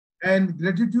and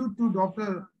gratitude to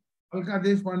Dr. Alka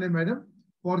Deshpande Madam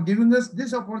for giving us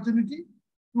this opportunity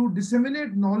to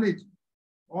disseminate knowledge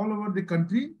all over the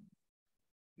country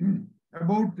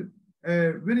about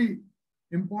a very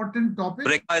important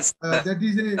topic that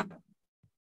is a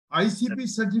ICP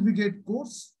Certificate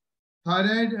Course,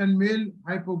 Thyroid and Male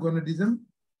Hypogonadism.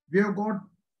 We have got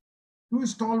two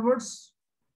stalwarts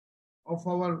of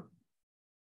our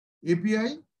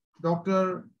API,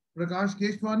 Dr.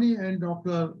 Rakesh Sahay and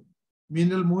Dr.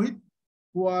 Minal Mohit,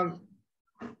 who are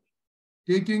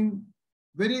taking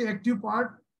very active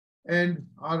part and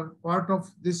are part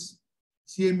of this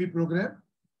CME program.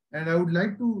 And I would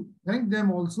like to thank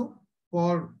them also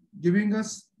for giving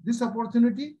us this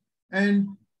opportunity and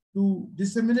to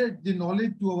disseminate the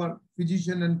knowledge to our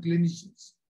physicians and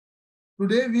clinicians.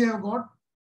 Today we have got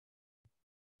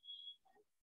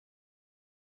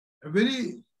a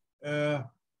very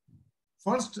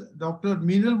first, Dr.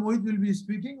 Minal Mohit will be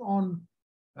speaking on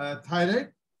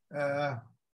thyroid,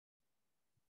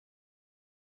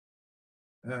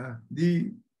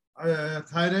 the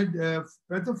thyroid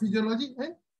pathophysiology.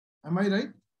 Am I right?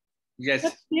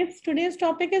 Yes. Today's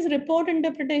topic is report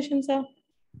interpretation, sir.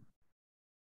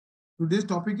 Today's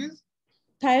topic is?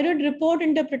 Thyroid report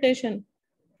interpretation.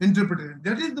 Interpretation.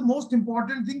 That is the most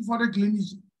important thing for a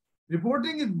clinician.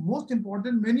 Reporting is most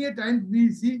important. Many a times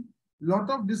we see lot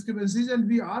of discrepancies and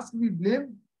we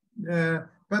blame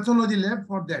pathology lab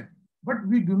for that. But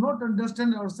we do not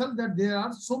understand ourselves that there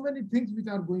are so many things which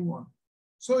are going on.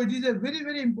 So it is a very,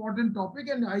 very important topic,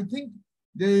 and I think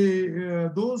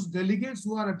those delegates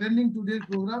who are attending today's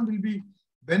program will be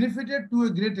benefited to a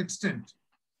great extent.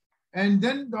 And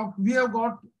then we have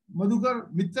got Madhukar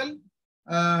Mittal,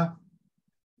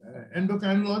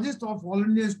 endocrinologist of All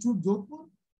India Institute, Jodhpur.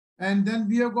 And then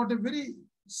we have got a very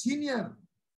senior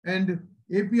and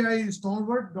API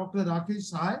stalwart, Dr.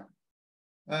 Rakesh Sahay,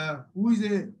 who is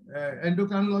an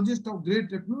endocrinologist of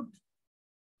great repute.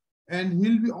 And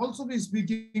he'll be also be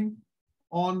speaking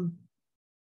on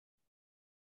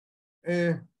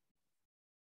a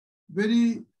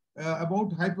very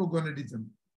about hypogonadism.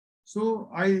 So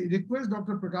I request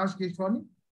Dr. Prakash Keshwani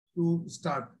to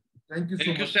start. Thank you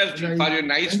so much. Thank you, sir, for your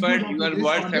nice words. Your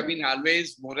words have been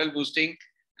always moral boosting,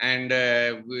 and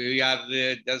we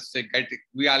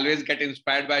always get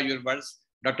inspired by your words.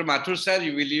 Dr. Mathur, sir,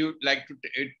 will you like to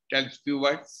tell a few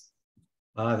words?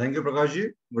 Thank you,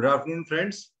 Prakashji. Good afternoon,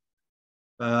 friends.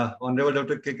 Honorable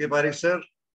Dr. K.K. Parikh, sir,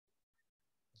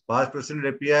 Vice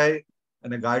President API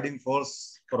and a guiding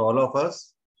force for all of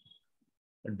us.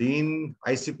 Dean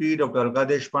ICP, Dr. Alka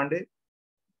Deshpande,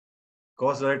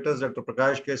 Course Directors, Dr.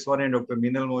 Prakash Keswani and Dr.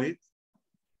 Minal Mohit.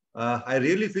 I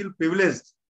really feel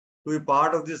privileged to be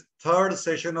part of this third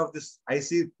session of this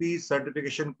ICP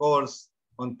certification course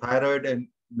on thyroid and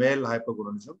male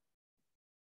hypogonadism.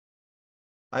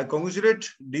 I congratulate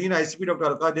Dean ICP, Dr.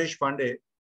 Alka Deshpande,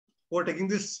 for taking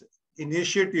this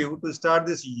initiative to start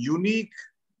this unique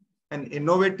and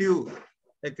innovative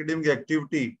academic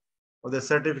activity of the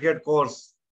certificate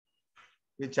course,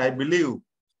 which I believe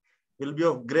will be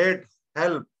of great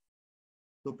help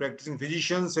to practicing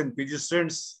physicians and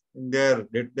physicians in their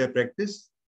day-to-day practice.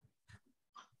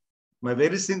 My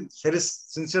very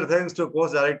sincere thanks to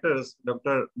course directors,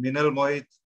 Dr. Minal Mohit,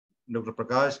 Dr.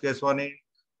 Prakash Keswani,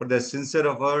 for their sincere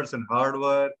efforts and hard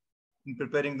work in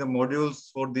preparing the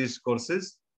modules for these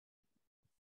courses.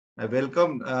 I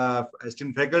welcome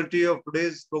esteemed faculty of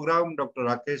today's program, Dr.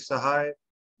 Rakesh Sahay,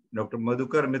 Dr.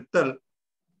 Madhukar Mittal.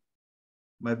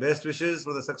 My best wishes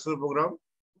for the successful program.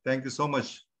 Thank you so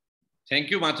much. Thank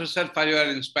you, Mathur sir, for your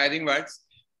inspiring words.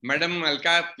 Madam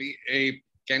Alka,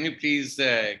 can you please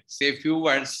say a few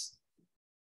words?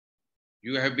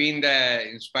 You have been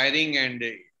inspiring and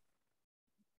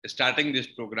starting this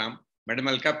program. Madam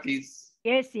Alka, please.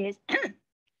 Yes.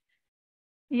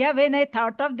 Yeah, when I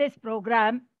thought of this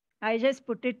program, I just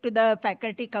put it to the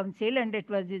faculty council and it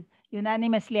was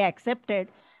unanimously accepted.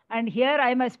 And here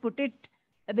I must put it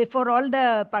before all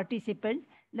the participants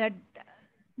that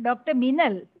Dr.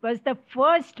 Minal was the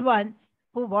first one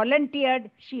who volunteered.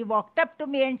 She walked up to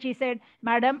me and she said,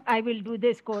 "Madam, I will do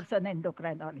this course on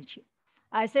endocrinology."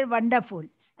 I said, "Wonderful."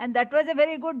 And that was a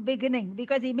very good beginning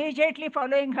because immediately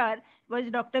following her was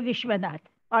Dr. Vishwanath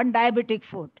on diabetic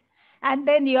food. And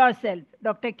then yourself,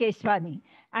 Dr. Keswani.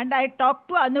 And I talked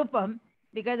to Anupam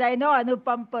because I know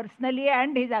Anupam personally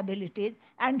and his abilities,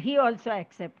 and he also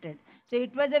accepted. So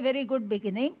it was a very good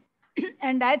beginning.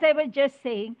 And as I was just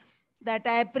saying, that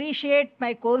I appreciate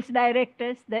my course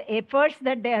directors, the efforts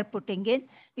that they are putting in,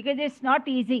 because it's not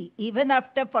easy. Even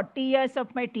after 40 years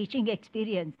of my teaching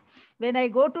experience, when I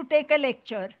go to take a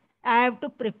lecture, I have to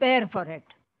prepare for it.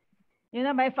 You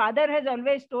know, my father has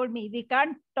always told me we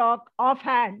can't talk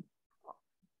offhand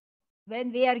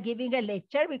when we are giving a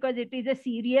lecture because it is a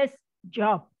serious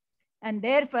job. And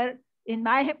therefore, in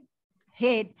my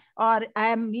head, or I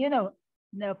am,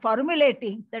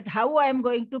 formulating that how I am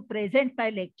going to present my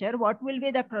lecture, what will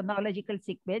be the chronological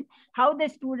sequence, how the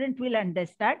student will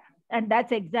understand. And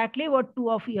that's exactly what two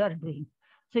of you are doing.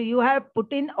 So you have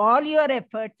put in all your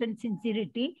efforts and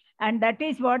sincerity, and that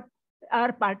is what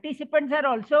our participants are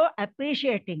also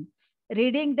appreciating.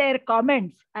 Reading their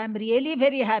comments, I'm really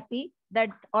very happy that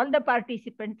all the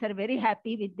participants are very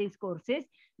happy with these courses.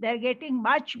 They're getting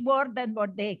much more than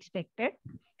what they expected.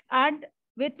 And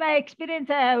with my experience,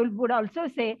 I would also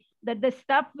say that the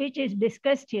stuff which is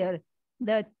discussed here,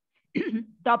 the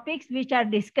topics which are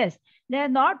discussed, they are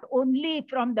not only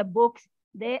from the books,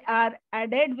 they are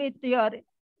added with your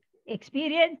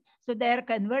experience. So they are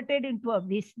converted into a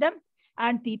wisdom,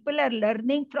 and people are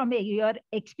learning from your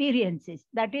experiences.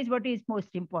 That is what is most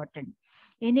important.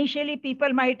 Initially,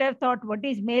 people might have thought, what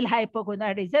is male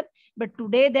hypogonadism? But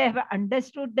today they have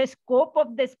understood the scope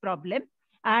of this problem,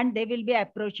 and they will be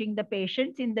approaching the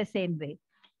patients in the same way.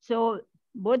 So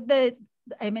both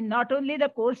not only the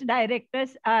course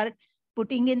directors are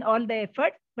putting in all the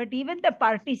effort, but even the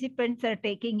participants are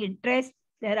taking interest.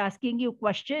 They're asking you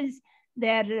questions.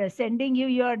 They're sending you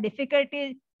your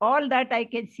difficulties. All that I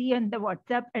can see on the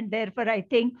WhatsApp. And therefore, I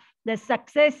think the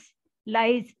success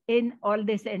lies in all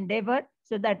this endeavor.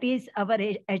 So that is our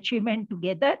achievement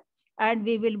together. And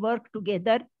we will work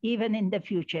together even in the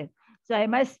future. So I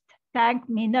must thank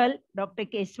Minal, Dr.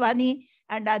 Keswani,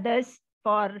 and others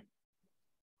for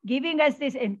giving us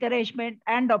this encouragement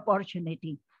and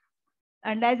opportunity.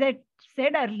 And as I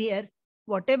said earlier,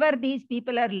 whatever these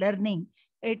people are learning,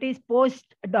 it is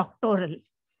post-doctoral.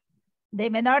 They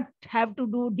may not have to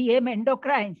do DM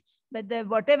endocrines, but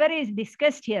whatever is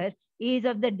discussed here is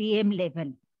of the DM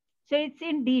level. So it's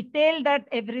in detail that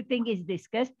everything is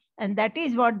discussed, and that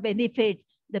is what benefits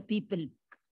the people.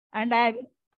 And I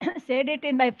said it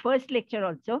in my first lecture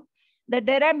also, that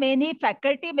there are many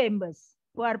faculty members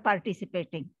who are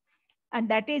participating. And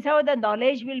that is how the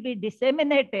knowledge will be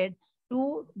disseminated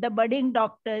to the budding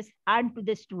doctors and to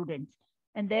the students.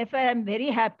 And therefore, I'm very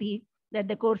happy that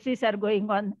the courses are going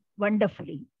on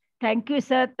wonderfully. Thank you,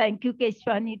 sir. Thank you,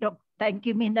 Keswani. Thank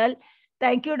you, Minal.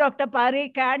 Thank you, Dr.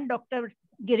 Parikh and Dr.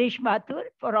 Girish Mathur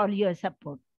for all your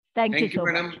support. Thank you so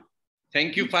madam. much.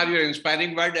 Thank you for your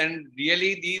inspiring word. And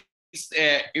really,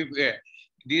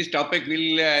 these topic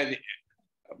will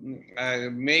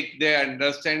make them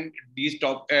understand these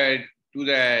to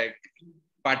the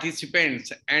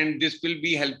participants, and this will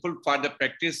be helpful for the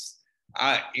practice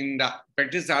in the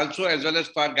practice also, as well as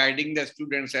for guiding the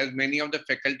students, as many of the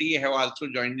faculty have also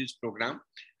joined this program,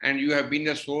 and you have been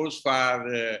the source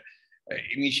for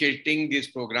initiating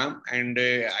this program, and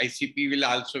ICP will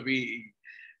also be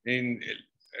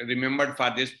remembered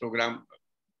for this program.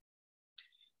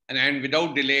 And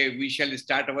without delay, we shall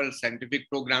start our scientific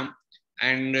program.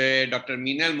 And Dr.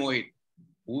 Minal Mohit,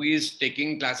 who is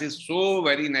taking classes so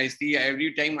very nicely.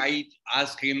 Every time I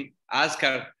ask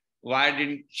her, why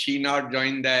didn't she not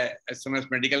join the SMS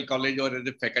Medical College or as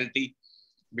a faculty?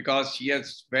 Because she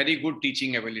has very good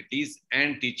teaching abilities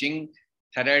and teaching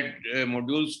thyroid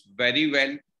modules very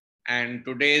well. And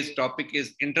today's topic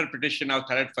is interpretation of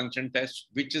thyroid function test,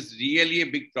 which is really a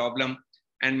big problem.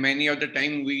 And many of the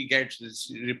time we get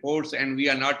reports and we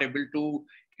are not able to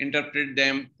interpret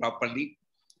them properly.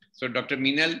 So Dr.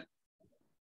 Minal,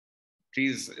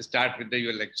 please start with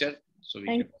your lecture.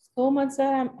 Thank you so much, sir.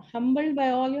 I'm humbled by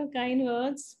all your kind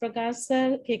words. Prakash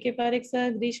sir, KK Parikh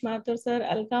sir, Girish Mathur sir,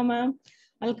 Alka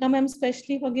ma'am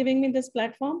especially for giving me this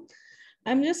platform.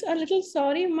 I'm just a little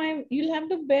sorry. You'll have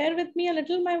to bear with me a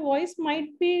little. My voice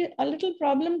might be a little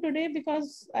problem today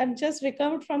because I've just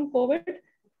recovered from COVID.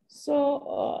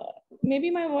 So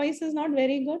maybe my voice is not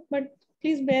very good, but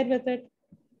please bear with it.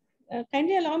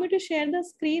 Kindly allow me to share the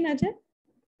screen, Ajay.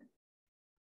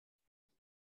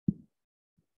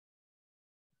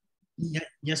 Yeah,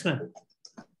 yes, ma'am.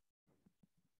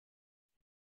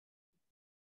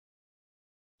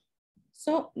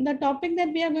 So the topic that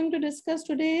we are going to discuss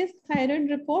today is thyroid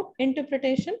report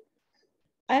interpretation.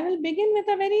 I will begin with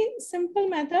a very simple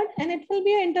method, and it will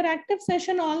be an interactive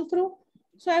session all through.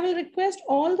 So I will request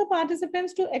all the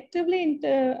participants to actively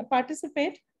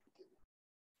participate.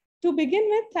 To begin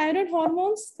with, thyroid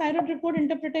hormones, thyroid report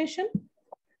interpretation.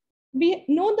 We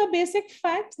know the basic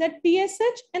facts that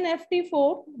TSH and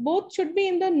FT4 both should be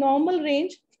in the normal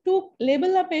range to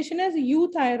label a patient as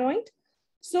euthyroid.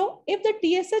 So if the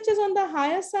TSH is on the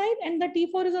higher side and the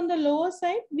T4 is on the lower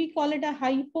side, we call it a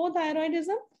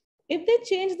hypothyroidism. If they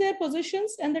change their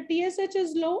positions and the TSH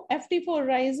is low, FT4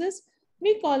 rises,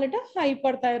 we call it a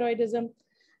hyperthyroidism.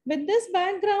 With this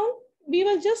background, we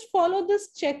will just follow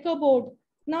this checkerboard.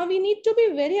 Now we need to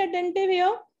be very attentive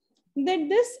here that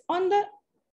this on the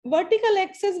vertical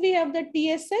axis, we have the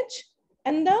TSH,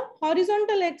 and the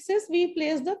horizontal axis, we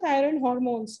place the thyroid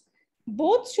hormones.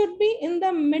 Both should be in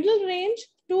the middle range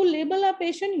to label a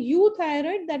patient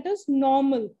euthyroid, that is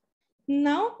normal.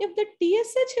 Now, if the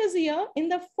TSH is here in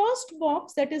the first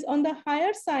box, that is on the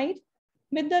higher side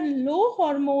with the low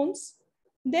hormones,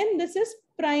 then this is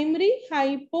primary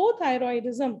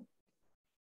hypothyroidism.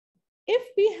 If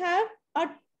we have a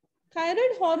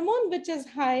thyroid hormone which is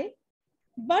high,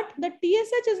 but the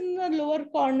TSH is in the lower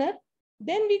corner,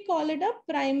 then we call it a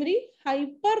primary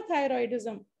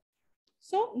hyperthyroidism.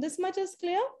 So this much is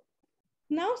clear.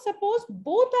 Now suppose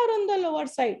both are on the lower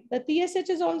side. The TSH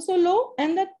is also low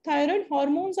and the thyroid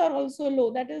hormones are also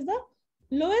low. That is the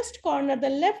lowest corner, the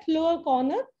left lower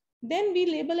corner. Then we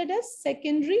label it as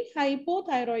secondary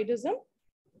hypothyroidism.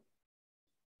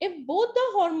 If both the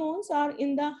hormones are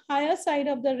in the higher side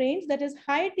of the range, that is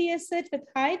high TSH with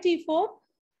high T4,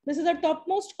 this is the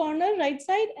topmost corner, right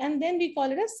side, and then we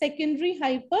call it a secondary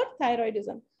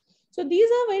hyperthyroidism. So these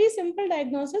are very simple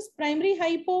diagnoses: primary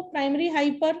hypo, primary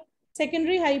hyper,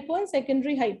 secondary hypo, and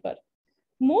secondary hyper.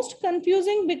 Most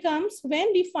confusing becomes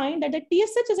when we find that the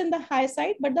TSH is in the high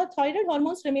side, but the thyroid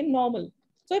hormones remain normal.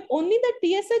 So if only the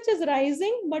TSH is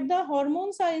rising, but the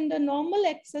hormones are in the normal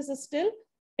axis still,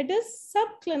 it is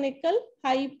subclinical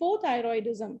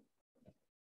hypothyroidism.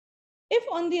 If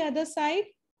on the other side,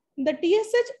 the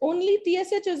only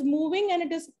TSH is moving and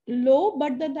it is low,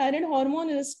 but the thyroid hormone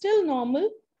is still normal,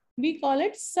 we call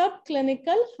it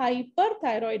subclinical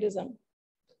hyperthyroidism.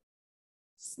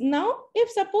 Now, if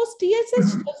suppose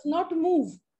TSH does not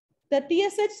move, the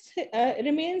TSH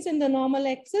remains in the normal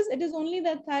axis, it is only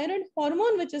the thyroid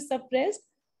hormone which is suppressed,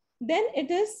 then it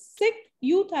is sick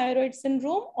euthyroid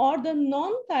syndrome or the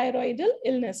non-thyroidal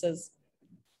illnesses.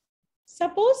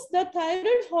 Suppose the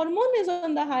thyroid hormone is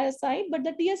on the higher side, but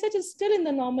the TSH is still in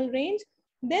the normal range,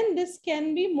 then this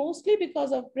can be mostly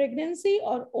because of pregnancy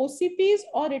or OCPs,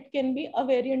 or it can be a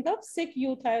variant of sick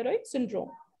euthyroid syndrome.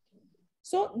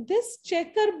 So this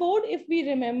checkerboard, if we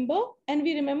remember, and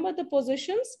we remember the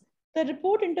positions, the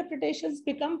report interpretations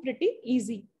become pretty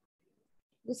easy.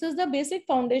 This is the basic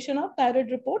foundation of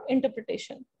thyroid report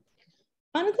interpretation.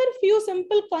 Another few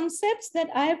simple concepts that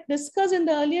I have discussed in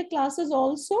the earlier classes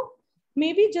also,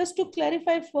 maybe just to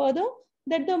clarify further,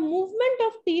 that the movement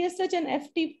of TSH and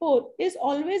FT4 is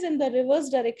always in the reverse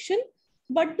direction,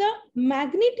 but the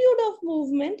magnitude of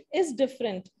movement is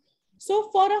different. So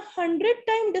for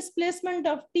 100-time displacement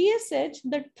of TSH,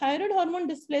 the thyroid hormone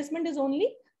displacement is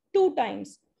only 2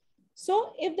 times.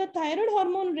 So if the thyroid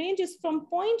hormone range is from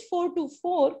 0.4 to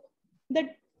 4, the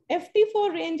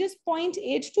FT4 range is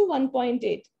 0.8 to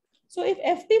 1.8. So if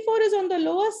FT4 is on the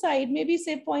lower side, maybe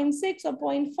say 0.6 or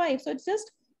 0.5, so it's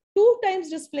just 2 times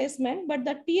displacement, but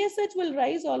the TSH will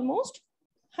rise almost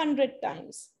 100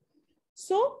 times.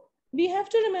 So we have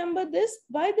to remember this,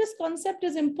 why this concept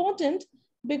is important,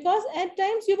 because at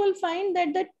times you will find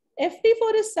that the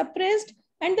FT4 is suppressed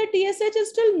and the TSH is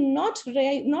still not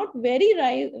very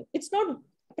raised. It's not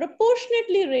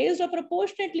proportionately raised or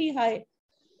proportionately high.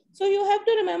 So you have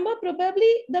to remember,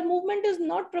 probably the movement is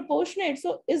not proportionate.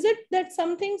 So is it that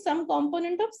some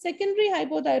component of secondary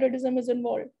hypothyroidism is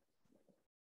involved?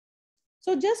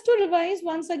 So just to revise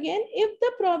once again, if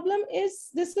the problem is,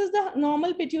 this is the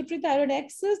normal pituitary thyroid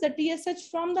axis, the TSH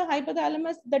from the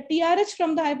hypothalamus, the TRH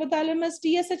from the hypothalamus,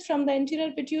 TSH from the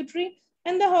anterior pituitary,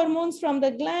 and the hormones from the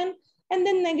gland, and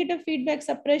then negative feedback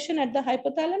suppression at the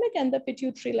hypothalamic and the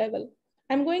pituitary level.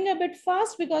 I'm going a bit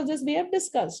fast because this we have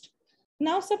discussed.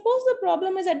 Now, suppose the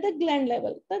problem is at the gland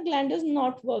level. The gland is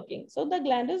not working. So the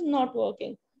gland is not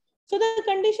working. So the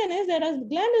condition is that as the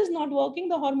gland is not working,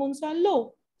 the hormones are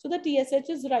low. So the TSH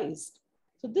is raised.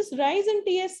 So this rise in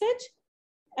TSH,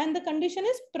 and the condition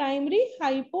is primary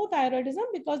hypothyroidism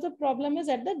because the problem is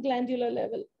at the glandular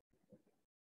level.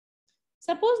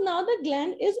 Suppose now the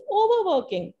gland is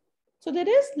overworking. So there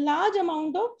is large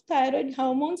amount of thyroid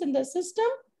hormones in the system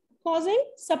causing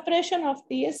suppression of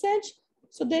TSH.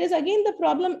 So there is again the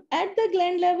problem at the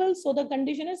gland level. So the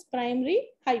condition is primary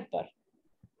hyper.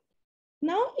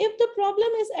 Now, if the problem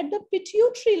is at the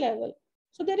pituitary level,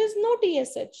 so there is no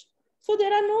TSH. So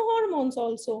there are no hormones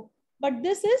also. But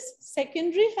this is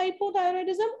secondary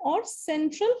hypothyroidism or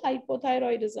central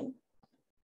hypothyroidism.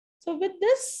 So with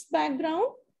this background,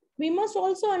 we must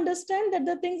also understand that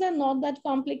the things are not that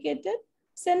complicated.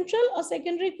 Central or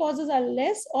secondary causes are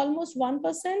less, almost 1%.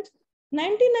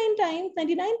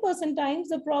 99% times,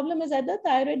 the problem is at the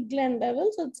thyroid gland level.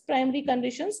 So it's primary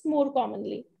conditions more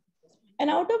commonly. And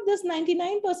out of this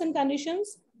 99%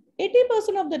 conditions,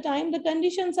 80% of the time, the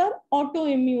conditions are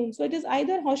autoimmune. So it is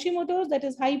either Hashimoto's, that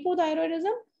is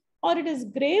hypothyroidism, or it is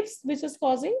Graves, which is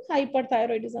causing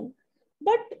hyperthyroidism.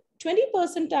 But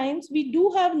 20% times, we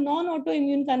do have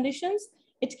non-autoimmune conditions.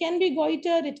 It can be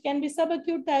goiter, it can be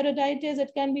subacute thyroiditis,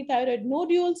 it can be thyroid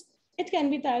nodules, it can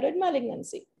be thyroid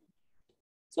malignancy.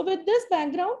 So with this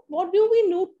background, what do we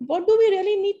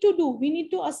really need to do? We need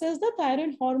to assess the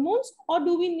thyroid hormones, or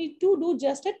do we need to do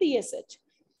just a TSH?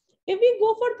 If we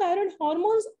go for thyroid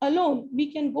hormones alone,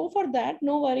 we can go for that,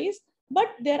 no worries. But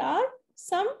there are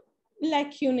some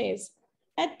lacunae.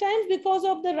 At times, because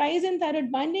of the rise in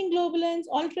thyroid binding globulins,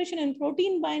 alteration in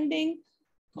protein binding,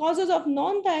 causes of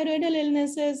non-thyroidal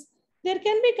illnesses, there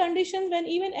can be conditions when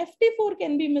even FT4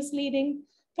 can be misleading.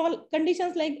 For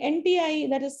conditions like NTI,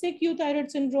 that is sick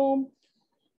euthyroid syndrome,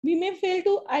 we may fail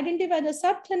to identify the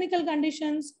subclinical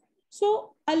conditions.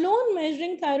 So alone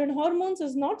measuring thyroid hormones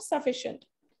is not sufficient.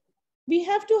 We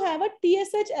have to have a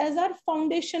TSH as our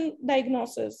foundation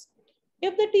diagnosis.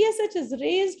 If the TSH is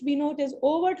raised, we know it is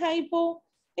overt hypo.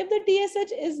 If the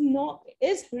TSH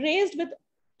is raised with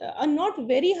a not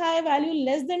very high value,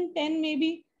 less than 10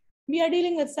 maybe, we are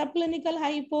dealing with subclinical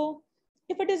hypo.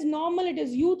 If it is normal, it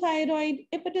is euthyroid.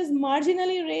 If it is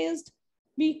marginally raised,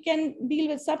 we can deal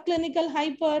with subclinical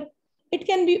hyper. It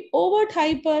can be overt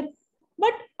hyper.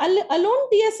 But alone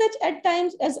TSH at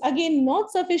times is again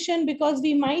not sufficient, because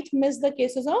we might miss the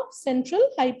cases of central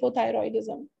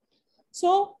hypothyroidism.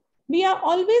 So we are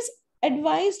always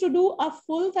advised to do a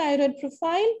full thyroid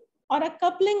profile or a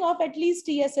coupling of at least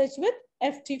TSH with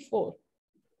FT4.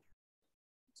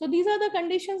 So these are the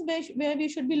conditions where we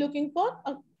should be looking for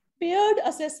a paired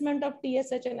assessment of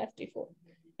TSH and FT4.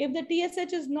 If the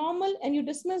TSH is normal and you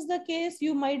dismiss the case,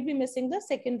 you might be missing the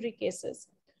secondary cases.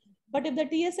 But if the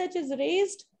TSH is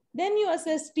raised, then you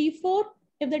assess T4.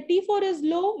 If the T4 is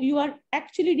low, you are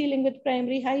actually dealing with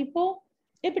primary hypo.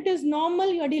 If it is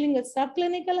normal, you are dealing with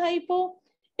subclinical hypo.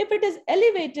 If it is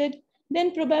elevated,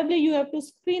 then probably you have to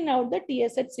screen out the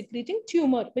TSH secreting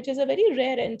tumor, which is a very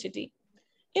rare entity.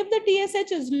 If the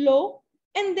TSH is low,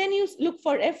 and then you look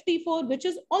for FT4, which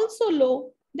is also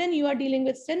low, then you are dealing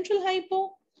with central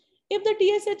hypo. If the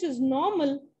TSH is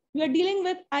normal, you are dealing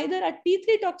with either a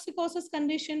T3 toxicosis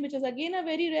condition, which is again a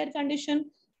very rare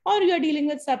condition, or you are dealing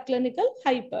with subclinical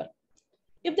hyper.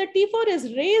 If the T4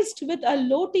 is raised with a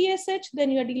low TSH,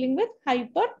 then you are dealing with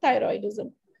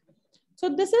hyperthyroidism. So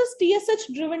this is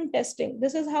TSH driven testing.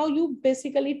 This is how you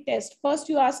basically test. First,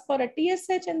 you ask for a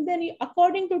TSH, and then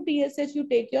according to TSH, you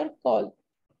take your call.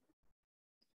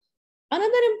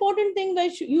 Another important thing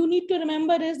which you need to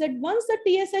remember is that once the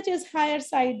TSH is higher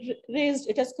side raised,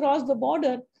 it has crossed the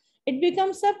border, it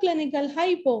becomes subclinical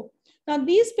hypo. Now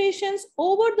these patients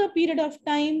over the period of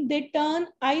time, they turn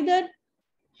either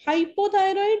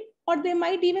hypothyroid or they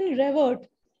might even revert.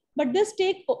 But this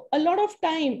takes a lot of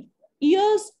time,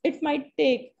 years it might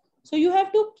take. So you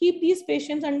have to keep these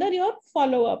patients under your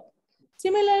follow-up.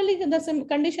 Similarly, the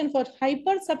condition for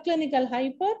subclinical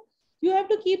hyper, you have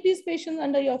to keep these patients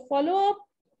under your follow-up.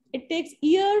 It takes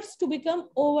years to become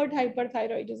overt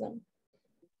hyperthyroidism.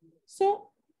 So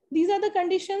these are the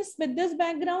conditions. With this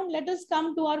background, let us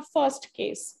come to our first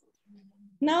case.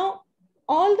 Now,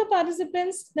 all the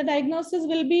participants, the diagnosis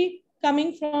will be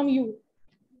coming from you.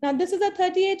 Now, this is a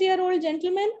 38-year-old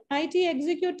gentleman, IT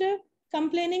executive,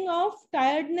 complaining of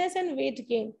tiredness and weight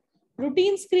gain.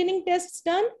 Routine screening tests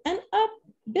done, and a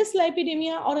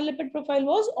dyslipidemia or a lipid profile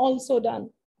was also done.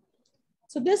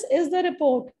 So this is the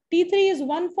report. T3 is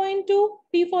 1.2,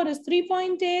 T4 is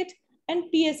 3.8, and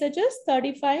TSH is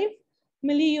 35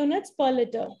 milliunits per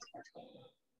liter.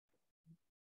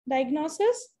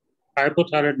 Diagnosis?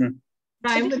 Hypothyroidism.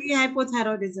 Primary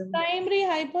hypothyroidism. Primary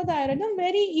hypothyroidism.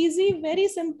 Very easy, very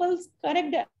simple,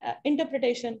 correct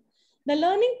interpretation. The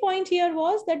learning point here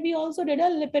was that we also did a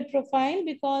lipid profile,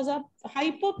 because a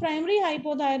primary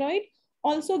hypothyroid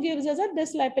also gives us a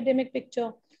dyslipidemic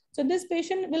picture. So this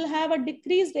patient will have a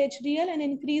decreased HDL and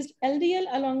increased LDL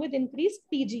along with increased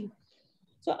TG.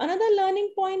 So another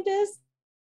learning point is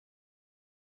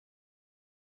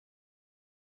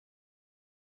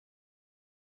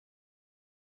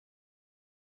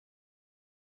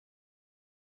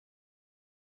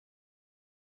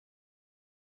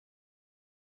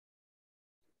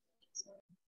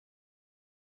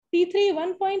T3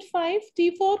 1.5,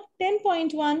 T4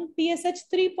 10.1, TSH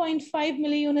 3.5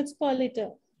 milliunits per liter.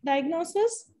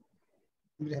 Diagnosis?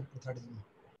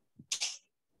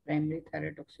 Primary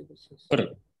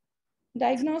thyrotoxicosis.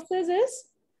 Diagnosis is?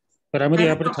 Primary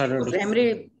hyperthyroidism.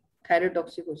 Primary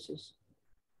Thyrotoxicosis.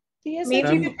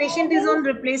 Maybe the patient is on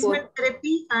replacement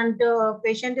therapy and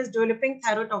patient is developing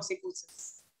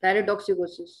thyrotoxicosis.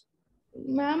 Thyrotoxicosis.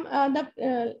 Ma'am,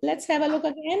 let's have a look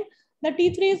again. The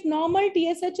T3 is normal,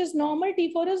 TSH is normal,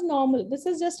 T4 is normal. This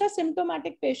is just a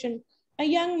symptomatic patient, a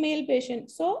young male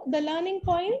patient. So the learning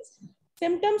points,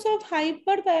 symptoms of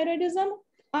hyperthyroidism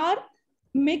are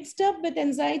mixed up with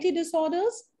anxiety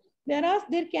disorders.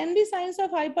 There can be signs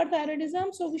of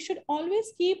hyperthyroidism. So we should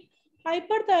always keep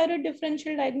hyperthyroid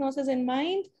differential diagnosis in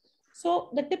mind. So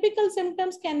the typical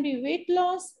symptoms can be weight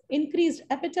loss, increased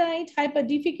appetite,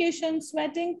 hyperdefecation,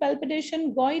 sweating,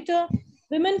 palpitation, goiter.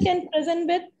 Women can present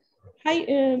with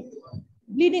high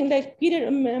bleeding, like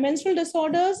menstrual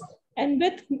disorders, and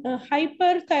with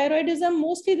hyperthyroidism,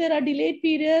 mostly there are delayed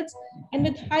periods, and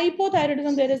with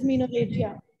hypothyroidism, there is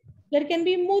menorrhagia. There can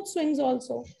be mood swings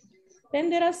also. Then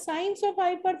there are signs of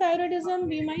hyperthyroidism.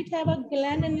 We might have a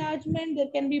gland enlargement. There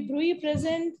can be bruit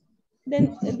present.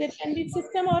 Then there can be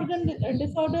system organ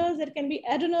disorders. There can be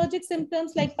adrenergic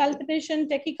symptoms like palpitation,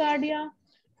 tachycardia,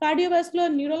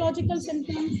 cardiovascular, neurological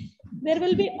symptoms. There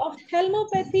will be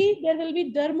ophthalmopathy. There will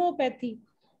be dermopathy.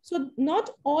 So not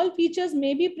all features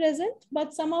may be present,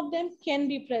 but some of them can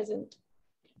be present.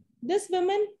 This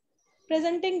woman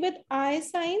presenting with eye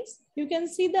signs, you can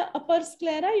see the upper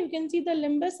sclera, you can see the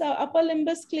limbus, upper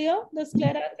limbus clear, the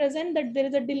sclera present, that there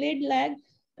is a delayed lag,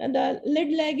 and the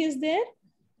lid lag is there.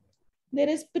 There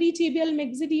is pretibial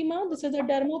myxedema. This is a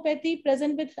dermopathy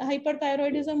present with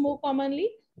hyperthyroidism more commonly.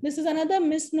 This is another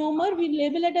misnomer. We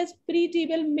label it as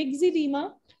pretibial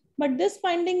myxedema, but this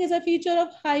finding is a feature of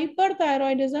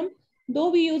hyperthyroidism, though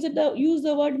we use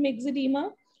the word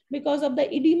myxedema because of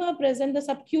the edema present, the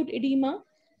subacute edema.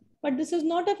 But this is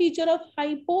not a feature of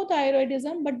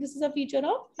hypothyroidism, but this is a feature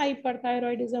of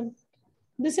hyperthyroidism.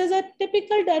 This is a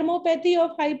typical dermopathy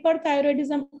of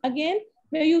hyperthyroidism. Again,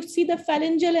 where you see the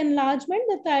phalangeal enlargement,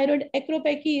 the thyroid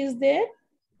acropathy is there.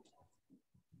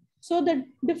 So the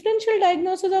differential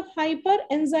diagnosis of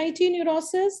hyperanxiety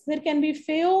neurosis, there can be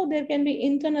PHO, there can be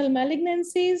internal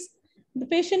malignancies. The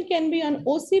patient can be on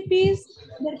OCPs,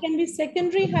 there can be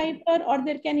secondary hyper, or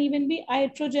there can even be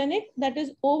iatrogenic, that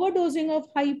is overdosing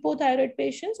of hypothyroid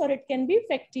patients, or it can be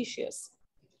factitious.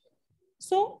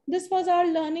 So this was our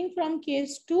learning from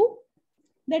case 2,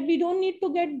 that we don't need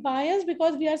to get biased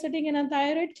because we are sitting in a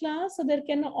thyroid class, so there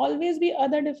can always be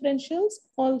other differentials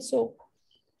also.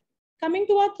 Coming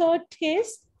to our third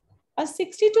case, a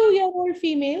 62-year-old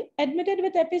female admitted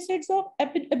with episodes of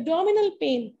abdominal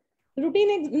pain.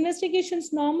 Routine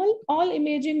investigations normal, all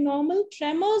imaging normal,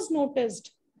 tremors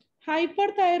noticed,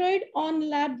 hyperthyroid on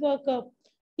lab workup.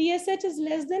 TSH is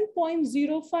less than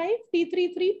 0.05, T3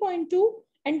 3.2,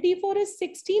 and T4 is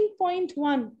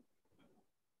 16.1.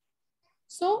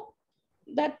 So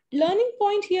that learning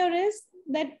point here is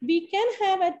that we can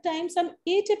have at times some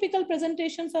atypical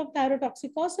presentations of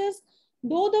thyrotoxicosis.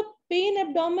 Though the pain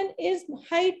abdomen is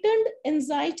heightened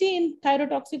anxiety in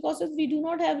thyrotoxicosis, we do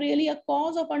not have really a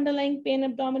cause of underlying pain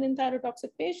abdomen in thyrotoxic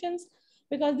patients,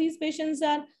 because these patients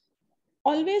are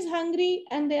always hungry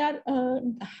and they are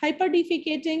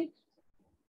hyperdefecating.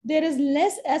 There is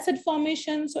less acid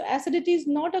formation. So acidity is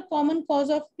not a common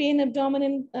cause of pain abdomen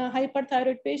in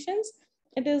hyperthyroid patients.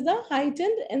 It is the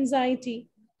heightened anxiety.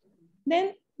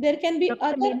 Then there can be Dr.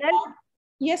 other... Minal?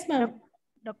 Yes, ma'am.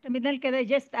 Dr. Minal, can I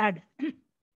just add?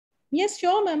 Yes,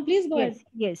 sure, ma'am. Please go ahead.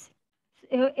 Yes.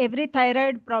 So every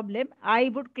thyroid problem, I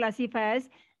would classify as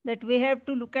that we have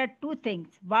to look at two things.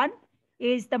 One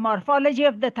is the morphology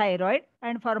of the thyroid.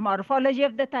 And for morphology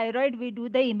of the thyroid, we do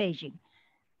the imaging.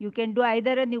 You can do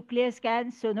either a nuclear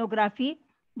scan, sonography.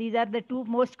 These are the two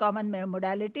most common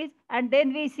modalities. And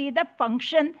then we see the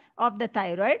function of the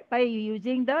thyroid by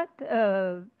using the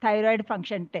thyroid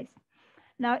function test.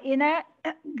 Now, in a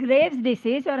Graves'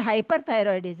 disease or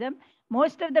hyperthyroidism,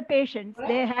 most of the patients,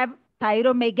 they have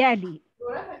thyromegaly.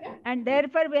 And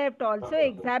therefore, we have to also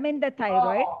examine the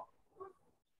thyroid.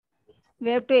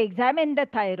 We have to examine the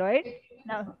thyroid.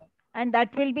 Now, and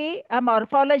that will be a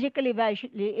morphological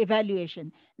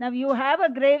evaluation. Now, you have a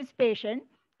Graves patient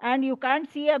and you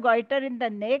can't see a goiter in the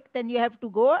neck, then you have to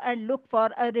go and look for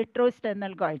a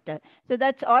retrosternal goiter. So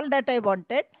that's all that I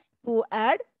wanted to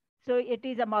add. So it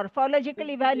is a morphological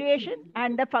evaluation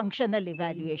and a functional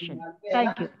evaluation.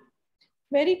 Thank you.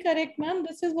 Very correct, ma'am.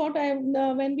 This is what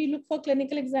when we look for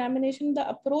clinical examination, the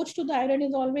approach to thyroid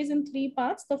is always in 3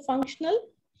 parts: the functional,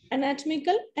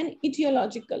 anatomical, and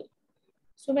etiological.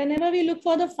 So whenever we look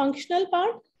for the functional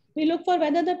part, we look for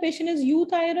whether the patient is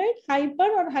euthyroid, hyper,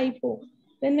 or hypo.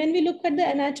 Then when we look at the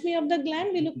anatomy of the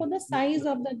gland, we look for the size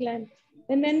of the gland.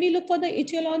 Then when we look for the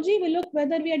etiology, we look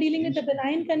whether we are dealing with a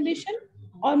benign condition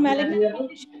or malignant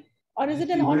condition. or is it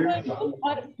an autoimmune,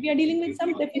 or we are dealing with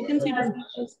some deficiency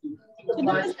disorders. So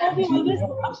that is how we always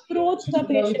approach the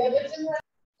patient.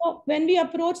 So when we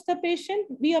approach the patient,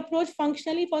 we approach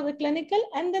functionally for the clinical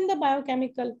and then the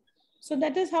biochemical. So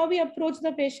that is how we approach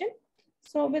the patient.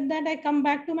 So with that, I come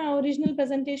back to my original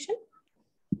presentation.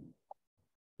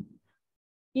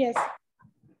 Yes.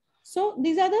 So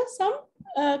these are the some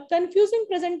confusing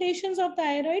presentations of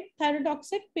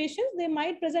thyrotoxic patients. They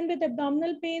might present with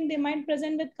abdominal pain, they might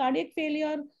present with cardiac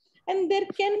failure, and there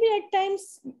can be at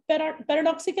times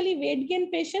paradoxically weight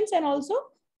gain patients and also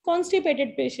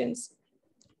constipated patients.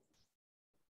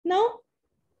 Now,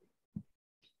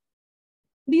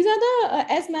 these are the,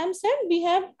 as ma'am said, we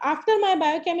have, after my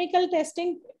biochemical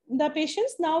testing the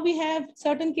patients, now we have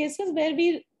certain cases where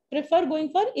we prefer going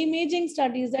for imaging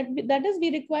studies. That is,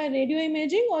 we require radio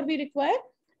imaging or we require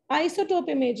isotope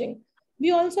imaging.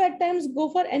 We also at times go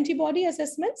for antibody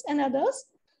assessments and others.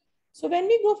 So when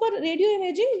we go for radio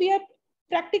imaging, we are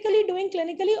practically doing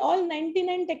clinically all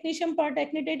 99 technetium per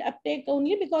technetate uptake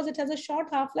only, because it has a short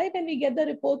half-life and we get the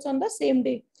reports on the same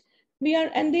day.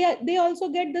 They also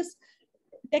get this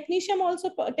technetium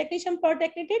per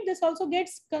technetate. This also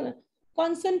gets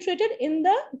concentrated in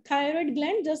the thyroid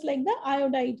gland, just like the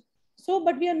iodide. So,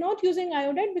 but we are not using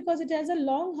iodide because it has a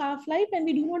long half-life and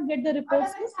we do not get the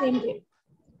reports the same day.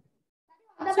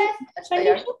 So,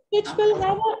 conditions which will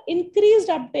have an increased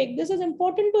uptake. This is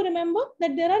important to remember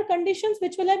that there are conditions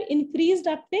which will have increased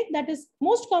uptake. That is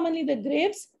most commonly the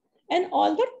Graves and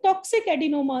all the toxic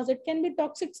adenomas. It can be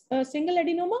toxic single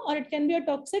adenoma, or it can be a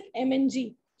toxic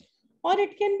MNG, or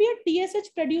it can be a TSH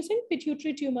producing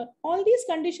pituitary tumor. All these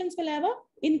conditions will have an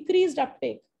increased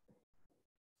uptake.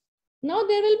 Now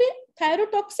there will be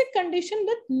thyrotoxic condition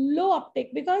with low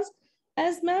uptake, because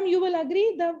as ma'am, you will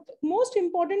agree, the most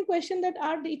important question that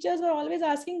our teachers are always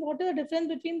asking, what is the difference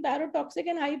between thyrotoxic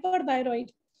and hyperthyroid?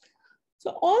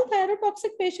 So all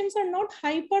thyrotoxic patients are not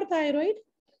hyperthyroid.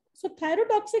 So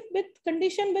thyrotoxic with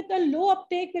condition with a low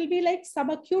uptake will be like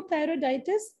subacute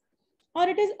thyroiditis, or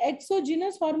it is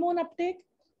exogenous hormone uptake,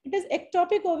 it is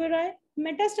ectopic ovari,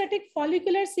 metastatic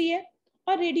follicular CA,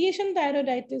 or radiation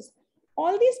thyroiditis.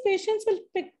 All these patients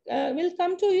will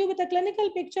come to you with a clinical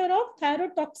picture of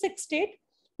thyrotoxic state,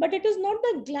 but it is not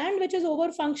the gland which is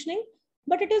over-functioning,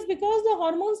 but it is because the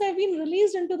hormones have been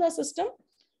released into the system,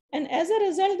 and as a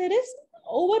result, there is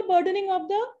overburdening of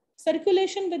the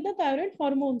circulation with the thyroid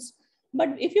hormones. But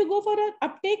if you go for an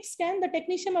uptake scan, the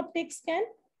technetium uptake scan,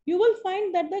 you will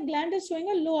find that the gland is showing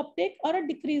a low uptake or a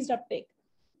decreased uptake.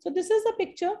 So this is the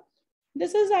picture.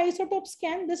 This is the isotope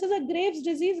scan. This is a Graves'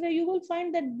 disease where you will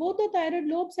find that both the thyroid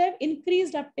lobes have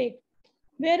increased uptake.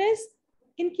 Whereas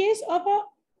in case of a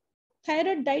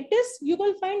thyroiditis, you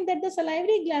will find that the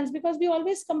salivary glands, because we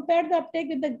always compare the uptake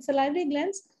with the salivary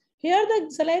glands, here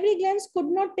the salivary glands could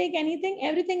not take anything.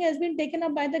 Everything has been taken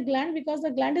up by the gland because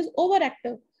the gland is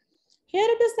overactive. Here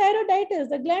it is thyroiditis.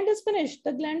 The gland is finished.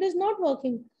 The gland is not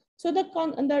working. So this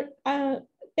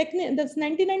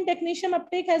 99 technetium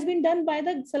uptake has been done by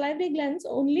the salivary glands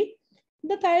only.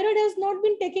 The thyroid has not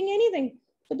been taking anything.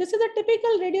 So this is a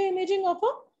typical radio imaging of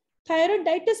a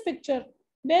thyroiditis picture,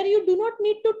 where you do not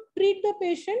need to treat the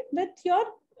patient with your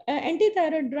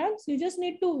anti-thyroid drugs. You just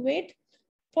need to wait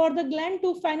for the gland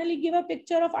to finally give a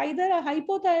picture of either a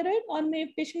hypothyroid or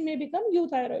patient may become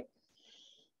euthyroid.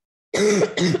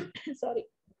 Sorry.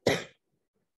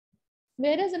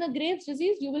 Whereas in a Graves'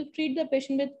 disease, you will treat the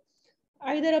patient with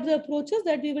either of the approaches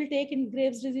that we will take in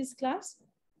Graves' disease class.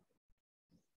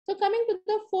 So coming to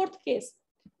the fourth case.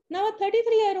 Now a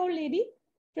 33-year-old lady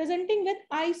presenting with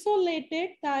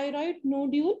isolated thyroid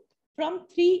nodule from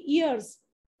 3 years.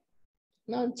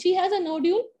 Now she has a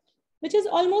nodule which is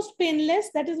almost painless.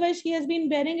 That is why she has been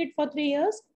bearing it for 3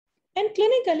 years. And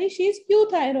clinically, she is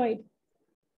euthyroid.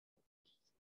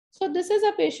 So this is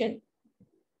a patient.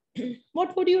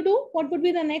 What would you do? What would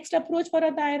be the next approach for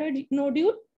a thyroid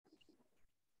nodule?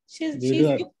 She's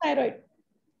euthyroid.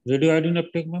 Radioiodine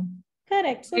uptake, ma'am?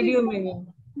 Correct. So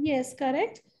yes,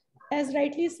 correct. As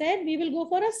rightly said, we will go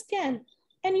for a scan.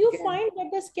 And you find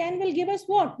that the scan will give us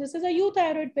what? This is a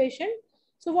euthyroid patient.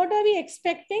 So what are we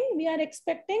expecting? We are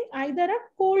expecting either a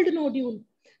cold nodule.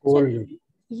 Cold. So,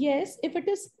 yes, if it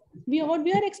is, what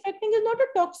we are expecting is not a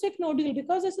toxic nodule,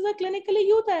 because this is a clinically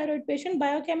euthyroid patient,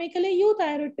 biochemically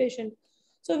euthyroid patient.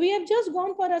 So we have just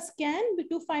gone for a scan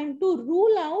to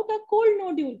rule out a cold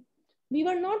nodule. We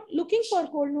were not looking for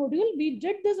cold nodule. We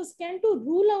did this scan to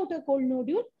rule out a cold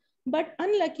nodule, but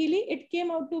unluckily it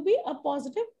came out to be a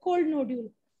positive cold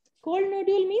nodule. Cold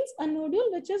nodule means a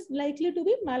nodule which is likely to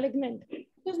be malignant. It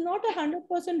is not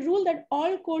 100% rule that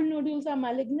all cold nodules are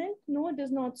malignant. No, it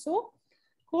is not so.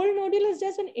 Cold nodule is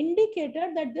just an indicator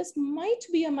that this might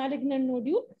be a malignant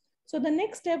nodule. So the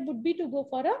next step would be to go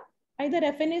for either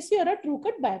FNAC or a true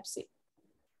cut biopsy.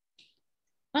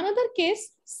 Another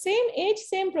case, same age,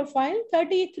 same profile,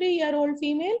 33-year-old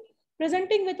female,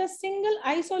 presenting with a single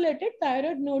isolated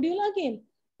thyroid nodule again.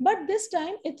 But this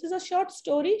time it is a short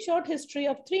story, short history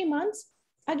of 3 months,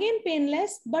 again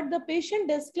painless, but the patient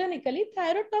is clinically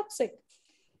thyroid toxic.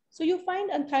 So you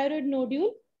find a thyroid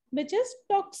nodule which is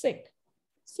toxic.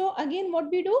 So again,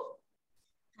 what we do?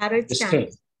 Thyroid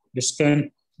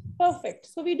scan. Perfect.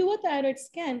 So we do a thyroid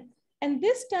scan. And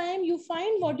this time you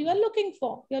find what you are looking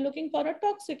for. You are looking for a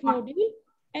toxic nodule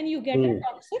and you get a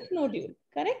toxic nodule,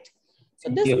 correct? So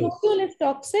this nodule is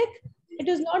toxic. It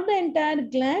is not the entire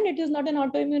gland. It is not an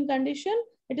autoimmune condition.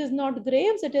 It is not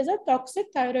Graves. It is a toxic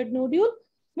thyroid nodule,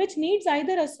 which needs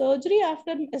either a surgery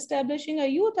after establishing a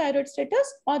euthyroid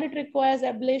status, or it requires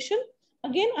ablation.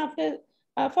 Again,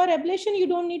 for ablation, you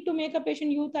don't need to make a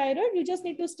patient euthyroid. You just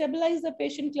need to stabilize the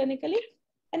patient clinically,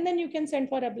 and then you can send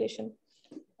for ablation.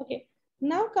 Okay.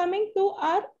 Now coming to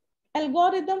our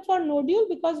algorithm for nodule,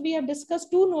 because we have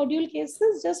discussed 2 nodule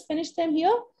cases, just finish them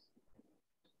here.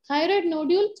 Thyroid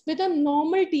nodule with a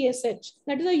normal TSH,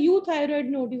 that is a euthyroid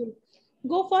nodule.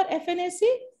 Go for FNAC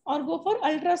or go for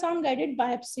ultrasound guided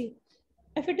biopsy.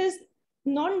 If it is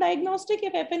non-diagnostic,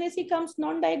 if FNAC comes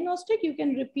non-diagnostic, you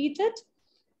can repeat it.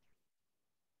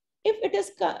 If it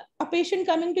is a patient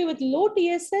coming to you with low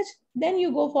TSH, then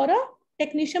you go for a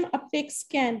technetium uptake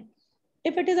scan.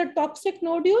 If it is a toxic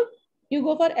nodule, you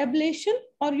go for ablation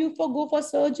or you go for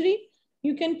surgery.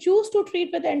 You can choose to treat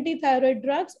with anti-thyroid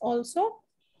drugs also.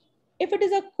 If it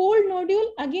is a cold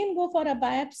nodule, again go for a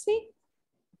biopsy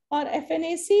or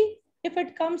FNAC. If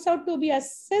it comes out to be a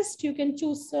cyst, you can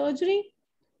choose surgery.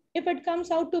 If it comes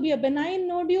out to be a benign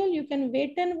nodule, you can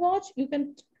wait and watch. You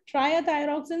can try a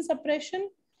thyroxine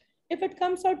suppression. If it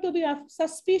comes out to be a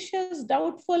suspicious,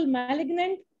 doubtful,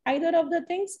 malignant, either of the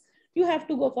things, you have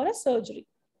to go for a surgery.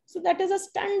 So that is a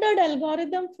standard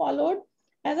algorithm followed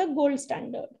as a gold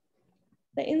standard.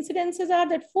 The incidences are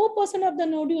that 4% of the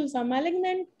nodules are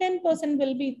malignant, 10%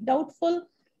 will be doubtful,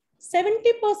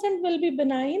 70% will be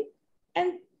benign,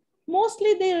 and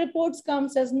mostly the reports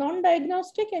comes as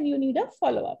non-diagnostic and you need a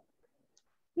follow-up.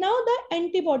 Now the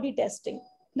antibody testing,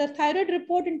 the thyroid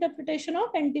report interpretation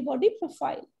of antibody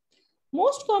profile.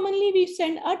 Most commonly, we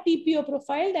send a TPO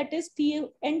profile, that is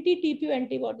anti-TPO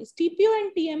antibodies. TPO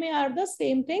and TMA are the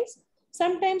same things.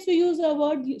 Sometimes we use a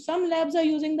word, some labs are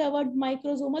using the word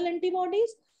microsomal antibodies.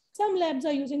 Some labs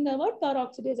are using the word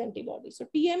peroxidase antibodies. So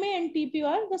TMA and TPO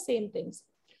are the same things.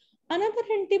 Another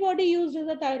antibody used is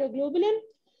a thyroglobulin.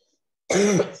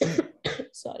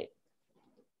 Sorry.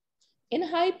 In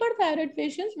hyperthyroid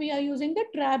patients, we are using the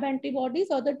TRAB antibodies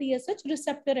or the TSH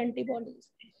receptor antibodies.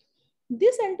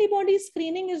 This antibody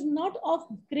screening is not of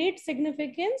great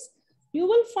significance. You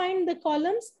will find the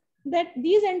columns that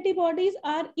these antibodies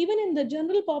are even in the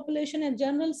general population and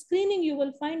general screening, you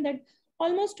will find that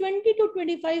almost 20 to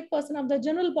 25% of the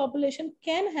general population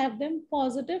can have them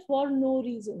positive for no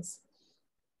reasons.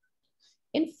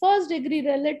 In first degree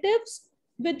relatives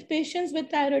with patients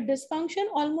with thyroid dysfunction,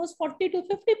 almost 40 to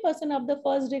 50% of the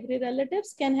first degree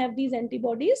relatives can have these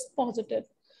antibodies positive.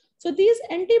 So these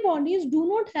antibodies do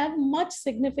not have much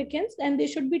significance and they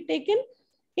should be taken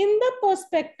in the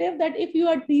perspective that if you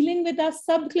are dealing with a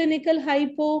subclinical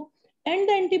hypo and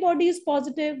the antibody is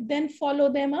positive, then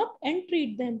follow them up and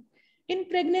treat them. In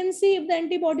pregnancy, if the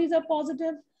antibodies are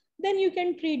positive, then you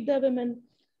can treat the women.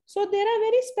 So there are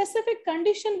very specific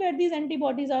conditions where these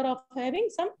antibodies are of having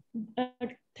some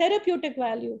therapeutic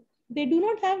value. They do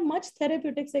not have much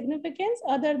therapeutic significance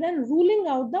other than ruling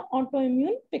out the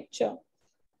autoimmune picture.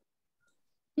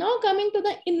 Now coming to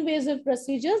the invasive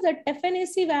procedures, that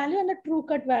FNAC value and the true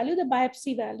cut value, the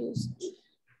biopsy values.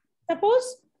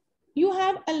 Suppose you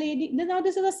have a lady, now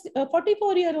this is a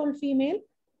 44-year-old female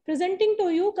presenting to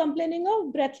you complaining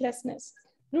of breathlessness.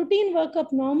 Routine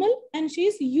workup normal and she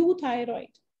is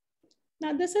euthyroid.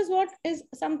 Now this is what is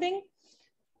something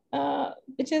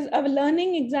which is a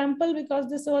learning example because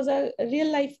this was a real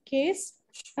life case.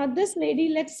 Now this lady,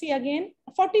 let's see again,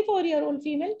 a 44-year-old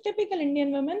female, typical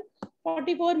Indian woman,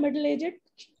 44, middle-aged,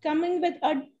 coming with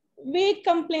a vague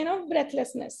complaint of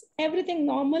breathlessness. Everything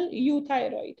normal,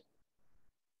 euthyroid.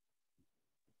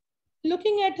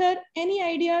 Looking at her, any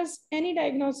ideas, any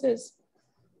diagnosis?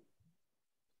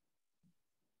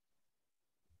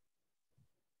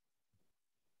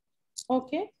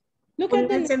 Okay. Look at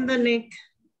the neck. In the neck.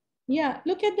 Yeah,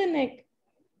 look at the neck.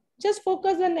 Just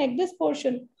focus the neck, this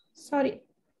portion. Sorry.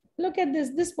 Look at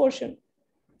this portion.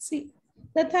 See,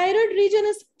 the thyroid region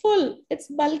is full. It's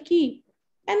bulky.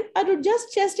 And a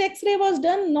just chest X-ray was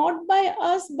done not by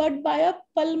us, but by a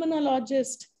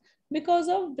pulmonologist because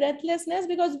of breathlessness,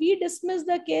 because we dismissed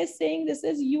the case saying this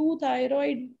is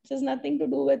euthyroid, this has nothing to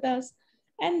do with us.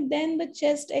 And then the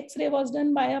chest X-ray was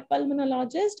done by a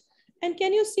pulmonologist. And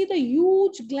can you see the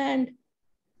huge gland?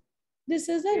 This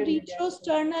is a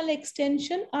retrosternal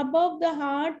extension above the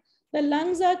heart. The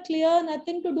lungs are clear,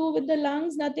 nothing to do with the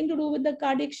lungs, nothing to do with the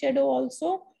cardiac shadow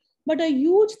also, but a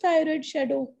huge thyroid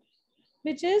shadow,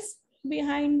 which is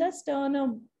behind the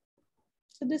sternum.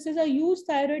 So this is a huge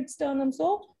thyroid sternum.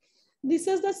 So this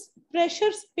is the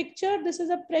pressure picture. This is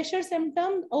a pressure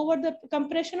symptom over the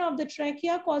compression of the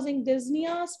trachea causing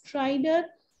dyspnea, stridor,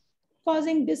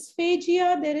 causing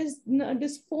dysphagia. There is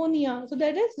dysphonia. So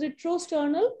that is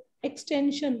retrosternal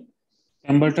extension.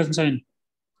 Pemberton sign.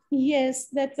 Yes,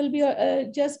 that will be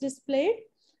just displayed.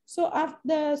 So after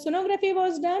the sonography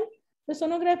was done, the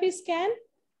sonography scan,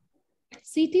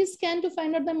 CT scan to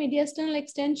find out the mediastinal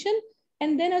extension,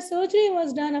 and then a surgery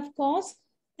was done, of course.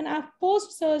 And after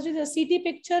post-surgery, the CT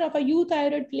picture of a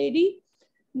euthyroid lady.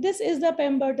 This is the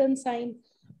Pemberton sign.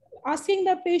 Asking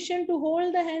the patient to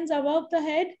hold the hands above the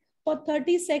head for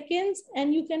 30 seconds,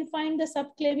 and you can find the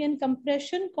subclavian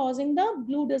compression causing the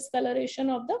blue discoloration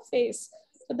of the face.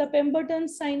 So the Pemberton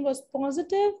sign was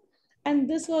positive, and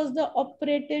this was the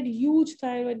operated huge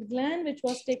thyroid gland which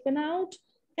was taken out,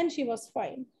 and she was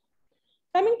fine.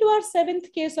 Coming to our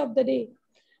 7th case of the day.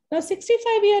 Now,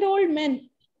 65-year-old men.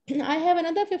 I have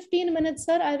another 15 minutes,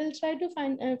 sir. I will try to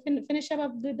finish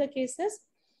up with the cases.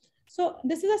 So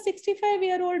this is a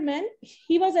 65-year-old man.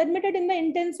 He was admitted in the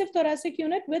intensive thoracic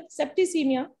unit with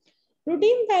septicemia.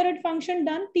 Routine thyroid function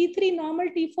done, T3 normal,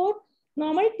 T4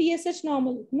 normal, TSH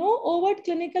normal. No overt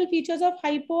clinical features of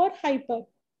hypo or hyper.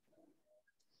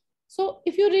 So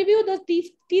if you review, the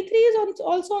T3 is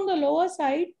also on the lower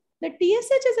side. The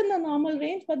TSH is in the normal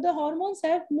range, but the hormones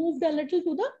have moved a little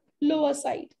to the lower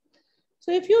side.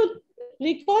 So if you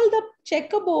recall the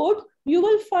checkerboard, you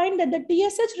will find that the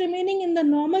TSH remaining in the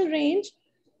normal range.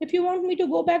 If you want me to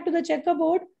go back to the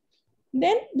checkerboard,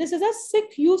 then this is a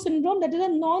sick U syndrome. That is a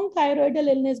non-thyroidal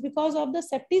illness. Because of the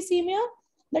septicemia,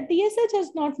 the TSH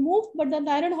has not moved, but the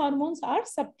thyroid hormones are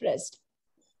suppressed.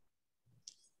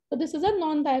 So this is a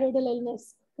non-thyroidal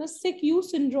illness, the sick U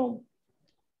syndrome.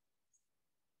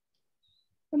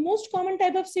 The most common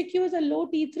type of sick-U is a low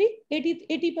T3,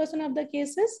 80% of the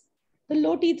cases, the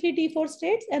low T3, T4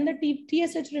 states, and the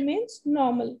TSH remains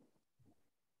normal.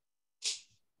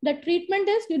 The treatment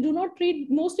is, you do not treat,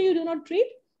 mostly you do not treat,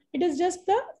 it is just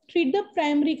treat the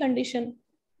primary condition.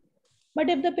 But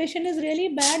if the patient is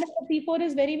really bad, the T4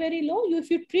 is very, very low, if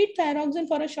you treat thyroxine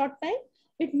for a short time,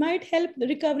 it might help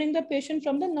recovering the patient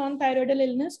from the non-thyroidal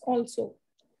illness also.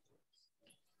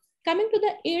 Coming to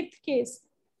the 8th case.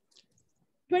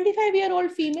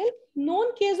 25-year-old female,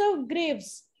 known case of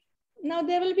Graves. Now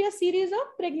there will be a series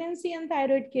of pregnancy and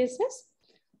thyroid cases.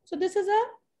 So this is a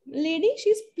lady,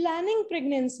 she's planning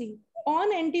pregnancy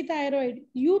on antithyroid,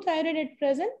 euthyroid at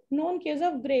present, known case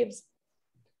of Graves.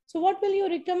 So what will you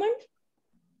recommend?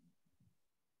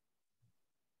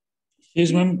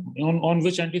 She's on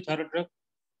which antithyroid drug?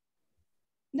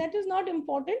 That is not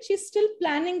important. She's still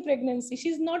planning pregnancy.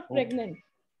 She's not pregnant.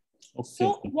 Okay.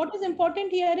 So what is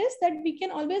important here is that we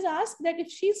can always ask that if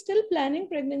she's still planning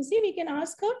pregnancy, we can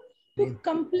ask her to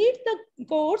complete the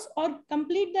course or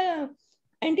complete the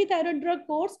antithyroid drug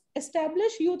course,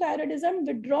 establish euthyroidism,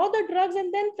 withdraw the drugs,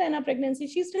 and then plan a pregnancy.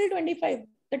 She's still 25.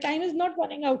 The time is not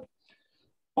running out.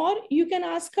 Or you can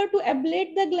ask her to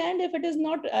ablate the gland if it is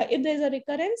not, if there is a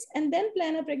recurrence, and then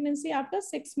plan a pregnancy after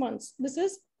 6 months. This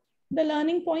is the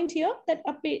learning point here, that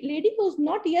a lady who's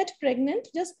not yet pregnant,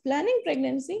 just planning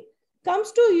pregnancy,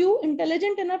 comes to you,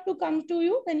 intelligent enough to come to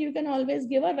you, then you can always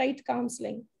give a right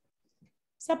counseling.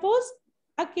 Suppose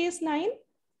a case 9,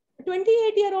 a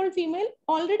 28-year-old female,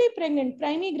 already pregnant,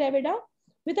 primi gravida,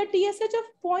 with a TSH of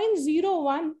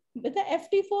 0.01, with a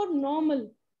FT4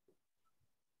 normal.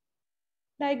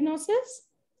 Diagnosis?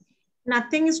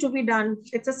 Nothing is to be done.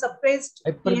 It's a suppressed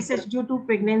TSH due to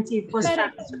pregnancy.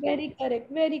 Correct. Very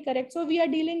correct. Very correct. So we are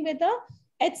dealing with a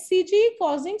HCG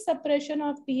causing suppression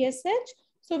of TSH.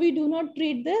 So we do not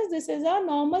treat this. This is a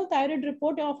normal thyroid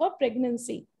report of a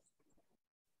pregnancy.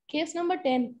 Case number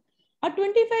 10. A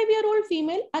 25-year-old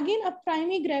female, again a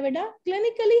primi gravida,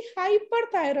 clinically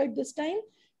hyperthyroid this time,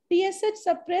 TSH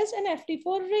suppressed and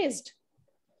FT4 raised.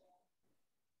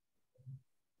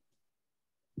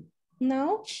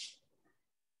 Now,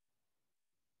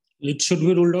 it should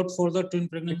be ruled out for the twin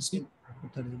pregnancy.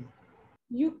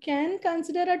 You can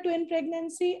consider a twin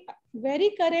pregnancy,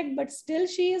 very correct, but still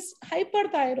she is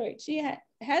hyperthyroid. She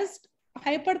has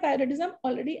hyperthyroidism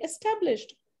already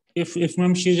established. if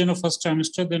ma'am she is in a first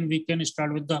trimester, then we can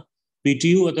start with the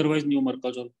PTU, otherwise new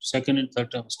Mercazole, second and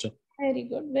third trimester. Very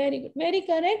good, very good, very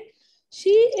correct. She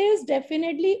is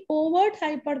definitely overt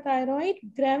hyperthyroid,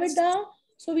 gravida.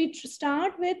 So we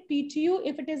start with PTU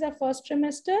if it is a first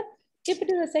trimester. If it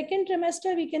is a second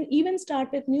trimester, we can even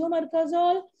start with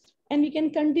Neomercazole and we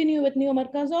can continue with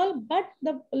Neomercazole. But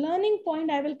the learning point,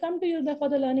 I will come to you for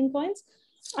the learning points.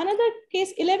 Another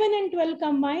case, 11 and 12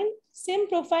 combined, same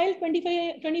profile,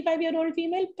 25-year-old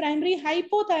female, primary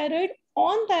hypothyroid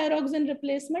on thyroxine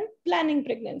replacement, planning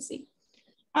pregnancy.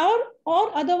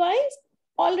 Or otherwise,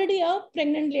 already a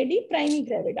pregnant lady, primary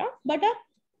gravida, but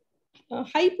a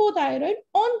hypothyroid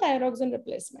on thyroxine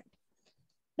replacement.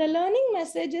 The learning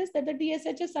message is that the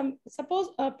TSH is suppose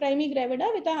a primary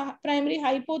gravida with a primary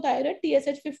hypothyroid,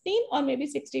 TSH 15 or maybe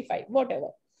 65, whatever.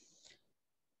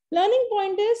 Learning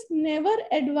point is never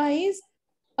advise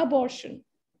abortion.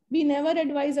 We never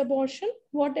advise abortion.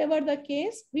 Whatever the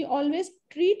case, we always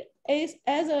treat as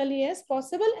early as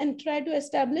possible and try to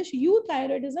establish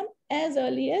euthyroidism as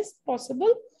early as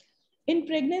possible. In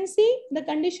pregnancy, the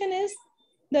condition is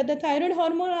that the thyroid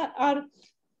hormone are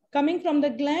coming from the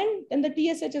gland and the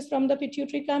TSH is from the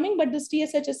pituitary coming, but this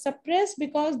TSH is suppressed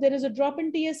because there is a drop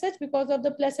in TSH because of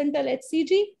the placental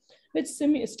HCG, which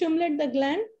stimulate the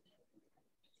gland.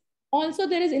 Also,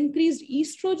 there is increased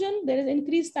estrogen, there is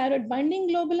increased thyroid binding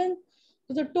globulin.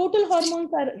 So the total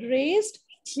hormones are raised.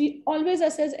 We always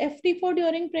assess FT4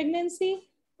 during pregnancy.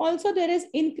 Also, there is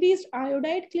increased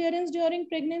iodide clearance during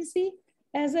pregnancy.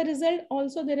 As a result,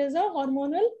 also there is a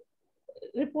hormonal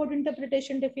report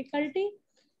interpretation difficulty.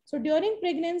 So during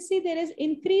pregnancy, there is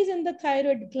increase in the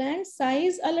thyroid gland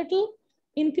size a little,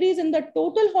 increase in the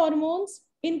total hormones,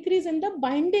 increase in the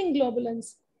binding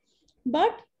globulins.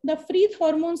 But the free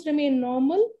hormones remain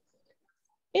normal.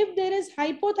 If there is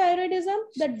hypothyroidism,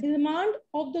 the demand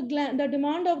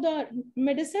of the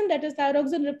medicine, that is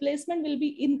thyroxine replacement, will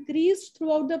be increased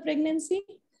throughout the pregnancy.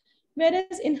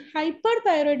 Whereas in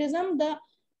hyperthyroidism, the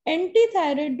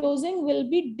antithyroid dosing will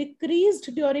be decreased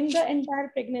during the entire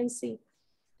pregnancy.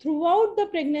 Throughout the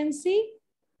pregnancy,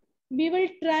 we will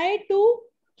try to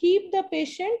keep the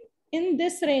patient in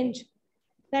this range.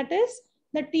 That is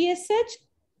the TSH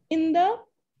in the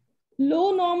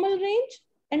low normal range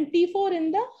and T4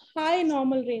 in the high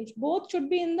normal range. Both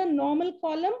should be in the normal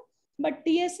column, but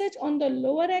TSH on the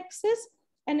lower axis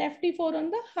and FT4 on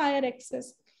the higher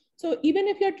axis. So even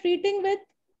if you're treating with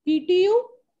PTU,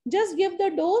 just give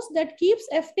the dose that keeps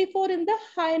FT4 in the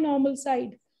high normal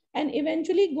side and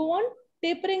eventually go on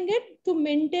tapering it to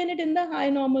maintain it in the high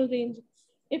normal range.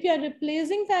 If you are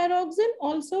replacing thyroxine,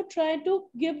 also try to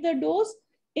give the dose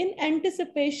in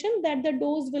anticipation that the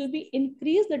dose will be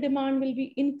increased, the demand will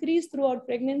be increased throughout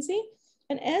pregnancy.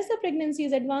 And as the pregnancy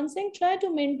is advancing, try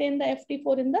to maintain the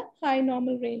FT4 in the high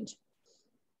normal range.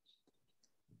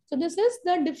 So this is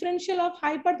the differential of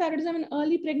hyperthyroidism in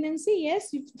early pregnancy.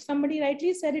 Yes, somebody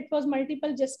rightly said it was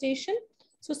multiple gestation.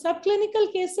 So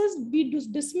subclinical cases we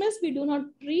dismiss, we do not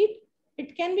treat.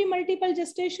 It can be multiple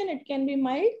gestation, it can be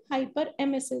mild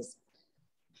hyper-emesis.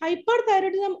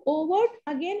 Hyperthyroidism overt,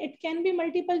 again, it can be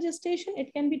multiple gestation,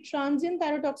 it can be transient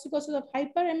thyrotoxicosis of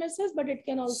hyperemesis, but it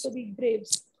can also be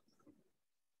Graves.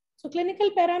 So clinical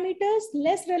parameters,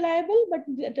 less reliable, but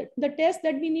the tests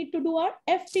that we need to do are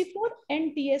FT4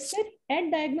 and TSH at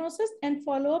diagnosis and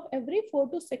follow up every 4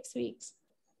 to 6 weeks.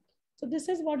 So this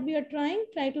is what we are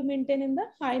try to maintain in the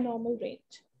high normal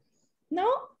range. Now,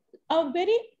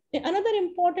 another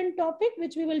important topic,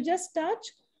 which we will just touch,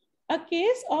 a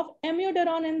case of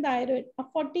amiodarone and thyroid, a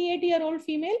 48-year-old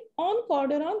female on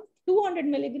Cordarone 200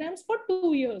 milligrams for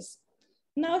 2 years.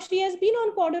 Now she has been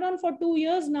on Cordarone for 2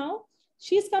 years now.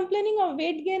 She is complaining of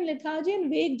weight gain, lethargy, and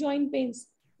vague joint pains.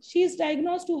 She is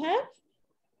diagnosed to have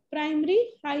primary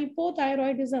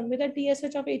hypothyroidism with a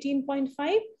TSH of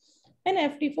 18.5 and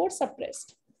FT4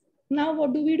 suppressed. Now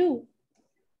what do we do?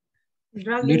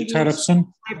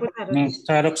 Thyroxine.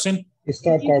 Thyroxine.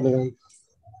 Stop Cordarone.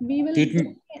 We will,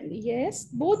 yes,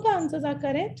 both the answers are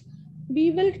correct. We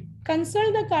will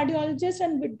consult the cardiologist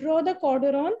and withdraw the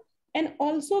Cordarone, and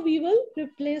also we will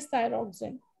replace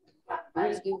thyroxine.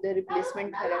 We'll give the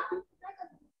replacement therapy.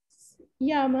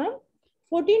 Yeah, ma'am.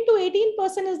 14 to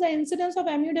 18% is the incidence of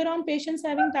amiodarone patients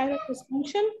having thyroid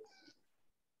dysfunction.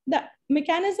 The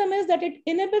mechanism is that it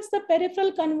inhibits the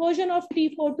peripheral conversion of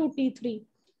T4 to T3.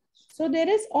 So there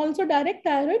is also direct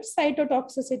thyroid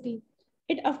cytotoxicity.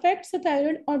 It affects the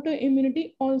thyroid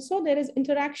autoimmunity also. There is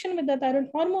interaction with the thyroid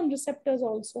hormone receptors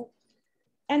also.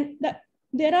 And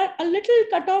there are a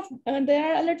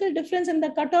little difference in the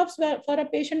cutoffs for a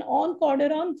patient on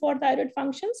Cordarone for thyroid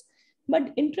functions.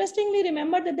 But interestingly,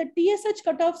 remember that the TSH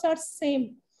cutoffs are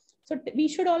same. So we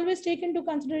should always take into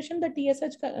consideration the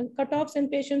TSH cutoffs in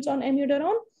patients on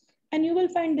amiodarone, and you will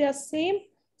find they are same.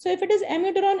 So if it is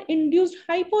amiodarone induced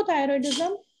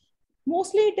hypothyroidism,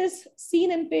 mostly it is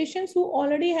seen in patients who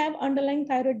already have underlying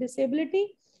thyroid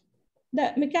disability.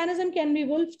 The mechanism can be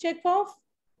Wolff-Chaikoff,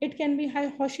 it can be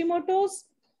Hashimoto's,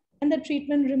 and the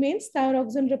treatment remains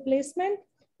thyroxine replacement.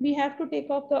 We have to take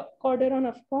off the cortisone,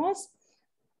 of course.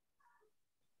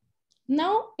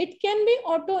 Now, it can be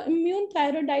autoimmune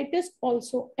thyroiditis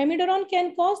also. Amiodarone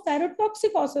can cause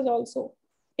thyrotoxicosis also.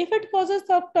 If it causes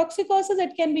toxicosis,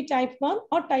 it can be type 1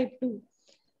 or type 2.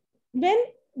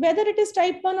 Whether it is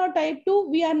type 1 or type 2,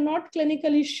 we are not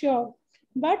clinically sure,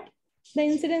 but the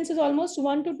incidence is almost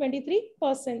 1 to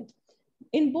 23%.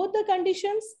 In both the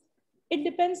conditions, it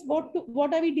depends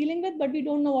what are we dealing with, but we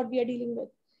don't know what we are dealing with.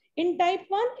 In type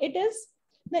 1, it is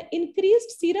the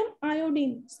increased serum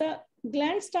iodine. So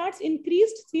gland starts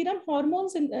increased serum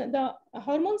hormones, the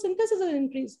hormone synthesis is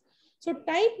increased. So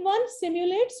type 1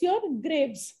 simulates your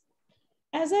Graves.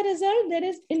 As a result, there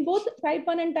is in both type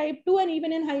 1 and type 2 and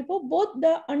even in hypo, both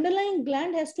the underlying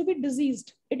gland has to be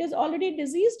diseased. It is already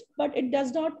diseased, but it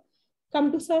does not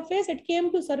come to surface. It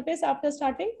came to surface after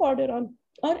starting cortisone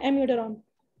or amiodarone.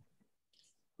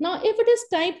 Now, if it is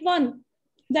type 1,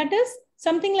 that is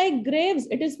something like Graves,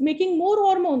 it is making more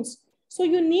hormones. So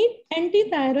you need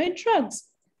anti-thyroid drugs.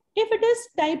 If it is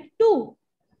type 2,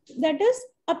 that is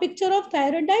a picture of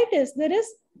thyroiditis. There is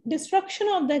destruction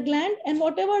of the gland, and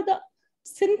whatever the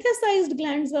synthesized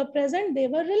glands were present, they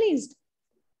were released.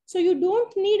 So you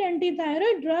don't need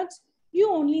anti-thyroid drugs, you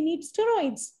only need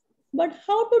steroids. But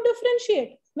how to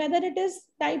differentiate whether it is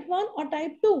type 1 or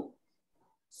type 2?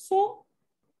 So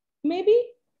maybe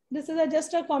this is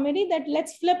just a comedy that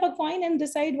let's flip a coin and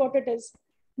decide what it is.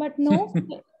 But no,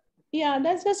 yeah,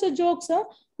 that's just a joke, sir.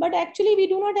 But actually, we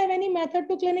do not have any method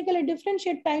to clinically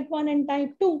differentiate type 1 and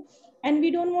type 2. And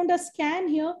we don't want a scan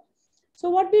here. So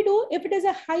what we do, if it is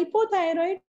a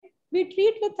hypothyroid, we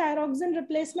treat with thyroxine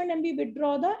replacement and we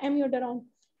withdraw the amiodarone.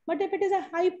 But if it is a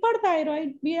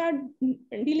hyperthyroid, we are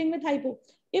dealing with hypo.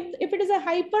 If it is a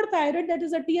hyperthyroid, that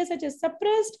is a TSH is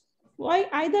suppressed, why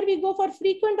either we go for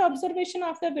frequent observation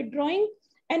after withdrawing,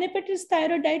 and if it is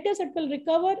thyroiditis, it will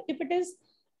recover. If it is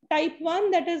type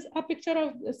 1, that is a picture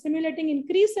of simulating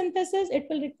increased synthesis, it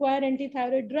will require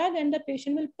anti-thyroid drug and the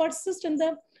patient will persist in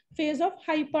the phase of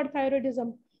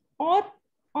hyperthyroidism. Or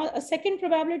a second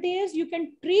probability is you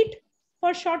can treat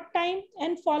for short time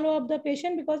and follow up the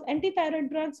patient, because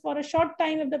anti-thyroid drugs for a short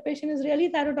time, if the patient is really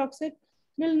thyrotoxic,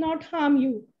 will not harm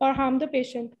you or harm the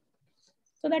patient.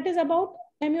 So that is about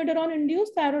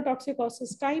amiodarone-induced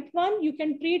thyrotoxicosis. Type 1, you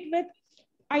can treat with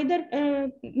either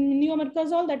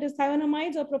neomercazole, that is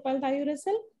thionamides, or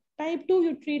propylthiouracil. Type 2,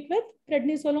 you treat with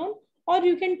prednisolone, or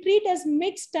you can treat as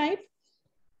mixed type,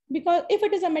 because if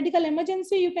it is a medical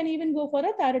emergency, you can even go for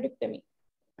a thyroidectomy.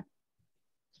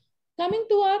 Coming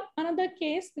to our another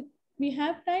case, we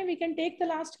have time, we can take the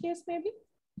last case maybe.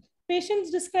 Patients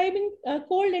describing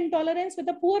cold intolerance with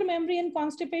a poor memory and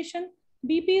constipation.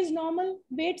 BP is normal,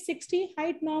 weight 60,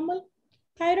 height normal,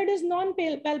 thyroid is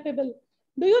non-palpable.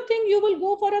 Do you think you will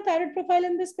go for a thyroid profile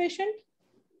in this patient?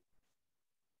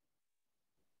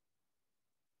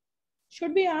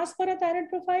 Should we ask for a thyroid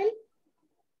profile?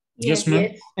 Yes,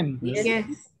 ma'am. Yes. Yes.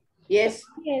 Yes.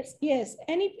 Yes. Yes.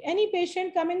 Any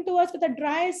patient coming to us with a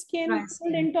dry skin,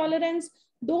 cold intolerance,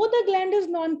 though the gland is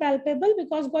non-palpable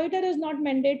because goiter is not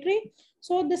mandatory.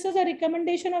 So this is a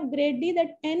recommendation of grade D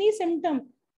that any symptom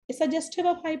is suggestive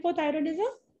of hypothyroidism,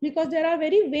 because there are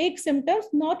very vague symptoms,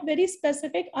 not very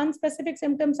specific, unspecific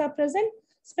symptoms are present,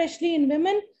 especially in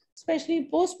women, especially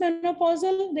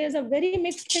postmenopausal. There's a very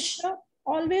mixed picture.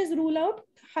 Always rule out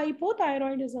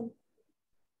hypothyroidism.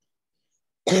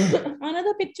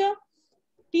 Another picture,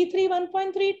 T3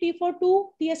 1.3, T4 2,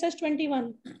 TSH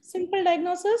 21. Simple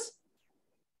diagnosis.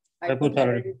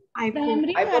 Hypothyroid.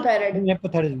 Primary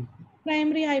Hypothyroidism.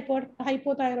 Primary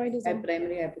hypothyroidism.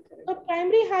 Primary hypothyroidism. So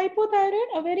primary hypothyroid,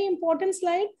 a very important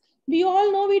slide. We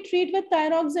all know we treat with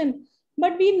thyroxine,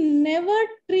 but we never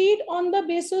treat on the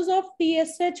basis of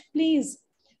TSH, please.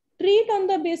 Treat on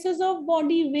the basis of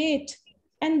body weight.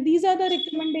 And these are the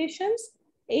recommendations.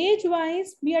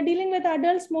 Age-wise, we are dealing with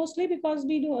adults mostly, because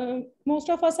we do, most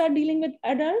of us are dealing with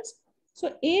adults.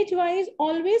 So age-wise,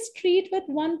 always treat with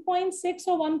 1.6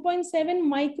 or 1.7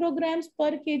 micrograms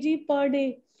per kg per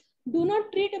day. Do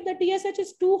not treat if the TSH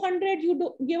is 200,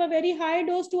 you give a very high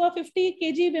dose to a 50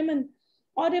 kg women.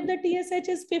 Or if the TSH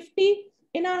is 50,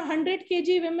 in a 100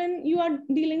 kg women, you are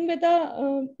dealing with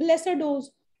a lesser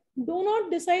dose. Do not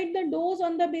decide the dose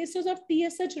on the basis of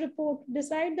TSH report.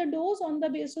 Decide the dose on the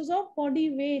basis of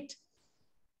body weight.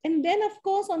 And then, of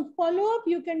course, on follow-up,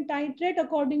 you can titrate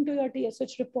according to your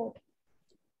TSH report.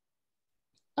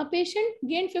 A patient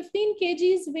gained 15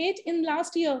 kgs weight in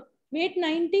last year, weight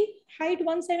 90, height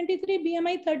 173,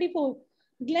 BMI 34.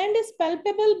 Gland is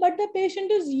palpable, but the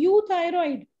patient is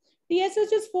euthyroid.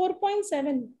 TSH is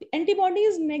 4.7. Antibody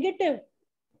is negative.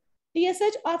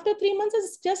 TSH after 3 months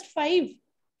is just 5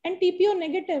 and TPO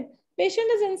negative.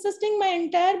 Patient is insisting my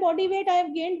entire body weight I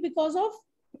have gained because of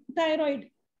thyroid.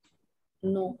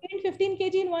 No. Gained 15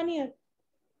 kg in 1 year.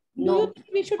 Do No. you think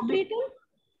we should treat him?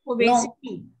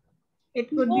 Obesity. No. It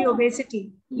could be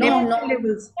obesity. No, no.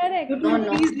 Levels. Correct. You No, can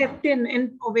no. increase leptin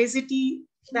and obesity.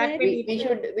 That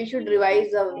We should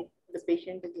revise the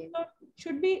patient again.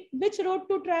 Should be which road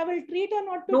to travel, treat or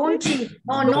not to Don't treat? treat.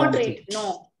 No treat.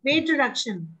 No. Weight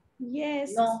reduction.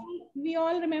 Yes. No. See, we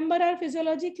all remember our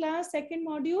physiology class, second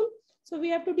module. So we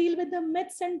have to deal with the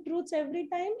myths and truths every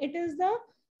time. It is the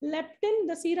leptin,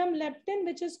 the serum leptin,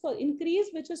 which is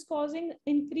increased, which is causing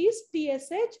increased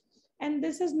TSH. And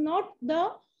this is not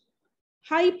the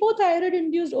hypothyroid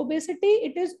induced obesity.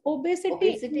 It is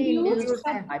obesity induced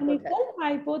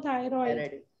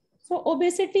hypothyroid. So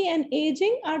obesity and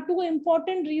aging are two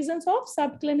important reasons of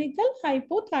subclinical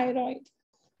hypothyroid.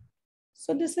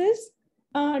 So this is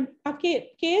a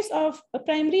case of a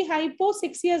primary hypo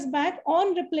 6 years back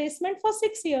on replacement for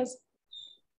 6 years.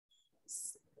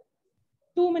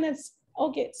 2 minutes.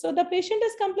 Okay, so the patient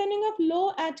is complaining of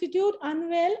low attitude,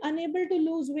 unwell, unable to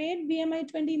lose weight, BMI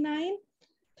 29,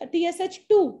 TSH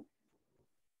 2.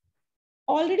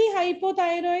 Already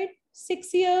hypothyroid,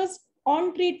 6 years,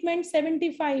 on treatment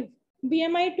 75,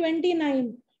 BMI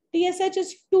 29, TSH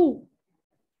is 2.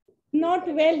 Not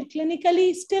well,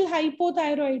 clinically still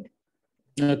hypothyroid.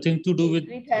 Nothing to do with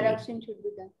Free thyroxine should be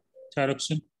done.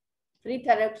 thyroxine. Free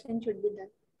thyroxine should be done.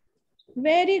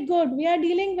 Very good. We are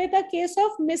dealing with a case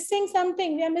of missing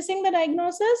something. We are missing the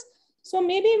diagnosis. So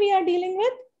maybe we are dealing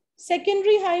with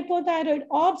secondary hypothyroid.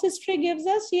 OBS history gives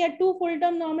us she had 2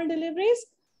 full-term normal deliveries.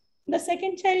 The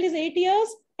second child is 8 years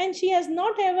and she has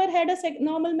not ever had a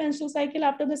normal menstrual cycle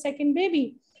after the second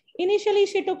baby. Initially,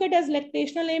 she took it as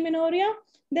lactational amenorrhea.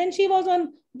 Then she was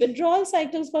on withdrawal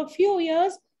cycles for a few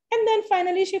years. And then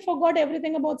finally, she forgot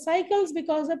everything about cycles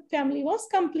because the family was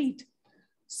complete.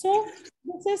 So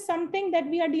this is something that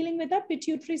we are dealing with a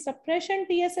pituitary suppression.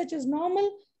 TSH is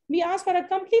normal. We ask for a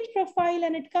complete profile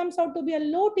and it comes out to be a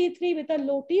low T3 with a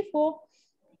low T4.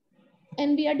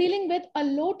 And we are dealing with a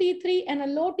low T3 and a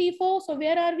low T4. So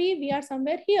where are we? We are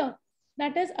somewhere here.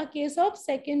 That is a case of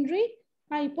secondary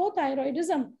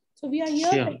hypothyroidism. So we are here,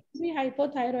 secondary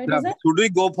hypothyroidism. Should we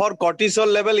go for cortisol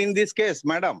level in this case,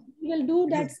 madam? We will do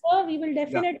that, sir. We will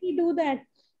definitely do that.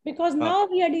 Because now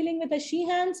we are dealing with a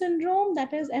Sheehan syndrome,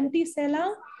 that is empty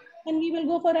sella, and we will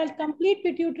go for a complete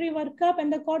pituitary workup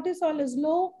and the cortisol is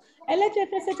low.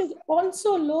 LHFSH is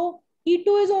also low.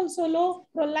 E2 is also low.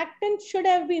 Prolactin should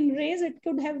have been raised. It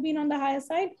could have been on the higher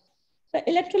side. The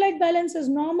electrolyte balance is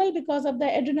normal because of the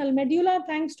adrenal medulla,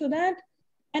 thanks to that.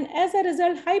 And as a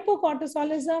result,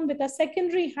 hypocortisolism with a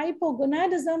secondary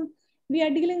hypogonadism, we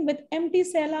are dealing with empty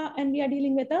sella and we are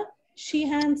dealing with a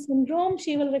Sheehan syndrome.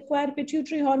 She will require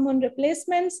pituitary hormone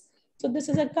replacements. So this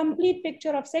is a complete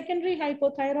picture of secondary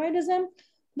hypothyroidism.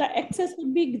 The excess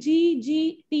would be G,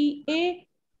 G, T, A.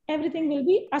 Everything will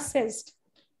be assessed.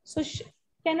 So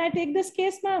can I take this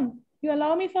case, ma'am? You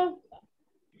allow me for...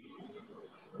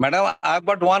 Madam, I've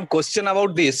got one question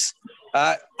about this.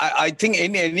 I think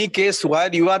in any case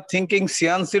where you are thinking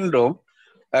Sheehan syndrome,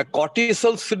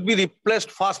 cortisol should be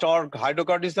replaced first or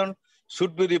hydrocortisone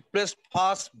should be replaced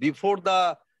fast before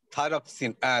the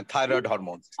thyroid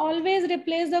hormones. Always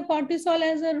replace the cortisol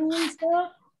as a rule, sir.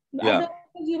 Yeah. Otherwise,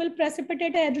 you will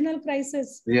precipitate an adrenal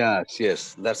crisis.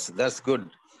 Yes, that's good.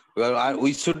 Well,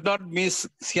 we should not miss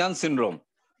Sheehan syndrome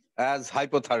as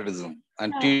hypothyroidism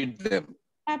and treat them.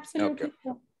 Absolutely.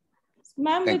 Okay.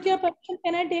 Ma'am, with your permission,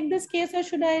 can I take this case or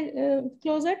should I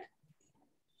close it?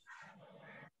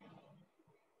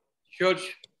 Sure.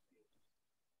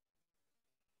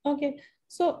 Okay.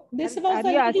 So this was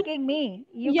Are you asking me?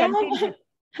 You continue.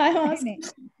 I was asking.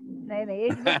 It's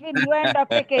between you and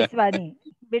Dr. Keswani.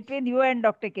 Between you and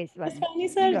Dr. Keswani. Keswani,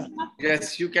 sir.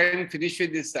 Yes, you can finish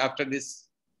with this after this.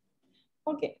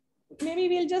 Okay. Maybe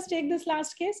we'll just take this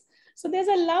last case. So there's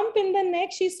a lump in the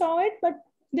neck. She saw it, but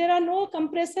there are no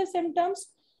compressive symptoms,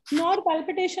 nor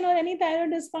palpitation or any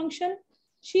thyroid dysfunction.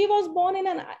 She was born in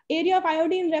an area of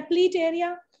iodine replete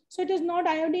area. So it is not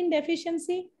iodine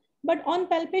deficiency. But on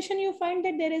palpation, you find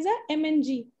that there is a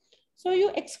MNG. So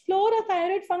you explore a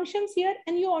thyroid functions here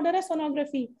and you order a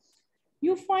sonography.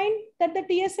 You find that the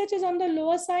TSH is on the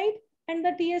lower side and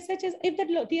the TSH is, if the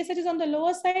TSH is on the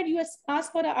lower side, you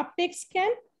ask for an uptake scan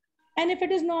And if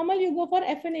it is normal, you go for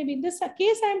FNAB. This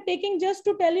case I am taking just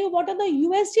to tell you what are the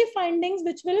USG findings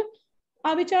which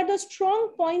are the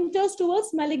strong pointers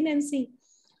towards malignancy.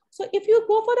 So if you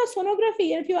go for a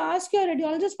sonography, if you ask your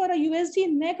radiologist for a USG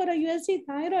neck or a USG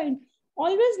thyroid,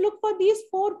 always look for these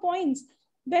 4 points.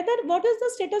 What is the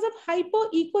status of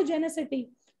hypoechogenicity?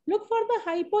 Look for the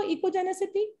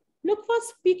hypoechogenicity. Look for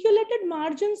spiculated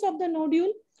margins of the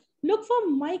nodule. Look for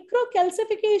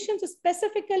microcalcifications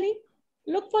specifically.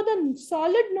 Look for the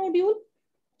solid nodule.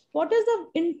 What is the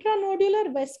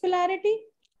intranodular vascularity?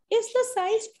 Is the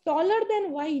size taller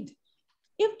than wide?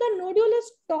 If the nodule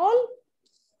is tall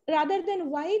rather than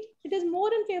wide, it is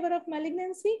more in favor of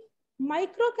malignancy.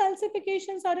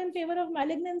 Microcalcifications are in favor of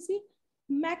malignancy.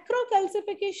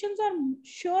 Macrocalcifications are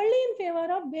surely in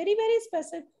favor of very, very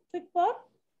specific for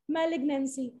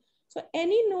malignancy. So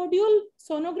any nodule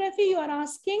sonography you are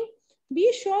asking,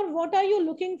 be sure what are you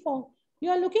looking for.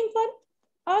 You are looking for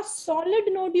a solid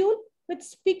nodule with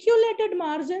spiculated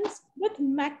margins, with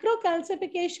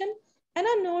macrocalcification, and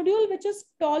a nodule which is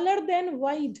taller than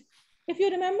wide. If you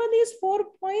remember these 4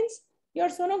 points, your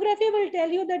sonography will tell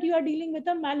you that you are dealing with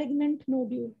a malignant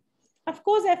nodule. Of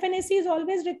course, FNAC is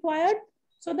always required.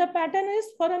 So the pattern is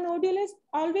for a nodule is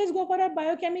always go for a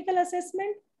biochemical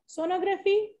assessment,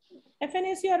 sonography,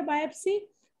 FNAC or biopsy,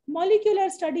 molecular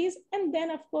studies, and then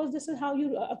of course, this is how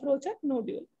you approach a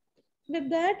nodule.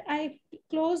 With that, I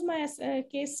close my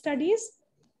case studies.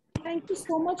 Thank you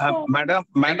so much for...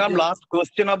 Madam, last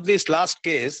question of this last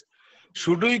case.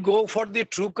 Should we go for the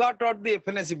TrueCut or the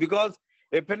FNAC? Because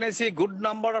FNAC good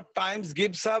number of times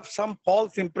gives us some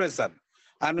false impression.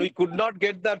 And we could not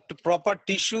get that proper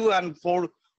tissue and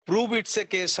prove it's a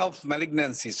case of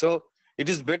malignancy. So it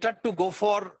is better to go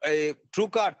for a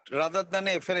TrueCut rather than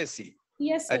a FNAC.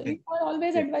 Yes, sir. I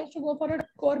always advise to go for a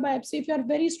core biopsy if you are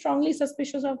very strongly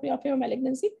suspicious of your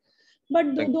malignancy.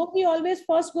 But don't we always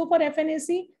first go for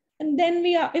FNAC, and then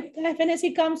if the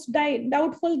FNAC comes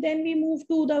doubtful, then we move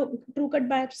to the TrueCut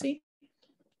biopsy.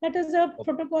 That is the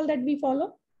protocol that we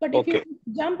follow. But if you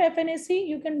jump FNAC,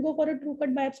 you can go for a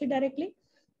TrueCut biopsy directly.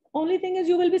 Only thing is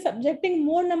you will be subjecting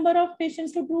more number of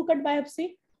patients to TrueCut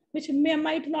biopsy, which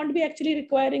might not be actually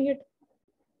requiring it.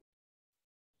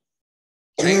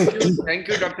 Thank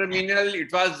you, Dr. Minal.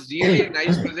 It was really a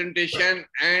nice presentation,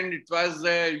 and it was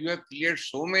you have cleared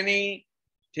so many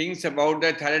things about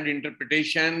the thyroid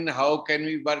interpretation. How can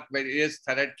we work various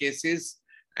thyroid cases,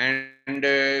 and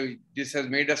this has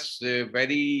made us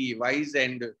very wise.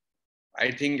 And I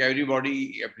think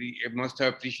everybody must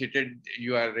have appreciated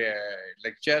your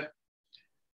lecture.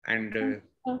 And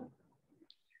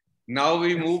now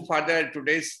we move further to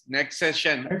today's next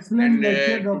session. Excellent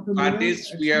lecture, Dr. For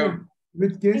this, we have.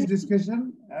 With case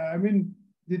discussion, I mean,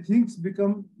 the things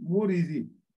become more easy.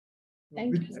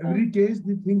 With every case,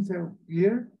 the things are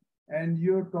clear, and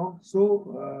you talked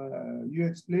you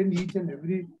explained each and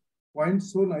every point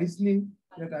so nicely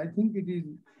that I think it is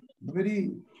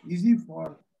very easy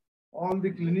for all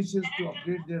the clinicians to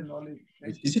upgrade their knowledge.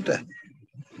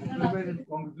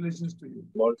 Congratulations to you.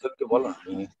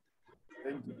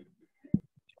 Thank you.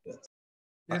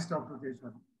 Yes, Dr.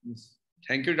 Keshwan. Yes.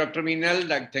 Thank you, Dr. Minal.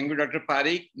 Thank you, Dr.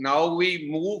 Parikh. Now we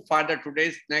move for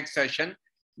today's next session.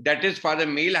 That is for the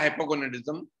male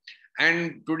hypogonadism.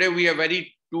 And today we are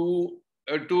two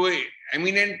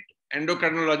eminent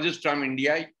endocrinologists from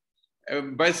India,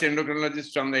 best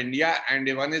endocrinologists from India.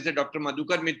 And one is Dr.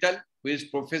 Madhukar Mittal, who is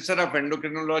Professor of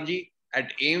Endocrinology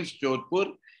at AIIMS,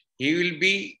 Jodhpur. He will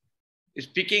be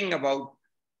speaking about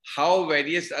how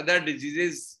various other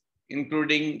diseases,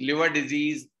 including liver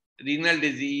disease, renal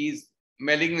disease,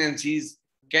 malignancies,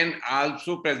 can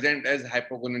also present as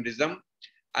hypogonadism.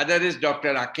 Other is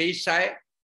Dr. Rakesh Sahay,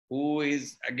 who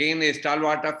is again a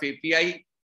stalwart of API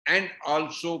and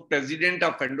also President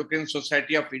of Endocrine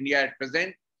Society of India at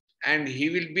present. And he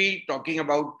will be talking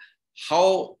about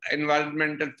how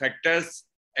environmental factors,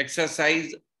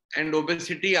 exercise, and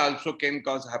obesity also can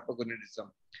cause hypogonadism.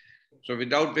 So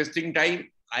without wasting time,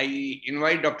 I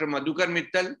invite Dr. Madhukar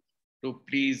Mittal to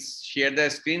please share the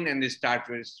screen and start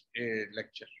with a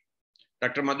lecture.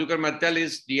 Dr. Madhukar Mittal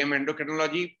is DM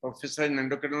Endocrinology, Professor in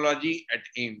Endocrinology at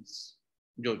AIIMS,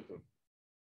 Jodhpur.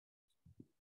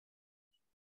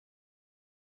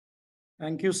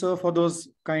 Thank you, sir, for those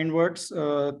kind words.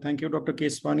 Thank you, Dr.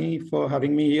 Keswani, for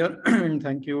having me here. And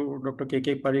thank you, Dr.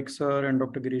 KK Parikh, sir, and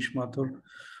Dr. Girish Mathur,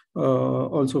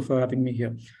 also for having me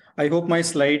here. I hope my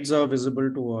slides are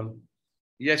visible to all.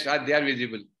 Yes, they are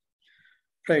visible.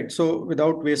 Right. So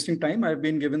without wasting time, I've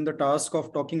been given the task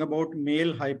of talking about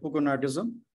male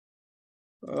hypogonadism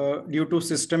due to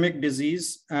systemic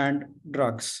disease and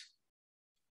drugs.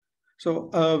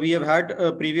 So we have had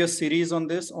a previous series on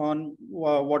this, on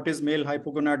what is male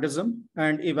hypogonadism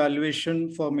and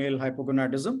evaluation for male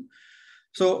hypogonadism.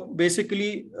 So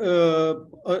basically,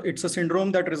 it's a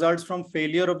syndrome that results from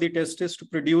failure of the testis to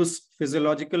produce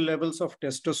physiological levels of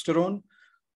testosterone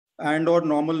and or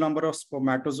normal number of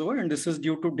spermatozoa. And this is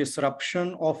due to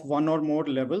disruption of one or more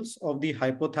levels of the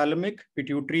hypothalamic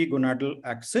pituitary gonadal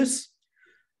axis.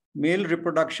 Male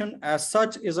reproduction as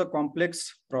such is a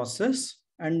complex process,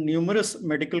 and numerous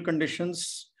medical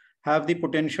conditions have the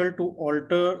potential to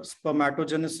alter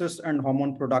spermatogenesis and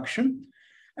hormone production.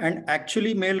 And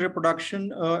actually, male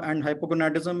reproduction and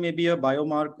hypogonadism may be a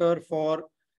biomarker for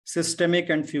systemic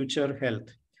and future health.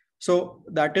 So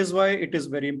that is why it is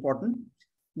very important.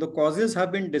 The causes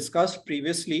have been discussed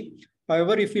previously.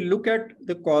 However, if we look at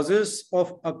the causes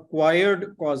of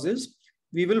acquired causes,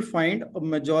 we will find a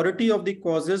majority of the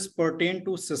causes pertain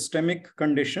to systemic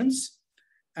conditions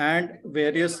and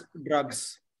various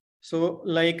drugs. So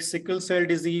like sickle cell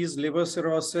disease, liver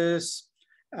cirrhosis,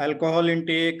 alcohol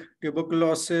intake,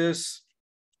 tuberculosis,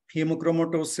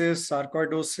 hemochromatosis,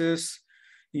 sarcoidosis,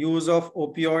 use of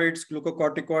opioids,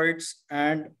 glucocorticoids,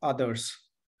 and others.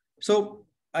 So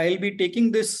I'll be taking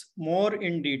this more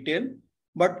in detail,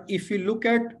 but if you look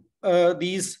at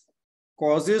these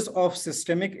causes of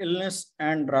systemic illness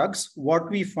and drugs, what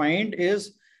we find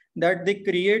is that they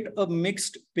create a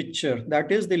mixed picture. That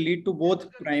is, they lead to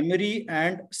both primary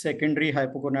and secondary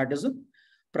hypogonadism.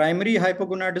 Primary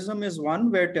hypogonadism is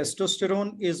one where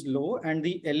testosterone is low and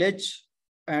the LH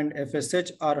and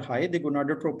FSH are high, the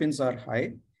gonadotropins are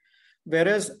high.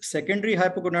 Whereas secondary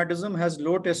hypogonadism has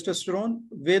low testosterone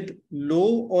with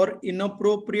low or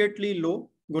inappropriately low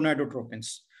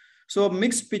gonadotropins. So a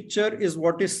mixed picture is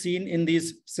what is seen in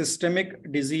these systemic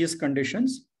disease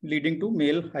conditions leading to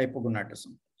male hypogonadism.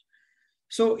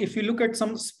 So if you look at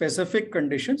some specific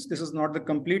conditions, this is not the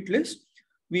complete list.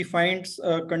 We find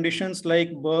conditions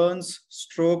like burns,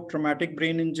 stroke, traumatic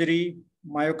brain injury,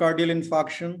 myocardial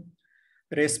infarction,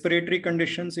 respiratory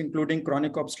conditions, including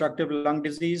chronic obstructive lung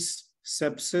disease,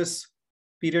 sepsis,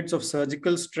 periods of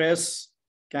surgical stress,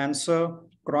 cancer,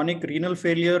 chronic renal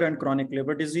failure and chronic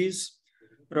liver disease,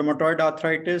 rheumatoid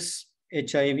arthritis,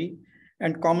 HIV,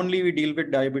 and commonly we deal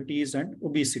with diabetes and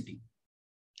obesity.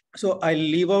 So I'll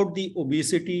leave out the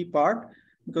obesity part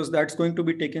because that's going to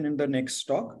be taken in the next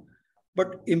talk.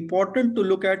 But important to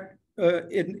look at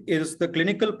is the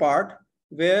clinical part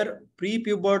where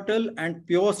prepubertal and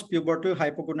post-pubertal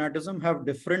hypogonadism have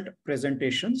different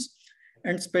presentations.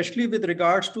 And especially with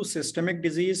regards to systemic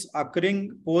disease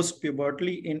occurring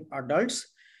post-pubertally in adults,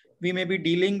 we may be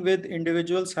dealing with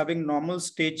individuals having normal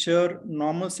stature,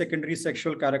 normal secondary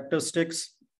sexual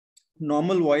characteristics,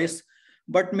 normal voice,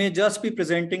 but may just be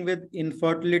presenting with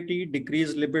infertility,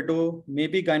 decreased libido,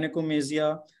 maybe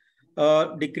gynecomastia,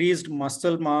 decreased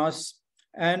muscle mass,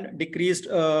 and decreased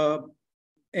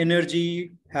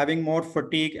energy, having more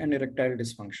fatigue and erectile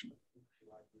dysfunction.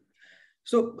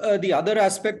 So the other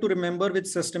aspect to remember with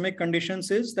systemic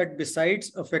conditions is that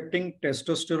besides affecting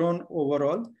testosterone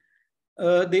overall,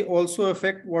 they also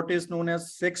affect what is known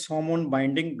as sex hormone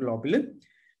binding globulin.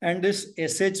 And this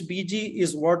SHBG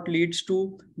is what leads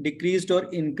to decreased or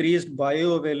increased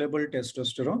bioavailable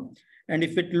testosterone. And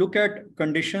if we look at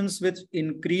conditions with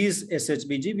increased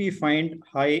SHBG, we find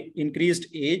high increased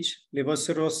age, liver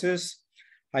cirrhosis,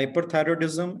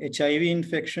 hyperthyroidism, HIV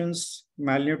infections,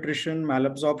 malnutrition,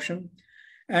 malabsorption,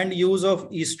 and use of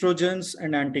estrogens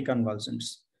and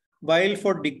anticonvulsants. While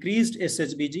for decreased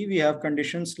SHBG, we have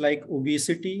conditions like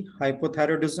obesity,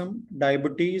 hypothyroidism,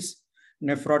 diabetes,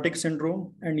 nephrotic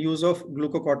syndrome, and use of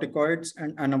glucocorticoids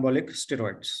and anabolic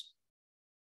steroids.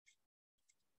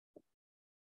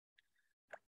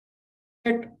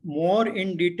 More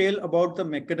in detail about the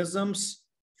mechanisms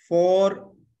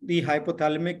for the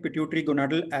hypothalamic pituitary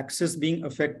gonadal axis being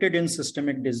affected in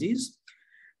systemic disease,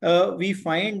 we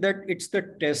find that it's the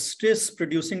testis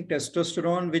producing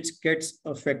testosterone which gets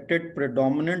affected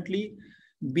predominantly,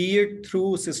 be it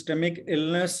through systemic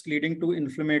illness leading to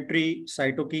inflammatory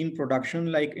cytokine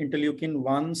production like interleukin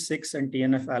 1, 6, and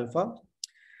TNF-alpha.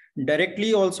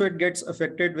 Directly also it gets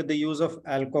affected with the use of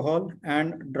alcohol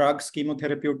and drugs,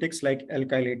 chemotherapeutics like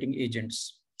alkylating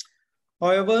agents.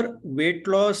 However, weight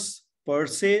loss per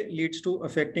se leads to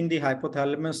affecting the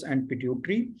hypothalamus and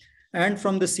pituitary. And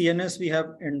from the CNS, we have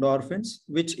endorphins,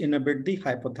 which inhibit the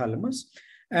hypothalamus.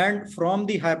 And from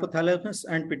the hypothalamus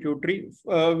and pituitary,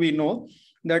 we know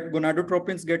that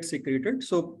gonadotropins get secreted.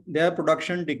 So their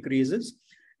production decreases,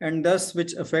 and thus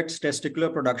which affects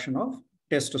testicular production of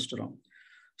testosterone.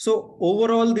 So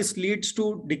overall, this leads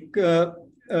to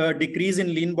decrease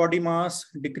in lean body mass,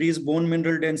 decreased bone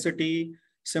mineral density,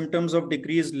 symptoms of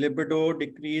decreased libido,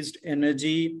 decreased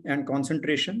energy and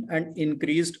concentration, and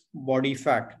increased body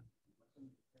fat.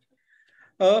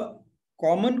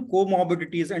 Common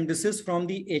comorbidities, and this is from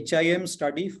the AIIMS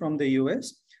study from the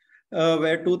US,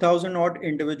 where 2,000 odd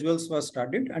individuals were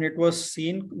studied, and it was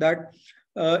seen that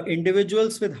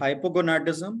individuals with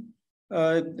hypogonadism,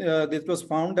 it was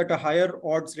found that a higher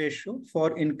odds ratio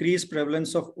for increased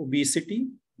prevalence of obesity,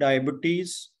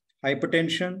 diabetes,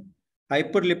 hypertension,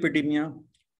 hyperlipidemia,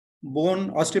 bone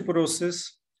osteoporosis,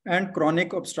 and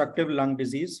chronic obstructive lung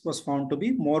disease was found to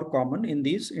be more common in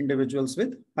these individuals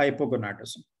with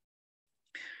hypogonadism.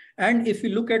 And if you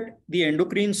look at the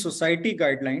Endocrine Society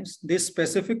guidelines, they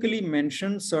specifically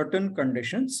mention certain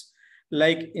conditions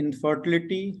like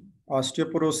infertility,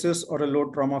 osteoporosis or a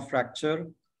low trauma fracture,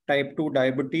 type 2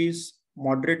 diabetes,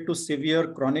 moderate to severe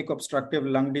chronic obstructive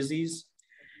lung disease,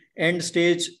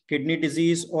 end-stage kidney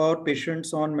disease or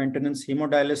patients on maintenance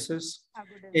hemodialysis,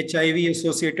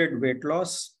 HIV-associated weight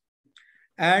loss,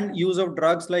 and use of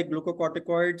drugs like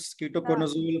glucocorticoids,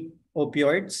 ketoconazole,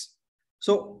 opioids.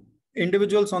 So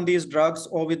individuals on these drugs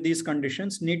or with these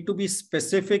conditions need to be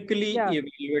specifically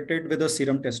evaluated with the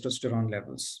serum testosterone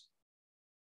levels.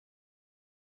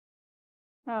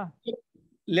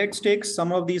 Let's take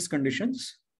some of these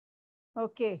conditions.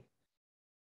 Okay.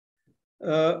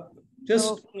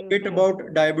 Just a bit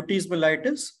about diabetes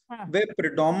mellitus, where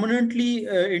predominantly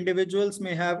individuals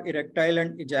may have erectile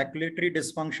and ejaculatory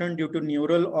dysfunction due to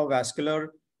neural or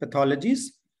vascular pathologies,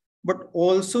 but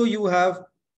also you have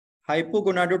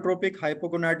hypogonadotropic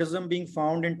hypogonadism being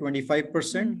found in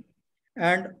 25%,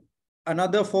 and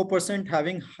another 4%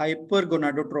 having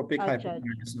hypergonadotropic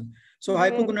hypogonadism. So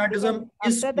hypogonadism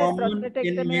is common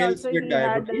in males with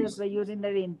diabetes. Had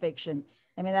urinary infection.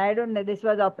 I mean, I don't know. This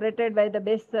was operated by the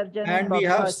best surgeon. And we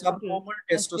have subnormal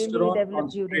testosterone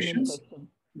concentrations,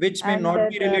 which may not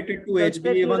be related to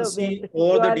HbA1c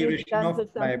or the duration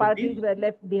of diabetes,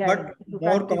 but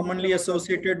more commonly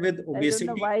associated with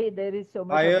obesity,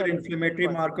 higher inflammatory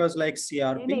markers like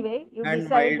CRP, anyway, you and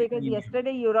decide mild because anemia.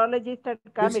 yesterday urologist had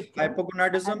come. This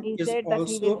hypogonadism is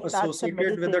also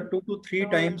associated with a 2 to 3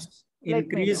 times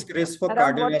increased risk for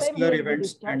cardiovascular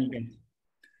events and death.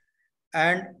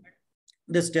 And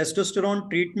this testosterone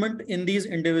treatment in these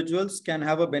individuals can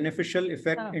have a beneficial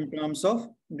effect in terms of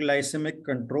glycemic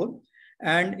control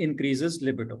and increases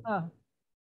libido.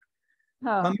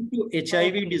 Coming to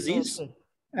HIV disease,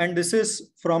 and this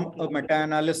is from a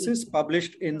meta-analysis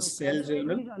published in Cell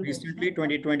Journal recently,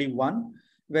 2021,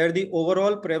 where the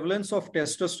overall prevalence of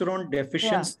testosterone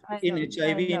deficiency in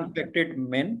HIV-infected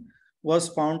men was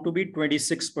found to be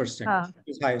 26%.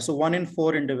 It's high. So 1 in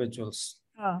 4 individuals.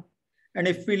 And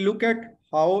if we look at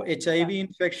how HIV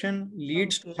infection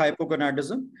leads to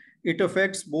hypogonadism, it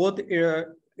affects both,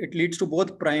 it leads to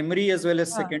both primary as well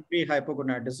as secondary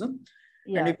hypogonadism.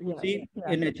 And if you see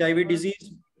in HIV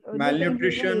disease,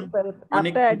 malnutrition,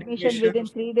 chronic admission within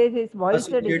 3 days, his voice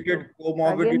associated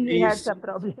comorbidities, again, he had some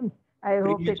problem. I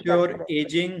hope premature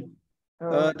aging,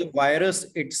 the virus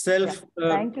itself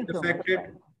affected.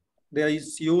 There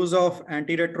is use of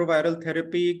antiretroviral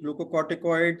therapy,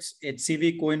 glucocorticoids,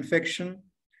 HCV co-infection,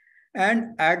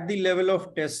 and at the level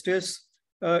of testis,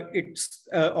 it's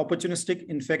opportunistic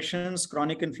infections,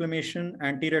 chronic inflammation,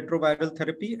 antiretroviral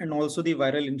therapy, and also the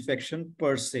viral infection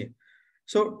per se.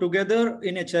 So together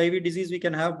in HIV disease, we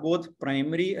can have both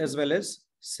primary as well as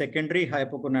secondary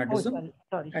hypogonadism.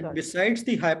 And besides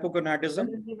the hypogonadism,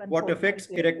 what affects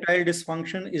erectile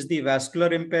dysfunction is the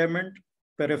vascular impairment,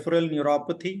 peripheral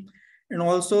neuropathy, and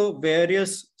also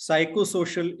various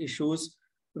psychosocial issues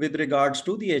with regards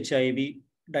to the HIV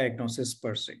diagnosis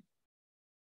per se.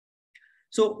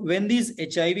 So when these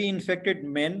HIV infected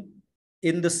men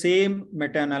in the same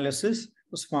meta-analysis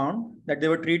was found that they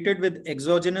were treated with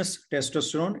exogenous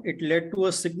testosterone, it led to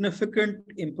a significant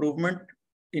improvement,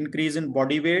 increase in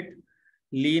body weight,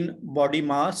 lean body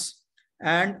mass,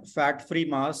 and fat-free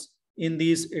mass in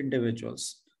these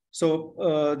individuals.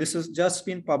 So this has just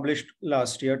been published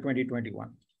last year,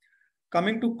 2021.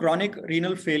 Coming to chronic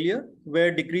renal failure, where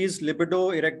decreased libido,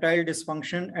 erectile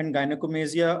dysfunction, and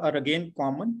gynecomastia are again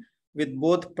common with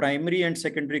both primary and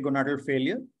secondary gonadal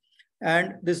failure.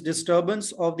 And this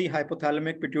disturbance of the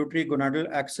hypothalamic pituitary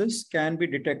gonadal axis can be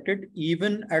detected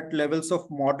even at levels of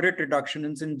moderate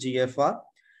reductions in GFR.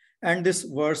 And this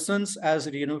worsens as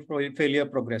renal failure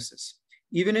progresses.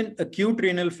 Even in acute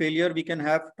renal failure, we can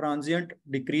have transient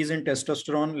decrease in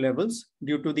testosterone levels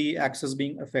due to the axis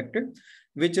being affected,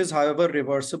 which is, however,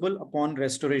 reversible upon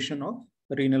restoration of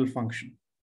renal function.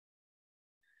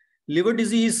 Liver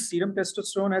disease, serum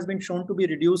testosterone has been shown to be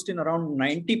reduced in around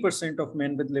 90% of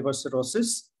men with liver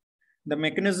cirrhosis. The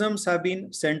mechanisms have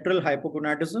been central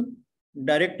hypogonadism,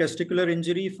 direct testicular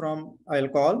injury from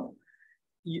alcohol,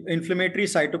 inflammatory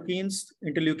cytokines,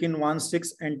 interleukin-1,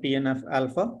 6, and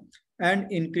TNF-alpha,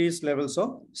 and increased levels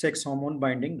of sex hormone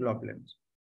binding globulins.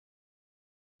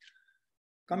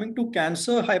 Coming to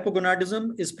cancer,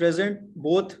 hypogonadism is present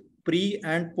both pre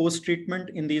and post-treatment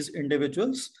in these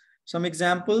individuals. Some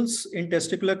examples: in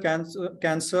testicular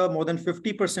cancer, more than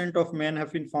 50% of men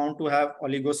have been found to have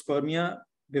oligospermia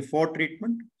before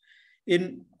treatment.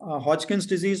 In Hodgkin's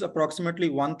disease, approximately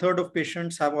 1/3 of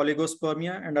patients have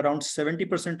oligospermia and around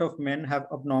 70% of men have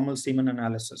abnormal semen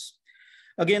analysis.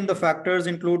 Again, the factors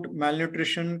include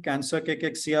malnutrition, cancer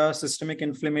cachexia, systemic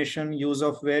inflammation, use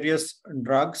of various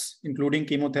drugs, including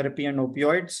chemotherapy and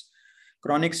opioids,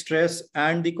 chronic stress,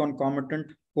 and the concomitant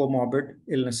comorbid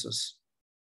illnesses.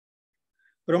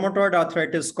 Rheumatoid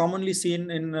arthritis, commonly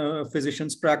seen in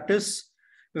physicians' practice,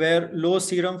 where low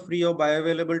serum free or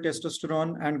bioavailable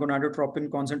testosterone and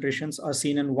gonadotropin concentrations are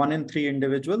seen in 1 in 3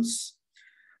 individuals.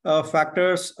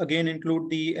 Factors again include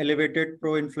the elevated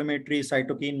pro-inflammatory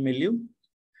cytokine milieu,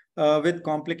 with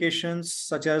complications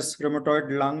such as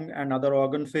rheumatoid lung and other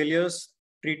organ failures,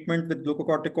 treatment with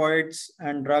glucocorticoids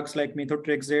and drugs like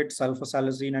methotrexate,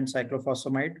 sulfasalazine, and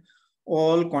cyclophosphamide,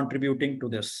 all contributing to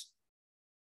this.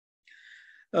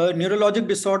 Neurologic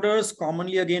disorders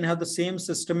commonly again have the same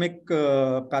systemic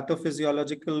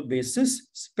pathophysiological basis.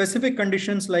 Specific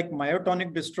conditions like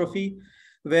myotonic dystrophy,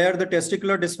 where the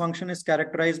testicular dysfunction is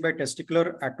characterized by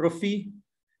testicular atrophy,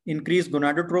 increased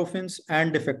gonadotrophins,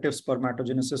 and defective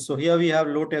spermatogenesis. So here we have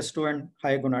low testo and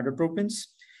high gonadotropins.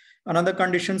 Another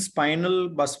condition, spinal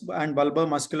and bulbar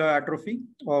muscular atrophy,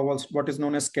 or what is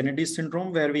known as Kennedy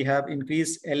syndrome, where we have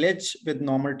increased LH with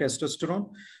normal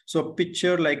testosterone. So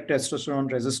picture like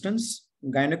testosterone resistance,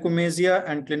 gynecomastia,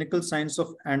 and clinical signs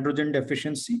of androgen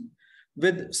deficiency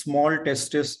with small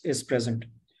testis is present.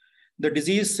 The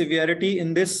disease severity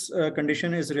in this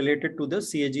condition is related to the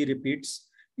CAG repeats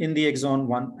in the exon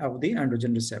 1 of the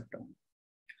androgen receptor.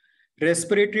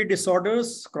 Respiratory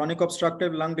disorders, chronic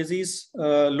obstructive lung disease,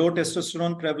 low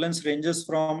testosterone prevalence ranges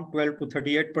from 12 to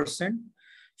 38%.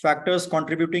 Factors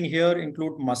contributing here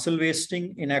include muscle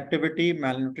wasting, inactivity,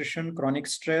 malnutrition, chronic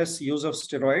stress, use of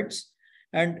steroids.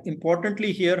 And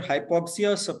importantly here,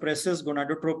 hypoxia suppresses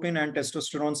gonadotropin and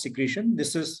testosterone secretion.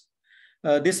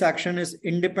 This action is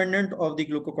independent of the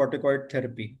glucocorticoid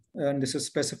therapy, and this is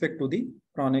specific to the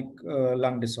chronic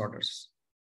lung disorders.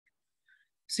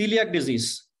 Celiac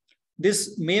disease.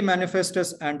 This may manifest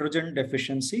as androgen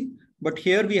deficiency, but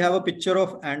here we have a picture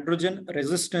of androgen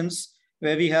resistance,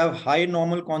 where we have high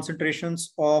normal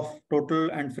concentrations of total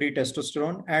and free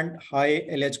testosterone and high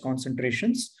LH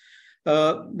concentrations.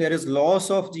 There is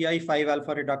loss of GI5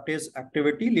 alpha reductase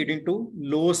activity, leading to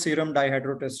low serum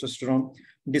dihydrotestosterone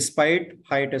despite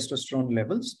high testosterone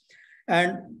levels.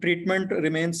 And treatment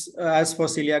remains, as for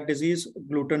celiac disease,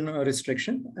 gluten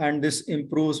restriction, and this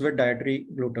improves with dietary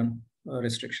gluten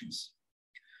restrictions.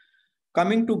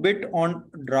 Coming to bit on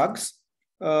drugs,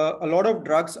 a lot of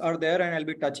drugs are there, and I'll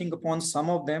be touching upon some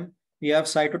of them. We have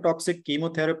cytotoxic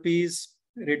chemotherapies,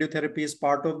 radiotherapy is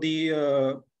part of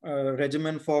the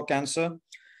regimen for cancer,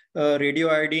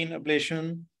 radioiodine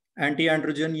ablation,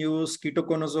 anti-androgen use,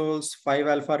 ketoconozoles,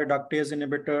 5-alpha reductase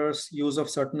inhibitors, use of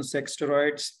certain sex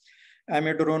steroids.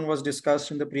 Amiodarone was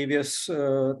discussed in the previous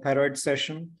thyroid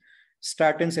session.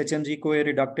 Statins, HMG-CoA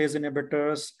reductase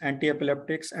inhibitors,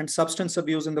 anti-epileptics, and substance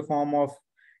abuse in the form of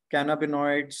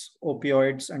cannabinoids,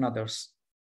 opioids, and others.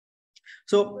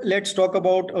 So let's talk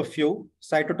about a few.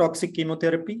 Cytotoxic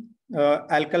chemotherapy,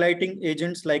 alkylating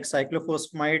agents like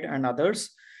cyclophosphamide and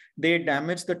others, they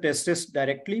damage the testis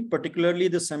directly, particularly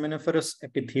the seminiferous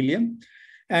epithelium.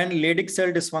 And Leydig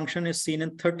cell dysfunction is seen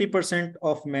in 30%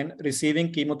 of men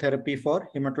receiving chemotherapy for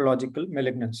hematological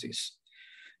malignancies.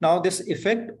 Now, this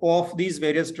effect of these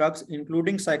various drugs,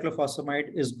 including cyclophosphamide,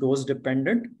 is dose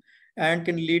dependent and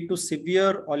can lead to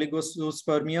severe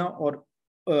oligospermia or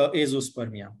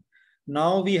azoospermia.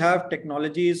 Now we have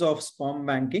technologies of sperm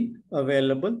banking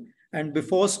available, and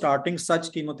before starting such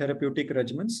chemotherapeutic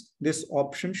regimens, this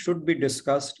option should be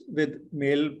discussed with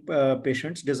male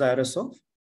patients desirous of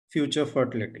future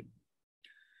fertility.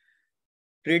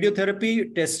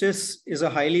 Radiotherapy, testis is a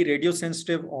highly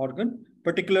radiosensitive organ,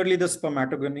 particularly the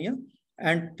spermatogonia,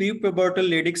 and prepubertal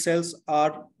Leydig cells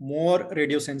are more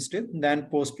radiosensitive than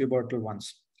postpubertal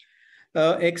ones.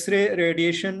 X-ray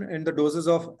radiation in the doses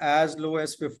of as low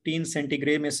as 15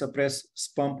 centigrade may suppress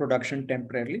sperm production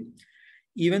temporarily.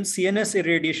 Even CNS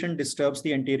irradiation disturbs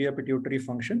the anterior pituitary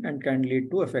function and can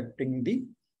lead to affecting the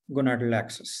gonadal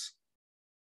axis.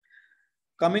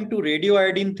 Coming to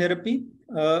radioiodine therapy,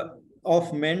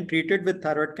 of men treated with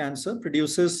thyroid cancer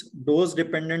produces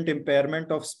dose-dependent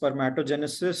impairment of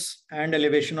spermatogenesis and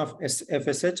elevation of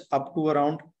FSH up to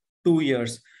around 2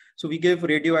 years. So we give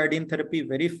radioiodine therapy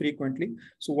very frequently.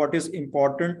 So what is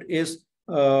important is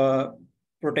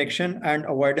protection and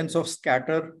avoidance of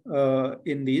scatter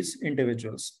in these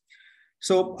individuals.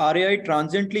 So RAI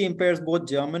transiently impairs both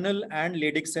germinal and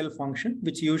Leydig cell function,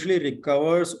 which usually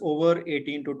recovers over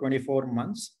 18 to 24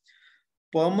 months.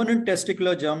 Permanent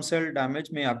testicular germ cell damage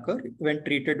may occur when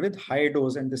treated with high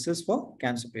dose, and this is for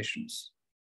cancer patients.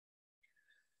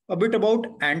 A bit about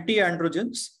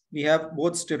anti-androgens. We have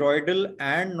both steroidal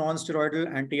and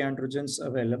non-steroidal anti-androgens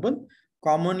available.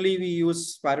 Commonly, we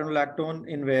use spironolactone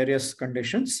in various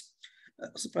conditions.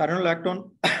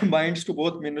 Spironolactone binds to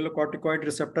both mineralocorticoid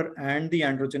receptor and the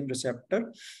androgen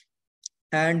receptor,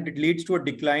 and it leads to a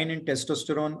decline in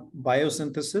testosterone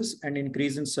biosynthesis and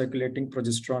increase in circulating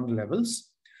progesterone levels.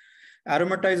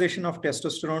 Aromatization of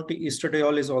testosterone to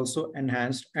estradiol is also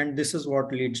enhanced, and this is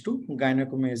what leads to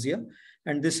gynecomastia.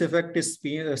 And this effect is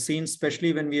seen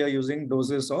especially when we are using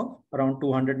doses of around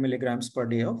 200 milligrams per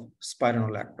day of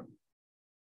spironolactone.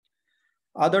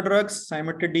 Other drugs,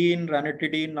 cimetidine,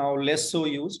 ranitidine, now less so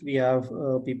used. We have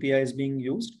PPIs being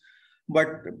used.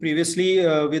 But previously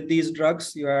with these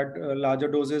drugs, you had larger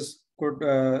doses,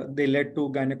 they led to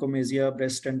gynecomastia,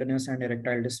 breast tenderness, and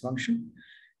erectile dysfunction.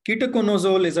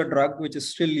 Ketoconazole is a drug which is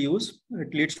still used.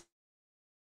 It leads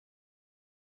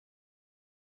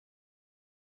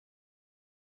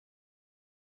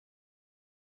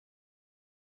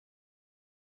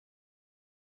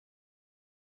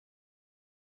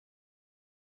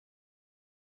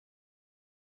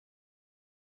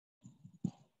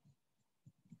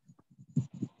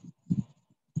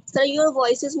Sir, your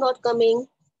voice is not coming.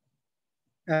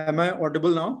 Am I audible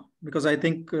now? Because I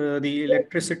think the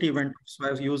electricity went, so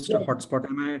I've used a hotspot.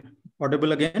 Am I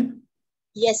audible again?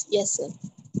 Yes, yes, sir.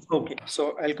 Okay,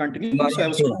 so I'll continue. So I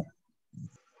was,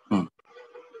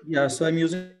 yeah, so I'm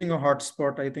using a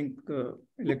hotspot. I think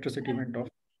electricity went off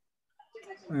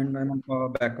and I'm on power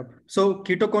backup. So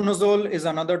ketoconazole is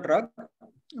another drug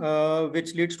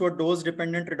which leads to a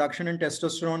dose-dependent reduction in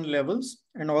testosterone levels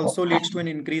and also leads to an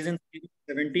increase in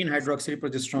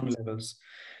 17-hydroxyprogesterone levels.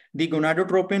 The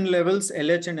gonadotropin levels,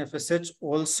 LH and FSH,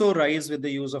 also rise with the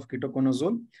use of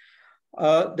ketoconazole.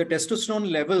 The testosterone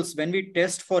levels, when we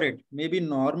test for it, may be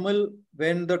normal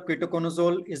when the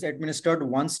ketoconazole is administered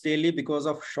once daily because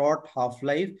of short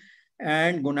half-life,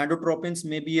 and gonadotropins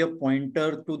may be a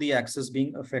pointer to the axis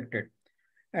being affected.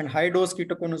 And high-dose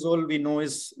ketoconazole we know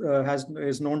is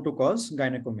known to cause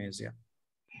gynecomastia.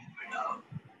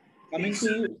 Coming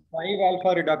to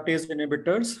 5-alpha reductase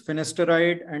inhibitors,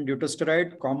 finasteride and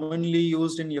dutasteride, commonly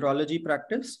used in urology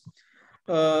practice.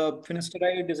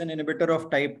 Finasteride is an inhibitor of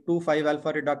type 2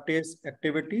 5-alpha reductase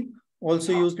activity,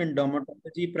 also used in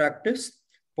dermatology practice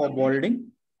for balding.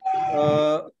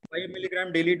 5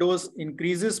 milligram daily dose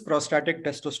increases prostatic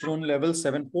testosterone level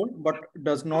 7-fold, but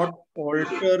does not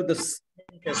alter the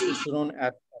testosterone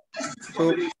at all.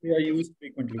 So they are used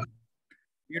frequently.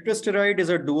 Dutasteride is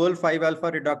a dual 5-alpha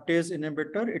reductase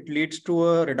inhibitor. It leads to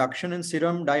a reduction in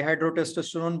serum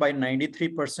dihydrotestosterone by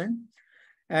 93%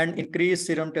 and increased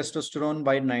serum testosterone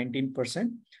by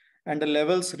 19%. And the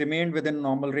levels remained within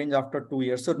normal range after 2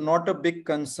 years. So not a big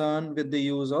concern with the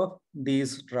use of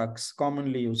these drugs,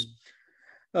 commonly used.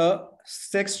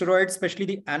 Sex steroids, especially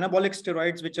the anabolic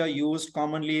steroids, which are used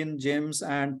commonly in gyms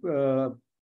and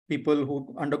people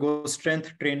who undergo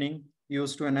strength training,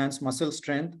 used to enhance muscle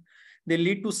strength. They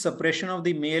lead to suppression of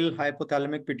the male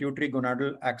hypothalamic pituitary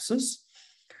gonadal axis.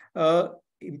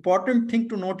 Important thing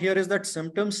to note here is that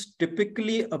symptoms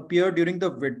typically appear during the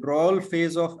withdrawal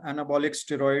phase of anabolic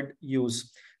steroid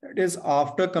use. That is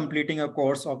after completing a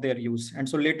course of their use. And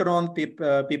so later on,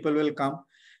 people will come,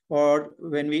 or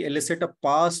when we elicit a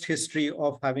past history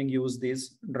of having used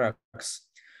these drugs.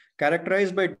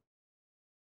 Characterized by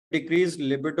decreased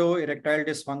libido, erectile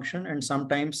dysfunction, and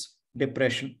sometimes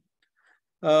depression.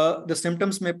 The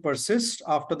symptoms may persist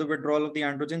after the withdrawal of the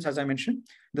androgens, as I mentioned.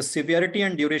 The severity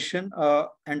and duration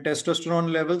and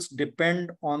testosterone levels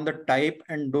depend on the type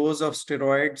and dose of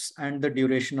steroids and the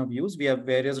duration of use. We have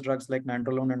various drugs like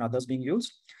nandrolone and others being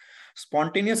used.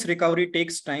 Spontaneous recovery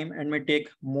takes time and may take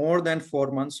more than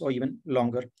 4 months or even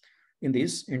longer in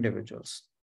these individuals.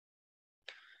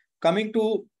 Coming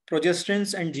to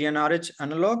progestins and GnRH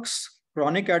analogs,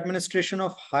 chronic administration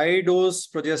of high-dose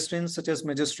progestins such as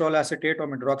megestrol acetate or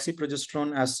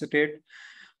medroxyprogesterone acetate,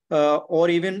 or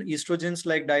even estrogens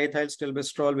like diethyl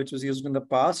stilbestrol, which was used in the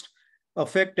past,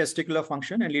 affect testicular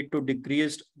function and lead to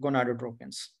decreased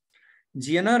gonadotropins.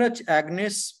 GnRH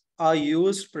agonists are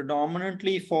used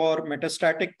predominantly for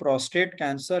metastatic prostate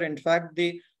cancer. In fact,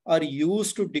 they are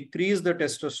used to decrease the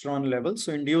testosterone levels,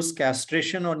 so induce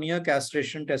castration or near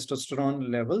castration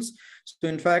testosterone levels. So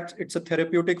in fact, it's a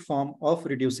therapeutic form of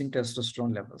reducing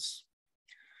testosterone levels.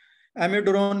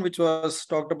 Amiodarone, which was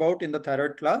talked about in the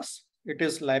thyroid class, it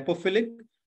is lipophilic.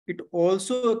 It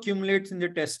also accumulates in the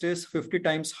testes 50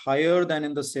 times higher than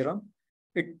in the serum.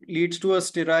 It leads to a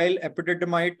sterile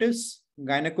epididymitis,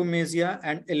 gynecomastia,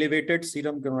 and elevated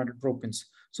serum gonadotropins.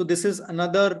 So this is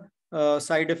another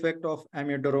side effect of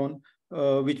amiodarone,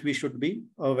 which we should be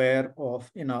aware of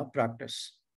in our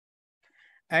practice.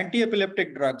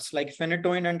 Anti-epileptic drugs like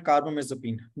phenytoin and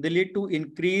carbamazepine, they lead to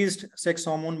increased sex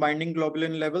hormone binding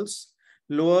globulin levels,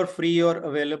 lower free or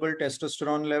available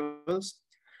testosterone levels,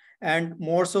 and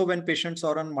more so when patients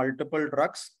are on multiple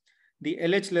drugs. The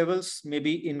LH levels may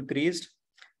be increased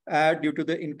due to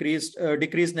the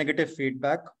decreased negative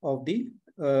feedback of the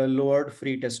lowered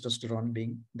free testosterone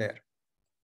being there.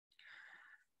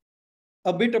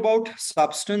 A bit about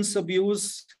substance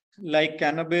abuse like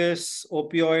cannabis,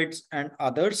 opioids, and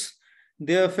others.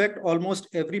 They affect almost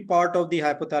every part of the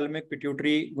hypothalamic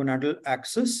pituitary gonadal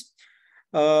axis.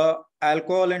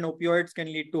 Alcohol and opioids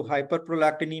can lead to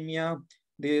hyperprolactinemia.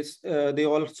 They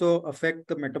also affect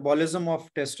the metabolism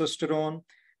of testosterone.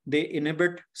 They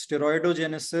inhibit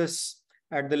steroidogenesis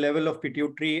at the level of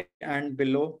pituitary and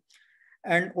below,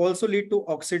 and also lead to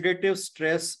oxidative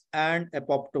stress and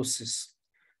apoptosis.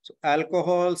 So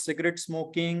alcohol, cigarette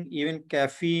smoking, even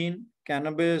caffeine,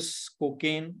 cannabis,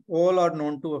 cocaine, all are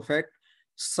known to affect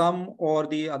some or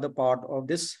the other part of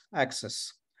this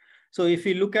axis. So if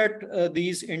we look at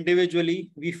these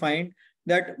individually, we find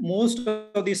that most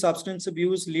of the substance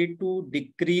abuse lead to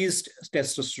decreased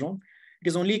testosterone. It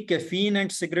is only caffeine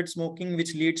and cigarette smoking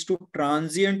which leads to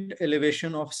transient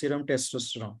elevation of serum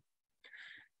testosterone.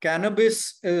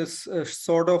 Cannabis is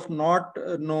sort of not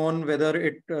known whether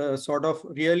it sort of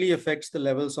really affects the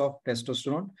levels of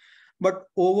testosterone. But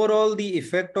overall, the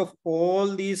effect of all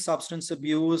these substance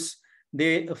abuse,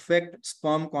 they affect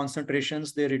sperm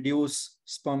concentrations, they reduce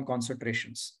sperm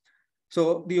concentrations.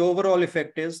 So the overall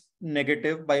effect is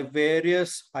negative by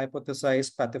various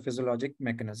hypothesized pathophysiologic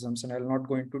mechanisms, and I'll not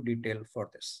go into detail for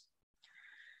this.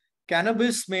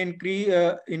 Cannabis may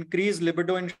increase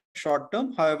libido in short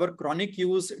term. However, chronic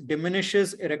use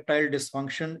diminishes erectile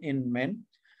dysfunction in men.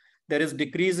 There is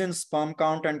decrease in sperm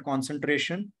count and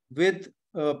concentration with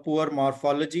poor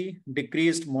morphology,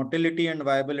 decreased motility and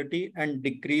viability, and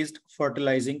decreased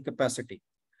fertilizing capacity.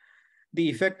 The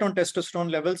effect on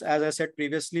testosterone levels, as I said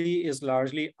previously, is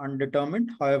largely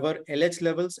undetermined. However, LH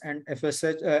levels and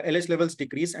LH levels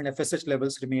decrease and FSH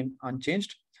levels remain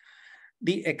unchanged.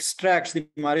 The extracts, the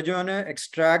marijuana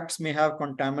extracts may have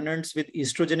contaminants with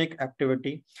estrogenic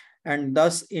activity, and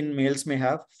thus in males may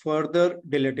have further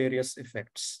deleterious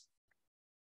effects.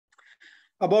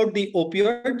 About the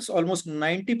opioids, almost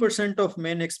 90% of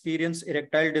men experience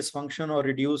erectile dysfunction or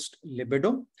reduced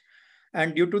libido.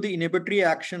 And due to the inhibitory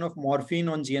action of morphine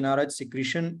on GnRH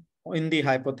secretion in the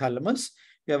hypothalamus,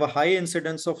 you have a high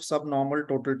incidence of subnormal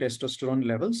total testosterone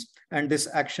levels, and this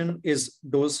action is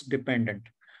dose dependent.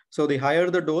 So the higher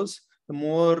the dose, the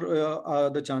more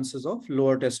the chances of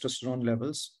lower testosterone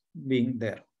levels being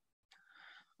there.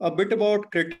 A bit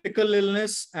about critical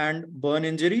illness and burn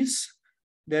injuries.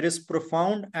 There is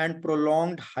profound and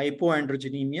prolonged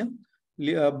hypoandrogenemia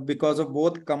because of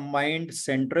both combined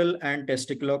central and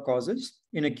testicular causes.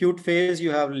 In acute phase,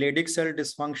 you have Leydig cell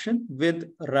dysfunction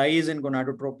with rise in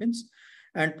gonadotropins,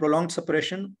 and prolonged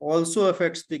suppression also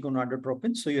affects the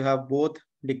gonadotropins. So you have both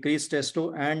decreased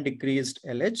testo and decreased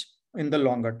LH in the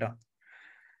longer term.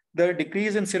 The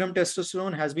decrease in serum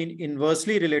testosterone has been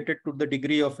inversely related to the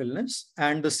degree of illness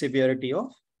and the severity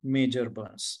of major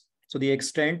burns. So the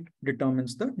extent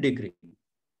determines the degree.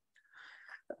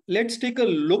 Let's take a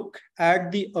look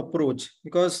at the approach,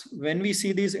 because when we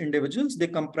see these individuals, they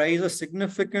comprise a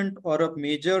significant or a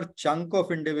major chunk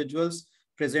of individuals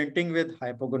presenting with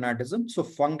hypogonadism. So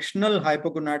functional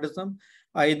hypogonadism,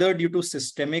 either due to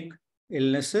systemic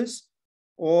illnesses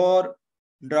or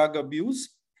drug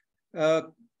abuse,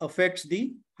 affects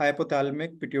the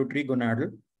hypothalamic pituitary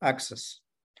gonadal axis.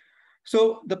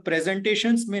 So the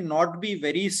presentations may not be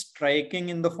very striking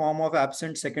in the form of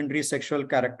absent secondary sexual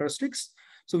characteristics.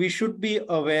 So we should be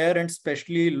aware and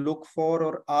especially look for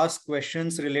or ask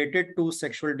questions related to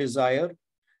sexual desire,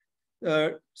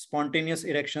 spontaneous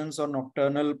erections or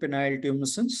nocturnal penile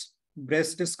tumescence,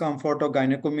 breast discomfort or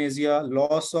gynecomastia,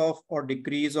 loss of or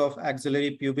decrease of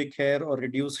axillary pubic hair or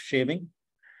reduced shaving.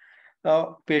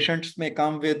 Patients may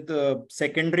come with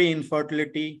secondary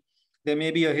infertility. There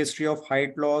may be a history of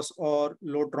height loss or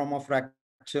low trauma fracture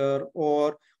fracture,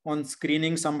 or on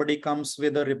screening, somebody comes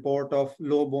with a report of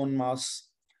low bone mass.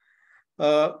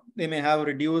 They may have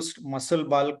reduced muscle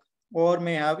bulk, or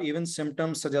may have even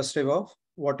symptoms suggestive of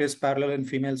what is parallel in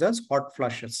females as hot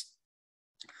flushes.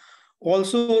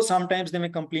 Also, sometimes they may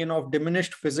complain of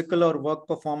diminished physical or work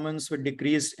performance with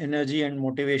decreased energy and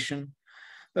motivation,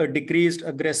 decreased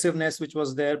aggressiveness, which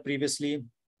was there previously,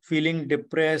 feeling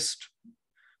depressed,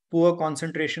 poor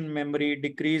concentration, memory,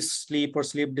 decreased sleep or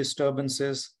sleep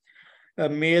disturbances.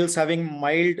 Males having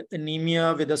mild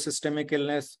anemia with a systemic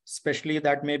illness, especially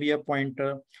that may be a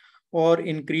pointer, or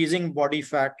increasing body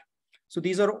fat. So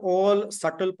these are all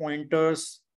subtle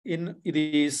pointers in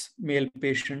these male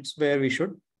patients where we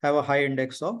should have a high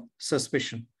index of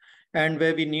suspicion and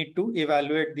where we need to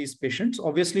evaluate these patients.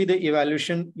 Obviously, the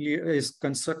evaluation is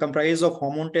comprised of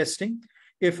hormone testing.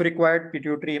 If required,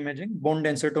 pituitary imaging, bone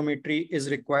densitometry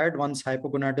is required once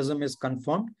hypogonadism is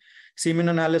confirmed, semen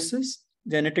analysis,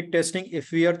 genetic testing,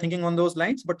 if we are thinking on those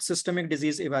lines, but systemic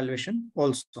disease evaluation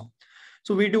also.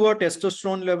 So we do our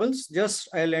testosterone levels. Just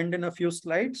I'll end in a few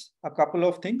slides, a couple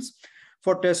of things.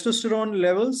 For testosterone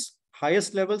levels,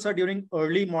 highest levels are during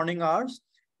early morning hours.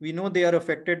 We know they are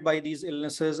affected by these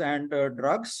illnesses and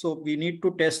drugs. So we need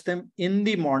to test them in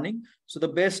the morning. So the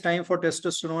best time for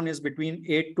testosterone is between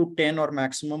 8 to 10 or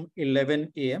maximum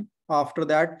 11 a.m. After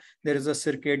that, there is a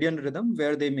circadian rhythm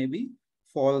where they may be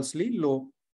falsely low.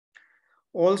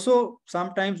 Also,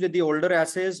 sometimes with the older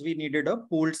assays, we needed a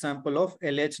pooled sample of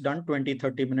LH done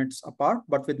 20-30 minutes apart,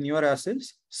 but with newer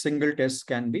assays, single tests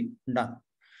can be done.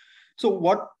 So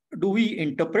what do we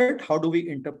interpret? How do we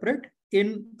interpret?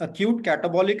 In acute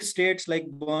catabolic states like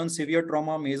burn, severe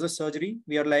trauma, major surgery,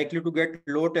 we are likely to get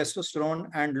low testosterone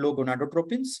and low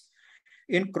gonadotropins.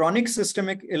 In chronic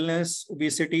systemic illness,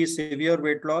 obesity, severe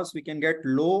weight loss, we can get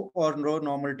low or no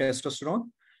normal testosterone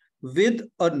with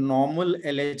a normal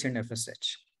LH and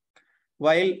FSH.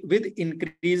 While with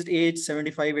increased age,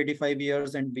 75, 85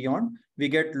 years and beyond, we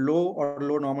get low or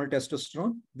low normal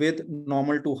testosterone with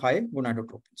normal to high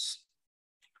gonadotropins.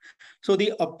 So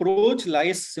the approach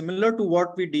lies similar to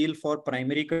what we deal for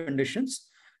primary conditions,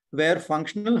 where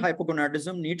functional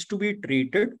hypogonadism needs to be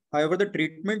treated. However, the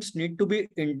treatments need to be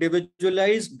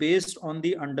individualized based on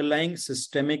the underlying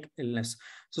systemic illness.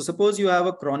 So suppose you have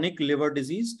a chronic liver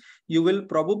disease, you will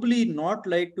probably not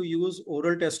like to use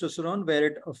oral testosterone where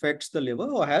it affects the liver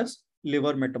or has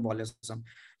liver metabolism.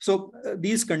 So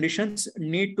these conditions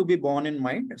need to be borne in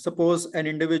mind. Suppose an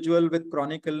individual with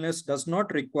chronic illness does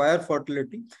not require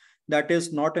fertility. That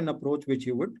is not an approach which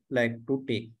you would like to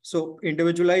take. So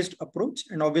individualized approach,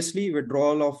 and obviously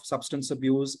withdrawal of substance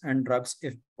abuse and drugs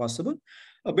if possible.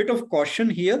 A bit of caution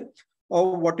here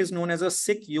of what is known as a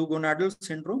sick eugonadal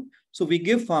syndrome. So we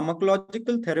give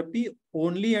pharmacological therapy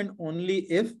only and only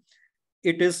if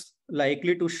it is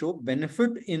likely to show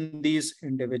benefit in these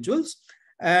individuals.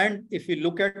 And if we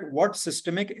look at what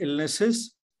systemic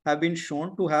illnesses have been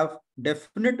shown to have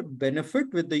definite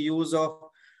benefit with the use of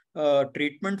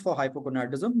treatment for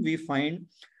hypogonadism, we find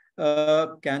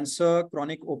cancer,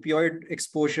 chronic opioid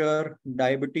exposure,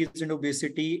 diabetes and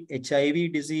obesity,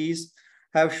 HIV disease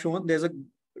have shown there's a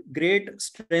great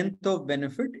strength of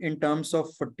benefit in terms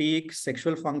of fatigue,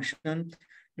 sexual function,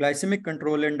 glycemic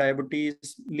control in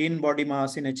diabetes, lean body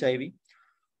mass in HIV.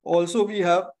 Also, we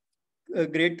have a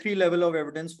grade 3 level of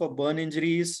evidence for burn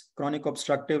injuries, chronic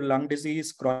obstructive lung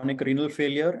disease, chronic renal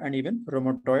failure, and even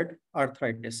rheumatoid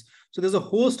arthritis. So there's a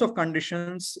host of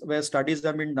conditions where studies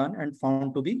have been done and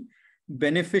found to be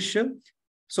beneficial.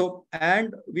 So,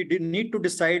 and we need to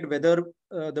decide whether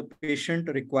the patient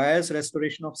requires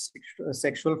restoration of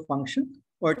sexual function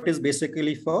or it is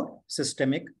basically for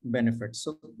systemic benefits.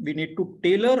 So we need to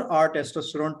tailor our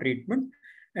testosterone treatment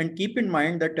and keep in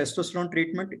mind that testosterone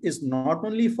treatment is not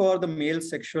only for the male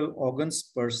sexual organs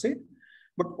per se,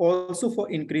 but also for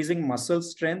increasing muscle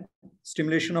strength,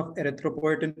 stimulation of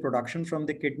erythropoietin production from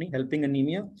the kidney, helping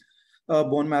anemia,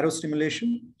 bone marrow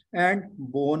stimulation, and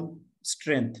bone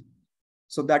strength.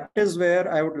 So that is where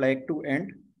I would like to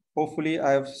end. Hopefully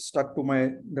I have stuck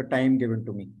to the time given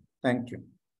to me. Thank you.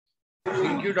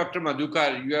 Thank you, Dr.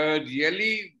 Madhukar. You have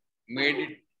really made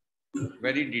it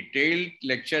very detailed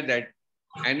lecture that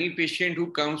any patient who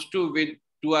comes to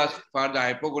us for the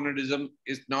hypogonadism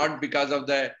is not because of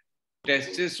the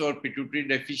testis or pituitary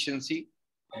deficiency,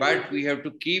 but we have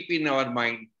to keep in our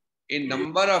mind a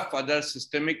number of other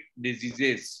systemic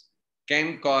diseases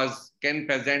can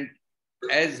present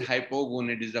as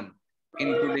hypogonadism,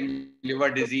 including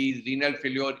liver disease, renal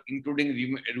failure, including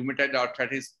rheumatoid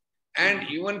arthritis, and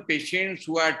even patients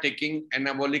who are taking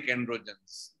anabolic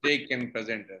androgens, they can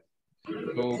present us.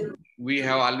 So we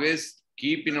have always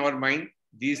keep in our mind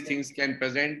these things can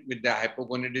present with the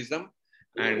hypogonadism.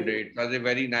 And it was a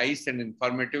very nice and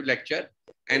informative lecture.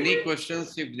 Any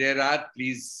questions, if there are,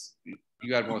 please,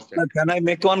 you are most welcome. Can I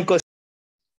make one question?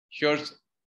 Sure, sir.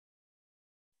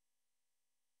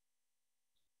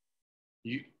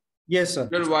 Yes, sir.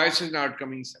 Your voice is not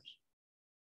coming, sir.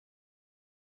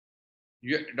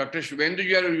 Dr. Shubhendu,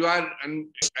 you are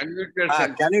unmute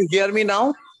yourself. Can you hear me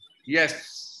now?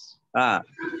 Yes.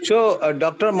 So,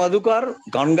 Dr. Madhukar,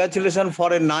 congratulations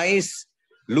for a nice,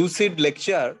 lucid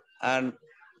lecture. And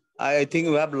I think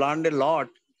we have learned a lot.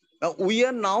 We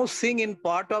are now seeing in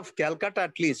part of Calcutta,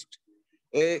 at least,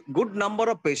 a good number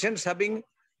of patients having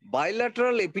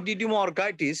bilateral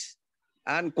epididymoarthritis,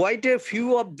 and quite a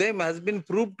few of them has been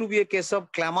proved to be a case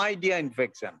of chlamydia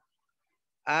infection.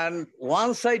 And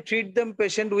once I treat them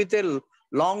patient with a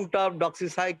long-term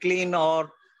doxycycline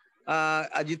or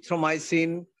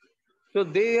azithromycin, so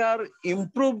they are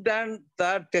improved and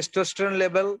their testosterone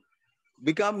level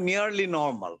become nearly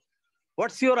normal.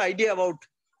 What's your idea about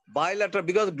bilateral?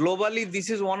 Because globally, this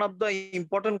is one of the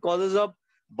important causes of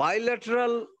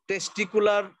bilateral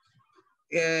testicular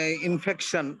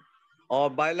infection or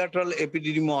bilateral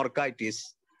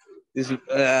epididymoarthritis. This,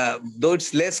 though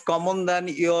it's less common than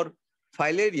your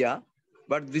filaria,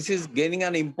 but this is gaining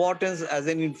an importance as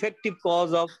an infective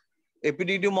cause of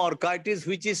epididymoarthritis,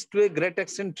 which is to a great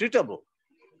extent treatable.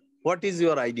 What is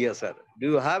your idea, sir? Do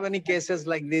you have any cases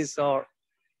like this? Or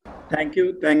Thank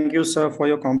you, sir, for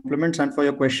your compliments and for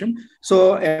your question.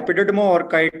 So,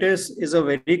 epididymoarthritis is a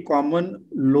very common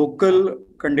local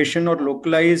condition or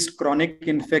localized chronic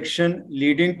infection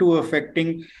leading to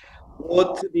affecting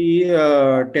both the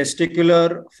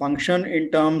testicular function in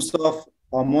terms of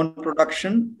hormone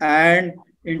production and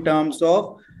in terms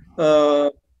of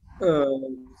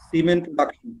semen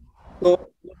production. So,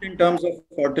 both in terms of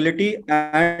fertility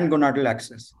and gonadal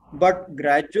access. But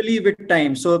gradually with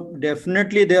time, so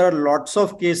definitely there are lots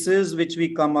of cases which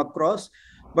we come across,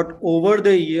 but over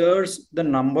the years, the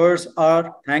numbers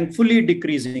are thankfully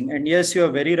decreasing. And yes, you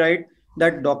are very right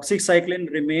that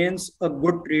doxycycline remains a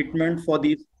good treatment for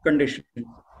these conditions.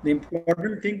 The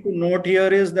important thing to note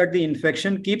here is that the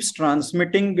infection keeps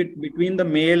transmitting between the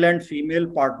male and female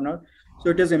partner. So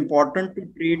it is important to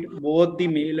treat both the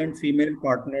male and female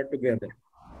partner together.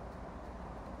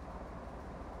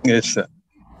 yes, sir.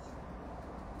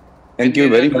 Thank you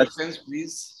very much. Questions,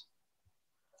 please.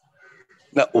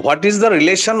 Now, what is the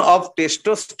relation of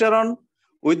testosterone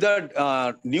with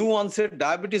the new onset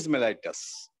diabetes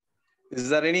mellitus? Is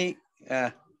there any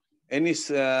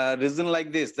reason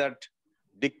like this that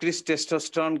decreased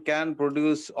testosterone can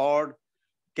produce or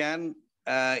can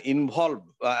involve,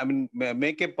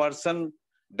 make a person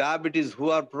diabetes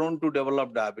who are prone to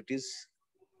develop diabetes?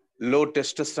 Low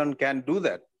testosterone can do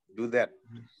that.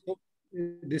 So,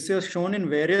 this is shown in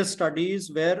various studies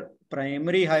where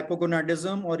primary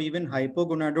hypogonadism or even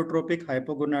hypogonadotropic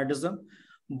hypogonadism,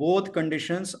 both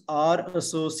conditions are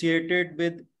associated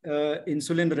with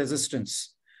insulin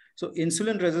resistance. So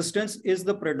insulin resistance is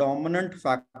the predominant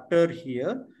factor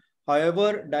here.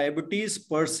 However, diabetes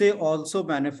per se also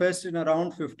manifests in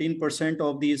around 15%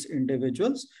 of these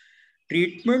individuals.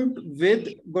 Treatment with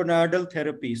gonadal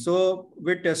therapy, so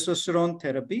with testosterone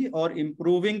therapy or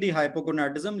improving the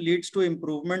hypogonadism leads to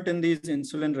improvement in these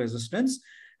insulin resistance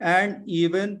and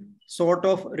even sort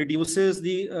of reduces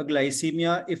the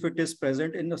glycemia if it is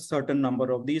present in a certain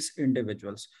number of these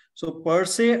individuals. So per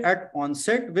se at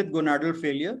onset with gonadal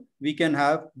failure, we can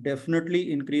have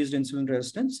definitely increased insulin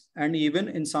resistance and even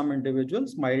in some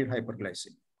individuals, mild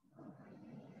hyperglycemia.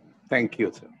 Thank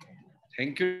you, sir.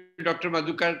 Thank you, Dr.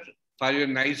 Madhukar, for your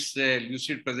nice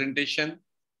lucid presentation.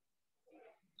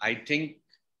 I think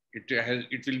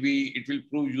it will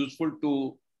prove useful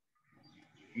to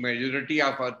majority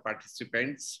of our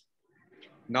participants.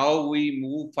 Now we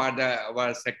move for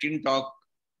our second talk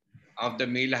of the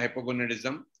male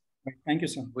hypogonadism. Thank you,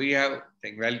 sir.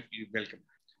 Welcome.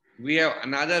 We have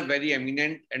another very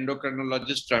eminent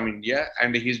endocrinologist from India,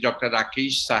 and he is Dr.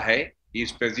 Rakesh Sahay. He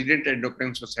is President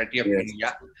Endocrine Society of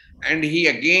India, and he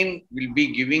again will be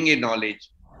giving a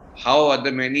knowledge how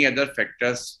many other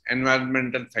factors,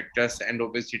 environmental factors and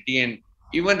obesity and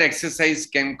even exercise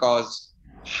can cause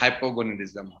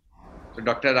hypogonadism. So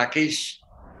Dr. Rakesh,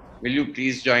 will you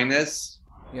please join us?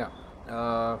 Yeah,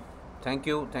 thank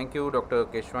you, Dr.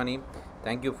 Keshwani.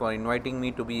 Thank you for inviting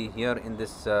me to be here in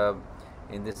this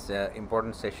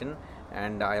important session.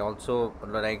 And I also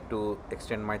would like to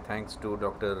extend my thanks to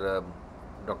Dr.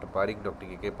 Parikh, Dr.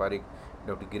 KK Parikh,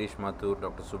 Dr. Girish Mathur,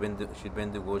 Dr.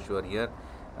 Shubhendu Ghosh who are here.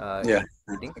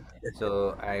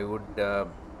 So I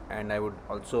would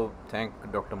also thank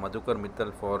Dr. Madhukar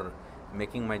Mittal for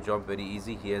making my job very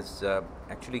easy. He has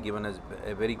actually given us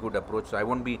a very good approach. So I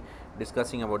won't be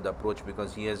discussing about the approach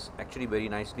because he has actually very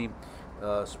nicely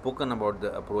spoken about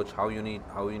the approach, how you need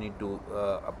to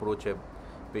approach a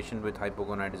patient with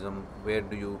hypogonadism. Where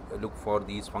do you look for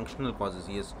these functional causes?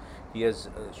 He has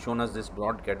shown us this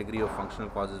broad category of functional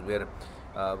causes where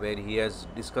he has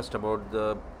discussed about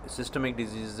the systemic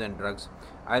diseases and drugs.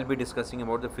 I'll be discussing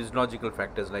about the physiological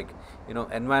factors, like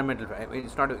environmental.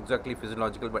 It's not exactly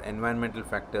physiological, but environmental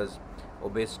factors,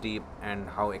 obesity, and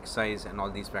how exercise and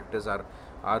all these factors are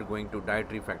going to,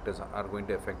 dietary factors are going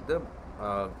to affect the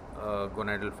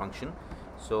gonadal function.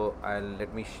 So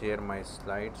let me share my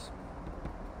slides.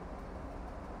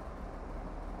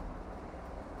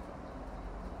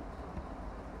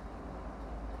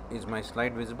 Is my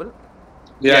slide visible?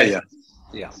 Yeah.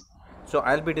 So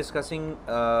I'll be discussing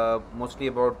mostly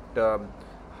about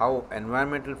how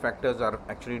environmental factors are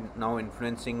actually now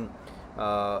influencing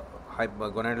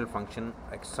gonadal function.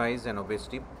 Exercise and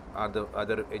obesity are the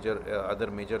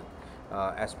other major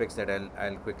aspects that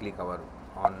I'll quickly cover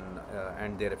on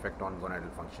and their effect on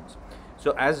gonadal functions.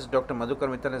 So as Dr. Madhukar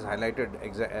Mittal has highlighted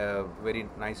very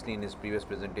nicely in his previous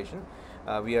presentation,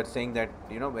 we are saying that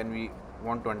when we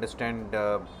want to understand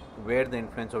where the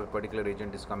influence of a particular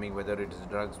agent is coming, whether it is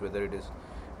drugs, whether it is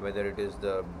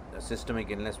the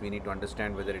systemic illness, we need to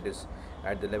understand whether it is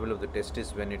at the level of the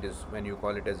testis, when you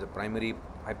call it as a primary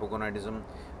hypogonadism,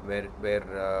 where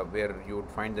you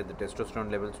would find that the testosterone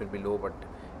levels will be low, but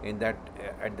in that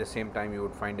at the same time you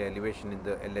would find an elevation in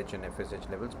the LH and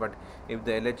FSH levels. But if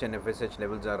the LH and FSH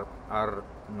levels are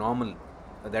normal,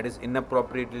 that is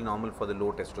inappropriately normal for the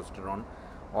low testosterone,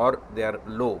 or they are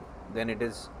low, then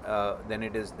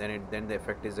the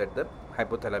effect is at the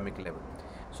hypothalamic level.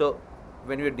 So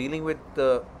when you are dealing with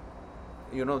the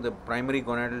primary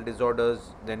gonadal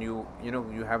disorders, then you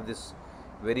have this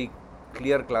very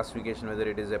clear classification whether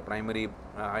it is a primary,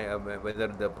 whether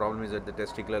the problem is at the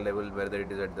testicular level, whether it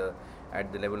is at the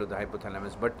level of the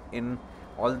hypothalamus. But in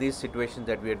all these situations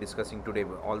that we are discussing today,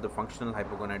 all the functional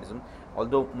hypogonadism,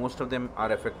 although most of them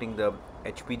are affecting the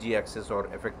HPG axis or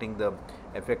affecting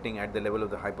at the level of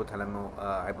the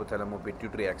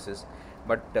hypothalamo-pituitary axis,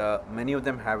 but many of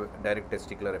them have direct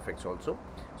testicular effects also.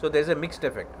 So there is a mixed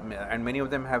effect, and many of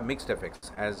them have mixed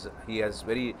effects, as he has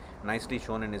very nicely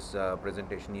shown in his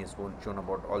presentation. He has shown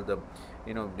about all the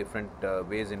different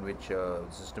ways in which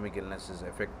systemic illnesses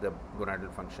affect the gonadal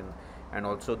function, and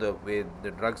also the way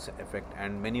the drugs affect,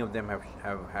 and many of them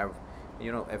have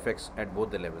effects at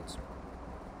both the levels.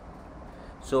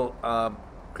 So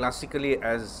classically,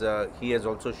 as he has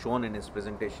also shown in his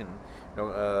presentation,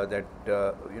 that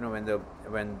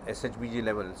when SHBG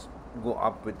levels go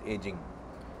up with aging,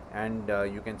 and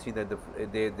you can see that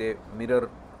they mirror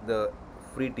the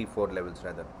free T4 levels,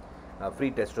 rather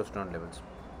free testosterone levels,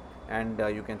 and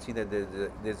you can see that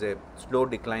there's a slow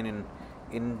decline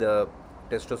in the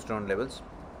testosterone levels,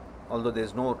 although there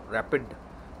is no rapid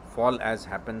fall as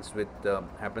happens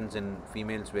in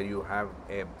females, where you have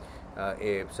a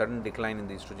sudden decline in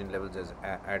the estrogen levels as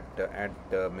at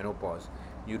menopause.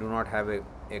 You do not have a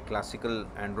classical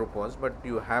andropause, but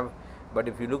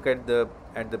if you look at the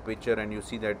picture and you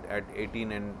see that at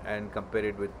 18 and compare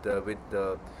it with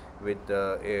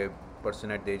a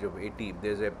person at the age of 80,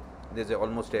 there's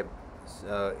almost a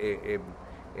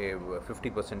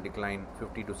 50% decline,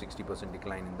 50 to 60%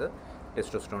 decline in the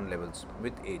testosterone levels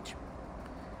with age.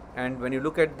 And when you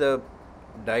look at the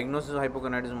diagnosis of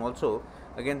hypogonadism also,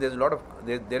 again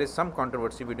there is some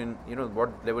controversy between what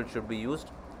level should be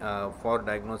used for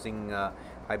diagnosing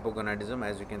hypogonadism.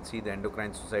 As you can see, the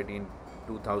Endocrine Society in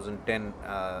 2010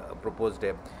 proposed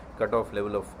a cutoff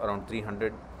level of around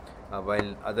 300,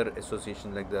 while other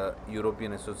associations like the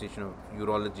European Association of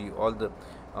Urology,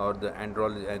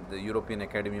 the European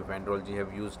Academy of Andrology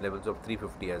have used levels of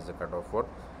 350 as the cutoff for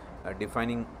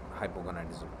defining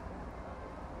hypogonadism.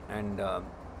 And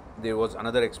there was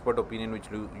another expert opinion which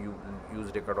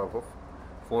used a cutoff of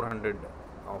 400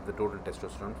 of the total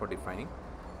testosterone for defining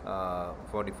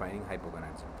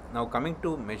hypogonadism. Now, coming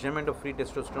to measurement of free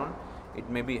testosterone, it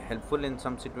may be helpful in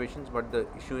some situations, but the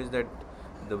issue is that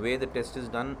the way the test is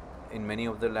done in many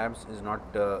of the labs is not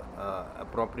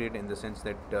appropriate, in the sense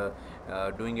that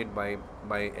doing it by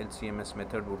LCMS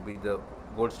method would be the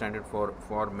gold standard for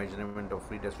measurement of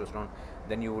free testosterone.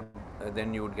 Then you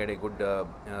would get a good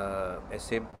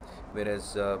assay,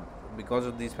 whereas because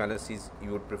of these fallacies,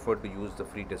 you would prefer to use the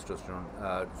free testosterone,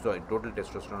 total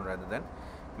testosterone, rather than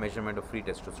measurement of free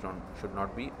testosterone should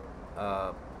not be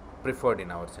preferred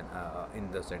in our in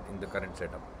the current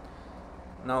setup.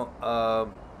 Now,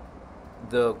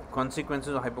 the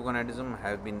consequences of hypogonadism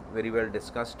have been very well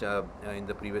discussed in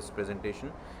the previous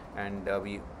presentation, and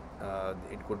it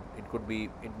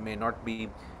may not be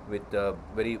with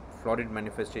very florid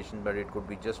manifestation, but it could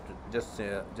be just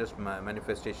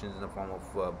manifestations in the form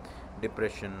of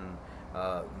depression,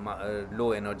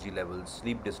 low energy levels,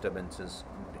 sleep disturbances,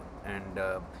 and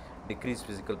decreased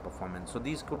physical performance. So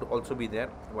these could also be there,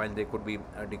 while there could be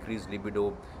decreased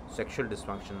libido, sexual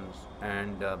dysfunctions,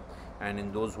 and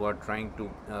in those who are trying to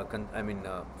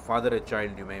father a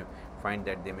child, you may find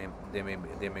that they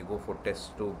may go for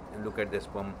tests to look at their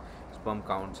sperm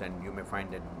counts, and you may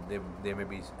find that there may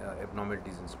be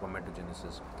abnormalities in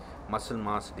spermatogenesis, muscle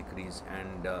mass decrease,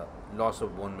 and loss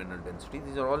of bone mineral density.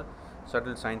 These are all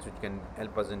subtle signs which can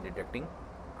help us in detecting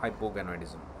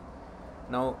hypogonadism.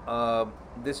 Now,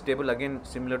 this table, again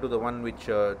similar to the one which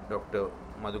Dr.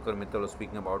 Madhukar Mittal was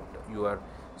speaking about, you are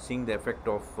seeing the effect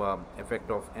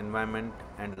of environment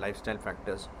and lifestyle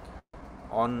factors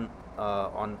on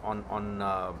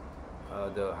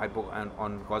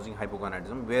causing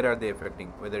hypogonadism. Where are they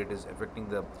affecting? Whether it is affecting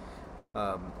the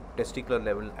testicular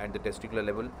level, at the testicular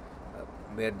level,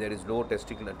 where there is low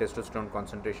testosterone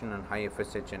concentration and high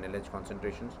FSH and LH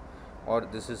concentrations, or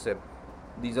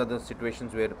these are the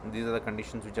situations where these are the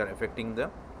conditions which are affecting the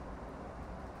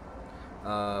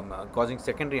causing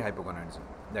secondary hypogonadism,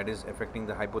 that is affecting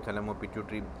the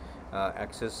hypothalamo-pituitary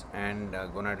axis and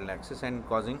gonadal axis, and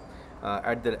causing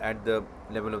at the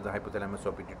level of the hypothalamus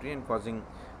or pituitary, and causing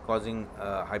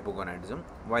hypogonadism,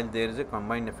 while there is a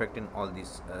combined effect in all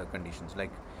these conditions.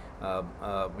 Like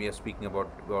we are speaking about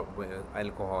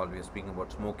alcohol, we are speaking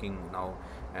about smoking now,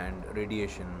 and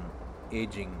radiation,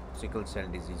 aging, sickle cell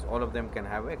disease, all of them can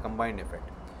have a combined effect.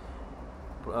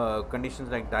 Conditions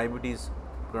like diabetes,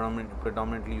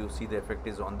 predominantly you see the effect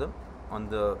is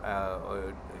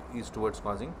is towards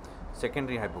causing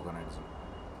secondary hypogonadism.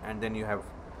 And then you have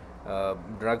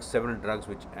several drugs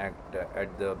which act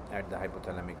at the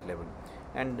hypothalamic level,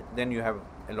 and then you have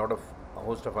a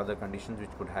host of other conditions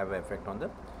which could have an effect on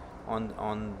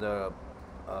the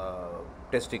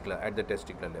testicular, at the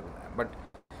testicular level. But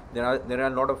there are a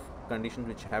lot of conditions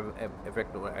which have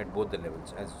effect at both the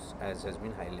levels, as has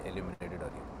been illuminated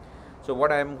earlier. So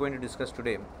what I am going to discuss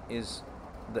today is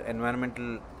the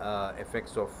environmental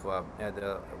effects of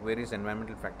the various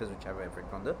environmental factors which have an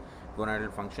effect on the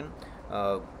gonadal function.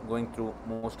 Going through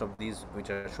most of these which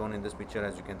are shown in this picture,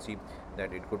 as you can see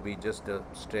that it could be just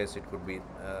stress, it could be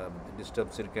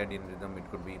disturbed circadian rhythm, it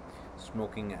could be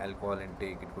smoking, alcohol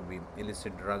intake, it could be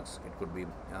illicit drugs, it could be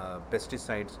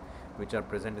pesticides which are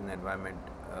present in the environment,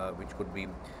 which could be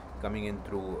coming in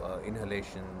through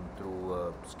inhalation,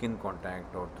 through skin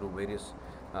contact, or through various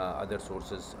other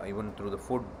sources, even through the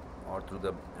food, or through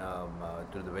the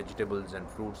vegetables and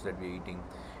fruits that we are eating.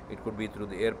 It could be through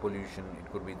the air pollution,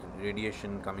 it could be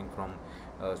radiation coming from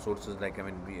sources like,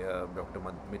 Dr.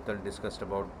 Mittal discussed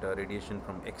about radiation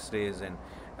from X-rays and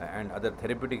other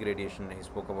therapeutic radiation. He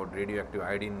spoke about radioactive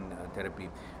iodine therapy.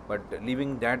 But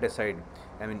leaving that aside,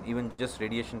 even just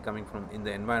radiation coming from in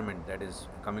the environment, that is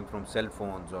coming from cell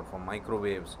phones or from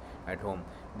microwaves at home,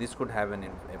 this could have an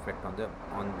effect on the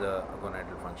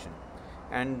gonadal function.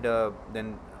 And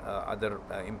then other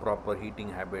improper eating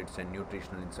habits and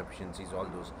nutritional insufficiencies, all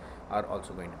those are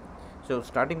also going to be. So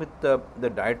starting with the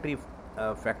dietary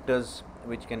factors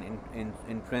which can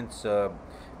influence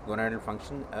gonadal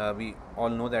function, we all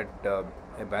know that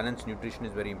a balanced nutrition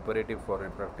is very imperative for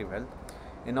reproductive health.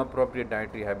 Inappropriate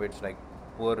dietary habits like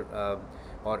poor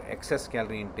or excess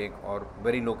calorie intake or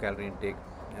very low calorie intake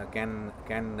can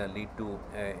lead to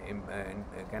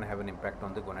can have an impact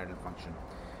on the gonadal function.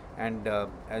 And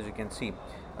as you can see,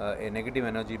 a negative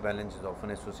energy balance is often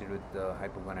associated with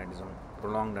hypogonadism,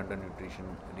 prolonged undernutrition,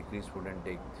 decreased food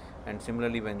intake, and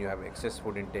similarly when you have excess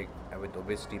food intake with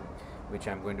obesity, which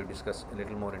I am going to discuss a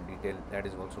little more in detail, that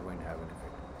is also going to have an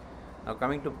effect. Now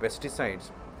coming to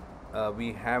pesticides,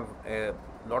 we have a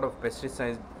lot of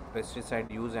pesticide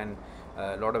use and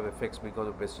a lot of effects because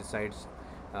of pesticides.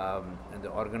 And the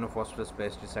organophosphorus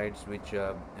pesticides which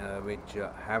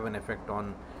have an effect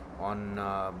on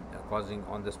causing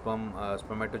on the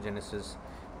spermatogenesis.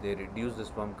 They reduce the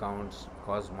sperm counts,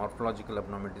 cause morphological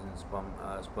abnormalities in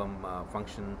sperm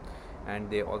function, and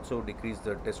they also decrease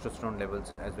the testosterone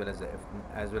levels as well as the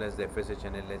FSH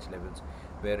and LH levels,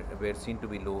 were seen to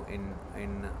be low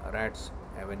in rats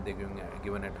when they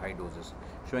given at high doses,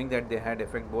 showing that they had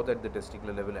effect both at the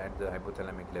testicular level and at the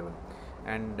hypothalamic level.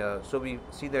 And so we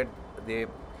see that they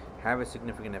have a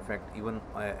significant effect even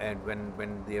and when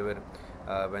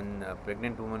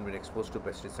pregnant women were exposed to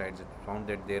pesticides. It found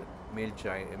that their male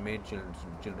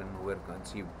children who were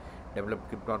conceived developed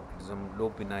cryptorchidism, low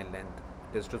penile length,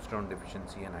 testosterone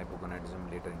deficiency, and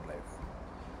hypogonadism later in life.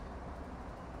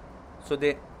 So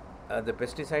The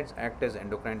pesticides act as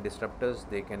endocrine disruptors.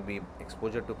 They can be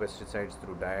exposure to pesticides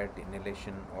through diet,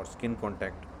 inhalation, or skin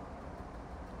contact.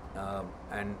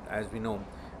 And as we know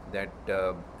that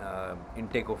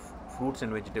intake of fruits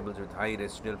and vegetables with high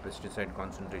residual pesticide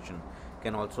concentration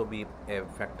can also be a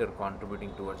factor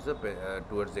contributing towards the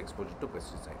exposure to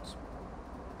pesticides.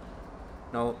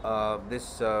 Now,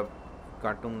 this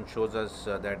cartoon shows us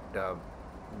that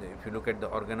if you look at the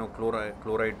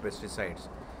organochloride pesticides,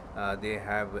 they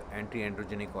have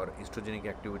anti-androgenic or estrogenic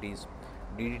activities.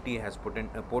 DDT has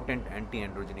potent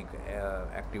anti-androgenic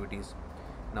activities.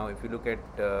 Now, if you look at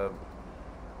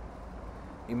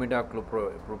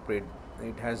imidacloprid,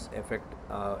 it has effect.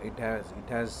 It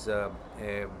has a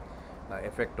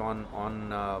effect on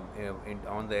the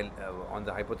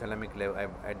hypothalamic level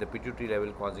at the pituitary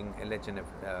level, causing LH and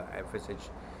FSH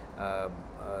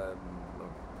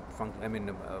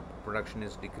production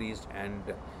is decreased, and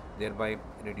thereby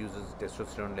reduces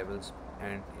testosterone levels,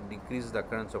 and it decreases the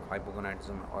occurrence of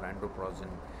hypogonadism or androprosin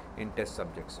in test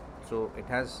subjects. So it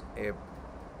has a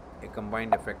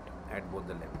combined effect at both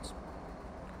the levels.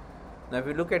 Now, if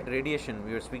we look at radiation,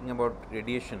 we were speaking about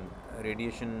radiation.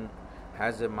 Radiation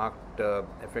has a marked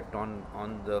effect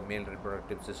on the male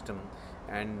reproductive system,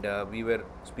 and we were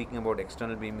speaking about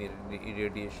external beam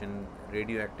irradiation,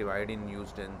 radioactive iodine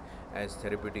used as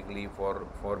therapeutically for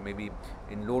maybe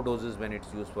in low doses when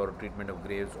it's used for treatment of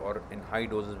Graves, or in high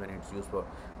doses when it's used for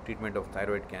treatment of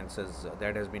thyroid cancers.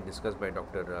 That has been discussed by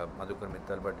Dr. Madhukar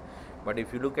Mittal. But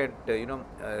if you look at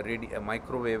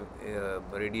microwave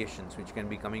radiations, which can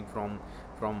be coming from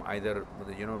either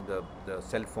the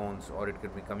cell phones, or it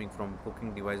could be coming from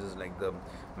cooking devices like the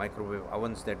microwave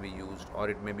ovens that we used, or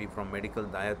it may be from medical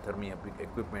diathermy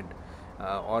equipment,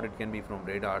 or it can be from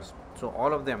radars. So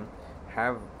all of them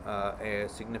have a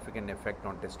significant effect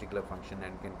on testicular function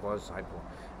and can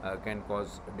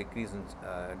cause decrease in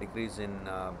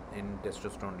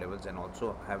testosterone levels, and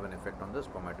also have an effect on the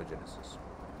spermatogenesis.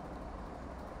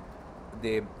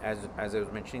 They, as I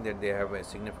was mentioning, that they have a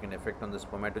significant effect on the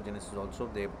spermatogenesis also.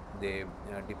 They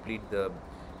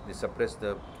suppress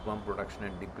the sperm production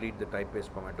and deplete the type A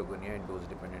spermatogonia in dose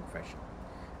dependent fashion.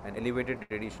 And elevated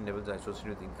radiation levels are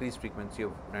associated with increased frequency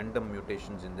of random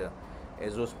mutations in the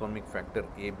azoospermic factor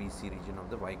A, B, C region of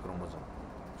the Y chromosome.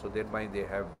 So thereby they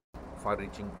have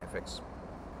far-reaching effects.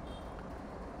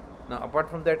 Now, apart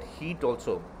from that, heat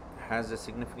also has a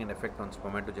significant effect on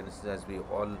spermatogenesis, as we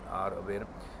all are aware.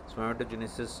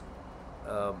 Spermatogenesis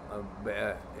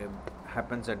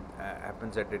happens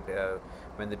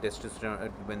when the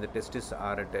testes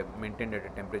are maintained at a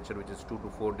temperature which is 2 to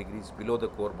 4 degrees below the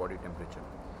core body temperature.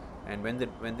 And when the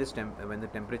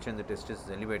temperature in the testis is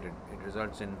elevated, it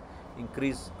results in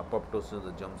increased apoptosis of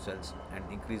the germ cells and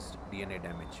increased DNA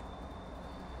damage.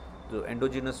 The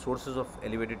endogenous sources of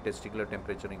elevated testicular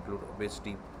temperature include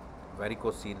obesity,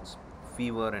 varicoceles,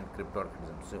 fever, and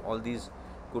cryptorchidism. So all these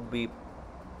could be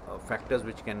factors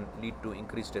which can lead to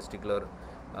increased testicular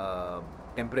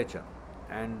temperature.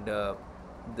 And the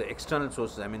external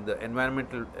sources, the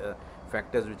environmental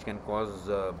factors which can cause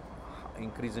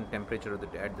increase in temperature of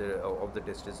the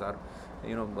testis are,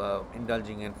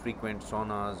 indulging in frequent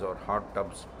saunas or hot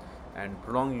tubs, and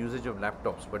prolonged usage of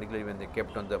laptops, particularly when they're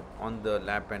kept on the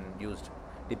lap and used.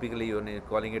 Typically, when you're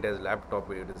calling it as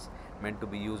laptop, it is meant to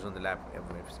be used on the lap.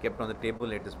 If it's kept on the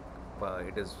table, it is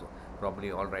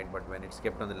probably all right. But when it's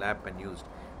kept on the lap and used,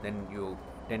 then you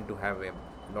tend to have a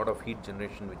lot of heat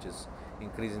generation, which is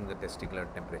increasing the testicular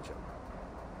temperature.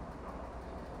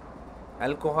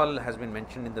 Alcohol has been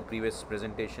mentioned in the previous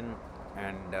presentation,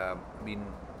 and we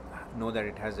know that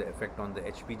it has an effect on the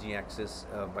HPG axis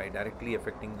by directly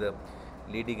affecting the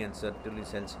Leydig and Sertoli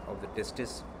cells of the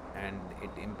testis, and it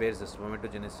impairs the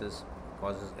spermatogenesis,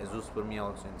 causes azoospermia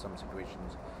also in some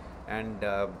situations, and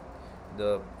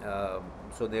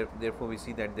therefore we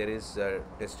see that there is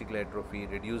testicular atrophy,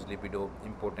 reduced libido,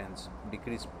 impotence,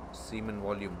 decreased semen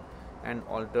volume, and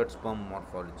altered sperm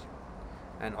morphology.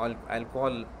 And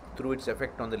alcohol, through its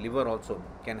effect on the liver, also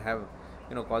can have,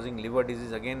 causing liver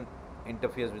disease, again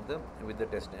interferes with the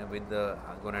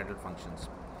gonadal functions.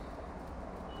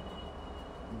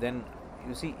 Then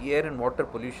you see air and water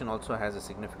pollution also has a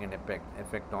significant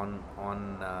effect on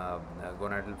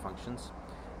gonadal functions.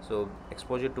 So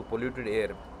exposure to polluted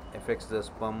air affects the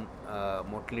sperm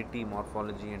motility,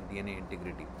 morphology, and DNA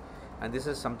integrity. And this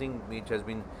is something which has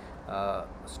been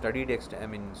studied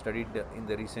in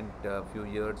the recent few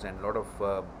years, and a lot of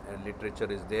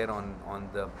literature is there on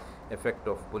the effect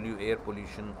of air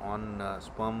pollution on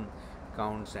sperm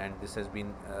counts, and this has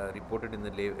been reported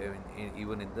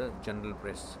even in the general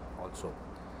press also.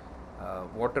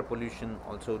 Water pollution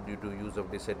also, due to use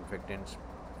of disinfectants,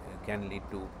 can lead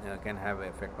to can have an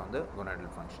effect on the gonadal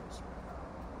functions.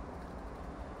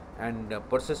 And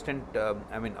persistent,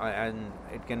 and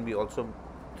it can be also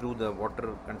through the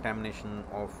water contamination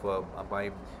of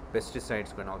by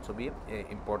pesticides can also be an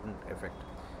important effect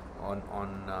on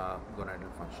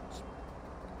gonadal functions.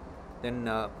 Then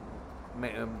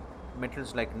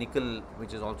metals like nickel,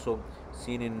 which is also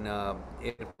seen in air,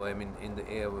 in the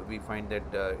air, we find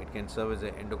that it can serve as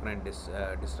an endocrine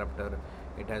disruptor.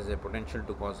 It has a potential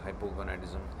to cause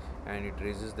hypogonadism, and it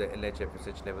raises the LH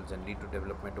FSH levels and lead to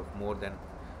development of more than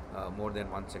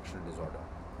one sexual disorder.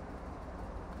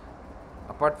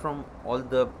 Apart from all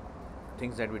the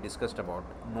things that we discussed about,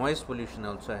 noise pollution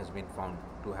also has been found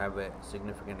to have a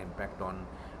significant impact on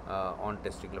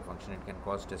testicular function. It can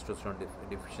cause testosterone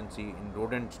deficiency in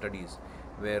rodent studies,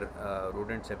 where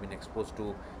rodents have been exposed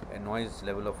to a noise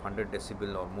level of 100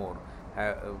 decibel or more.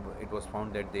 It was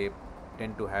found that they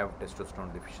tend to have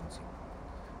testosterone deficiency.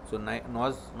 So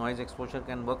noise exposure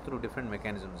can work through different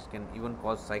mechanisms. It can even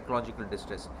cause psychological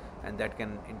distress, and that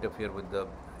can interfere with the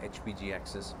HPG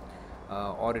axis.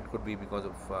 Or it could be because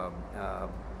of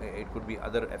it could be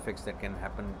other effects that can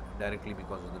happen directly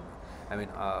because of the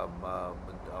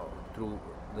through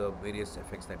the various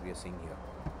effects that we are seeing here.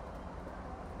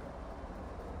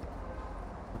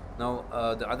 Now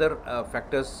the other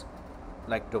factors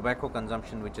like tobacco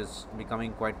consumption, which is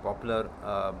becoming quite popular,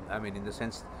 in the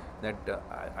sense that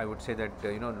I would say that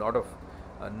a lot of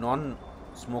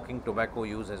non-smoking tobacco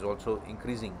use is also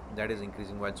increasing. That is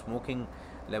increasing, while smoking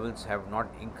levels have not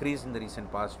increased in the recent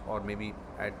past, or maybe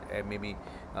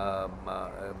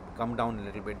come down a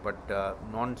little bit, but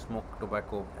non-smoke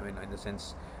tobacco, in the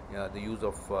sense the use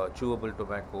of chewable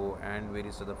tobacco and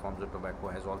various other forms of tobacco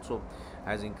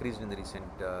has increased in the recent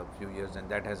few years, and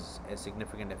that has a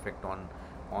significant effect on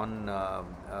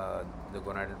the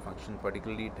gonadal function.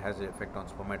 Particularly, it has an effect on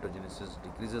spermatogenesis,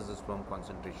 decreases the sperm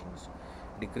concentrations,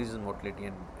 decreases motility,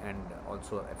 and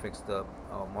also affects the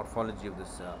morphology of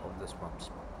the sperms.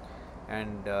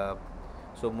 And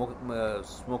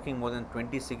smoking more than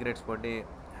 20 cigarettes per day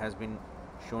has been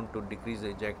shown to decrease the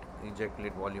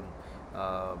ejaculate volume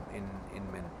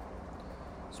in men.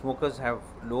 Smokers have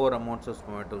lower amounts of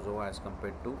spermatozoa as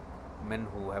compared to men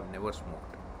who have never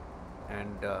smoked.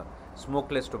 And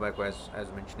smokeless tobacco,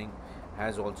 as mentioning,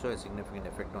 has also a significant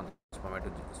effect on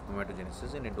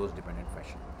spermatogenesis in a dose-dependent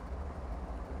fashion.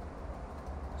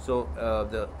 So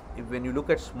when you look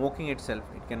at smoking itself,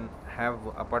 it can have,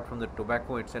 apart from the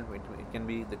tobacco itself, it can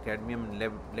be the cadmium and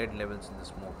lead levels in the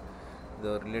smoke,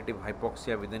 the relative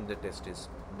hypoxia within the testis,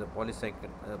 the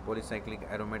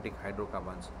polycyclic aromatic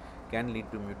hydrocarbons can lead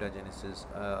to mutagenesis,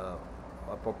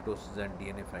 apoptosis, and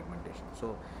DNA fragmentation.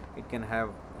 So it can have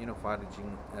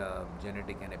far-reaching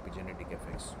genetic and epigenetic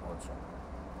effects also.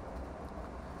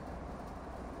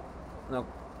 Now,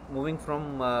 moving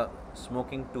from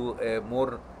smoking to a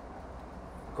more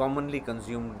commonly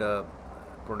consumed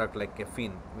product like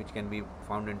caffeine, which can be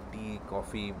found in tea,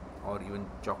 coffee, or even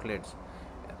chocolates,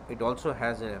 it also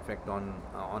has an effect on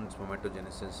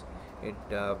spermatogenesis. It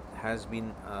has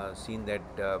been seen that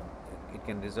it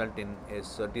can result in a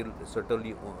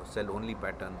certainly cell-only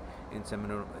pattern in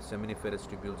seminiferous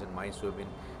tubules in mice who have been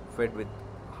fed with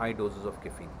high doses of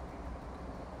caffeine.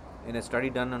 In a study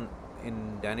done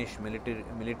in Danish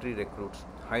military recruits,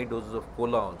 high doses of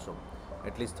cola also,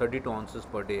 at least 32 ounces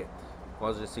per day,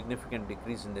 caused a significant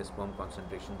decrease in their sperm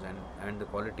concentrations and the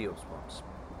quality of sperms.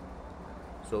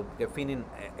 So caffeine in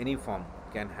any form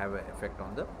can have an effect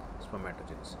on the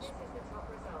spermatogenesis.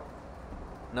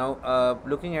 Now,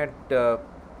 looking at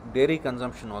dairy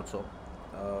consumption also,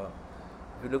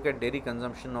 if you look at dairy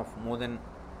consumption of more than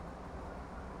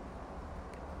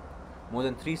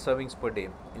 3 servings per day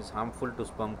is harmful to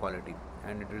sperm quality,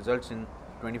 and it results in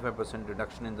 25%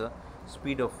 reduction in the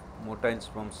speed of motile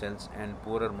sperm cells and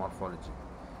poorer morphology.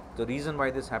 The reason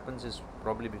why this happens is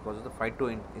probably because of the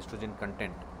phytoestrogen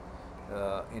content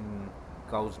in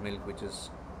cow's milk, which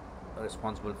is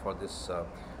responsible for this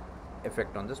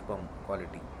effect on the sperm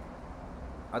quality.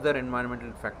 Other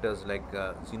environmental factors like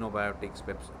xenobiotics,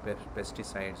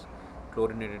 pesticides,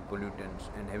 chlorinated pollutants,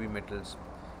 and heavy metals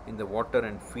in the water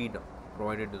and feed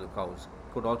provided to the cows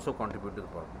could also contribute to the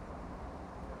problem.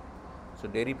 So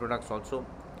dairy products also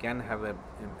can have an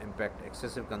impact.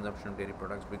 Excessive consumption of dairy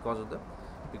products because of the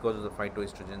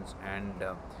phytoestrogens,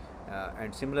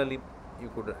 and similarly you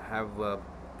could have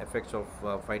effects of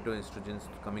phytoestrogens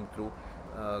coming through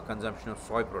consumption of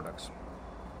soy products,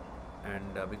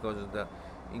 and because of the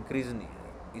increase in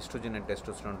estrogen and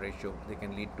testosterone ratio, they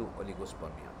can lead to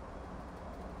oligospermia.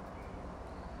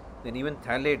 Then even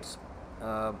phthalates,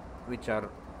 which are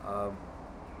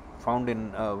found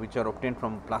in which are obtained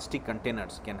from plastic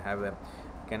containers can have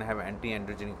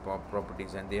anti-androgenic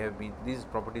properties, and these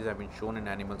properties have been shown in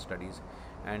animal studies,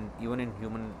 and even in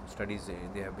human studies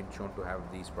they have been shown to have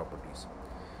these properties.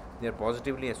 They are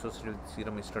positively associated with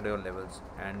serum estradiol levels,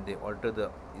 and they alter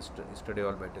the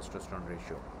estradiol by testosterone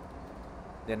ratio.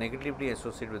 They are negatively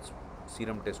associated with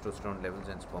serum testosterone levels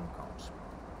and sperm counts.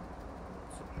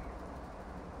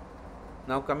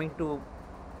 Now coming to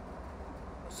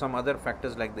some other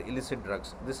factors like the illicit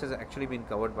drugs. This has actually been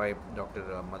covered by Dr.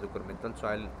 Madhukar Mittal, so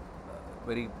I'll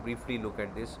very briefly look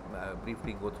at this,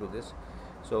 briefly go through this.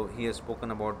 So he has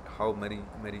spoken about how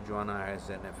marijuana has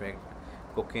an effect,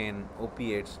 cocaine,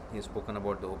 opiates. He has spoken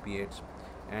about the opiates,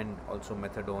 and also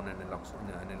methadone and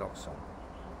naloxone.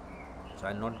 So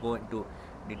I'll not go into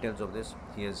details of this.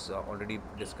 He has already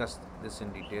discussed this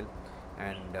in detail,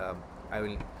 and I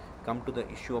will come to the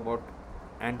issue about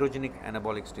androgenic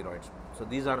anabolic steroids. So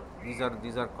these are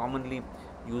commonly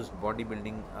used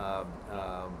bodybuilding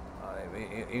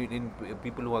in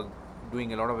people who are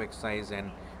doing a lot of exercise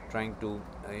and trying to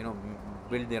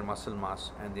build their muscle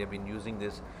mass, and they have been using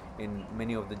this in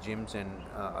many of the gyms and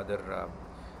other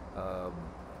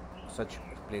such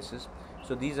places.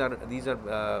 So these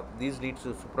leads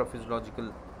to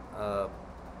supraphysiological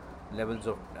levels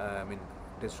of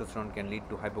testosterone can lead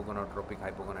to hypogonadotropic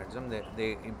hypogonadism.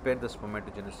 They impair the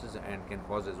spermatogenesis and can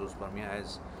cause azoospermia,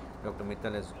 as Dr.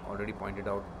 Mittal has already pointed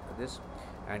out this.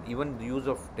 And even the use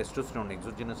of testosterone,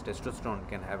 exogenous testosterone,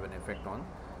 can have an effect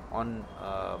on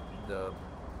the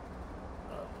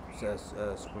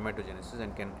spermatogenesis,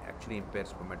 and can actually impair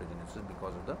spermatogenesis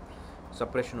because of the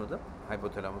suppression of the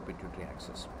hypothalamo-pituitary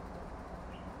axis.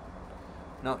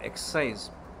 Now,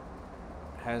 exercise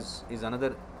is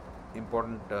another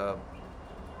important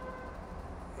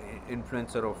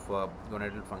influencer of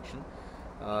gonadal function.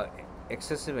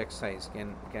 Excessive exercise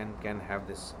can have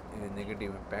this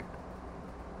negative impact,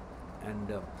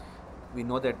 and we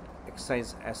know that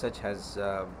exercise as such has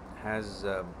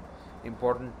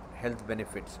important health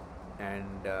benefits,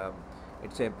 and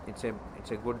it's a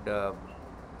good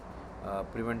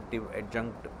preventive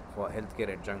adjunct for healthcare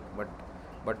adjunct,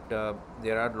 but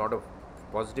there are a lot of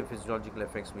positive physiological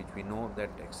effects which we know that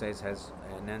exercise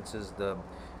enhances the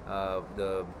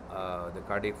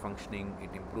cardiac functioning.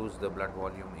 It improves the blood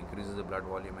volume, increases the blood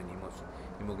volume and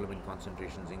hemoglobin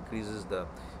concentrations, increases the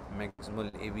maximal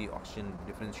AV oxygen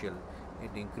differential.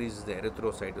 It increases the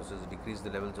erythrocytosis, decreases the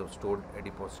levels of stored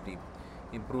adiposity,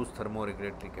 improves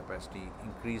thermoregulatory capacity,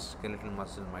 increase skeletal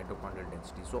muscle, mitochondrial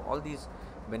density. So all these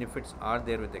benefits are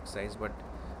there with exercise, but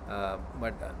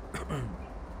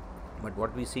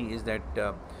what we see is that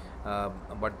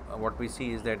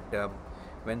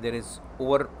when there is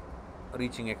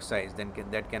overreaching exercise, then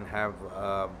that can have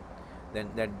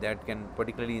that can,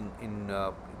 particularly in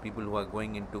people who are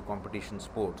going into competition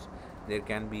sports, there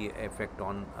can be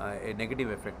a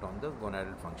negative effect on the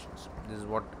gonadal functions. This is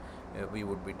what we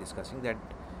would be discussing, that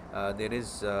there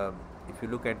is, if you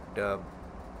look at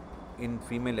in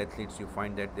female athletes, you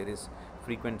find that there is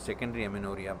frequent secondary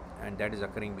amenorrhea, and that is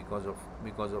occurring because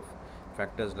of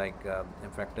factors like a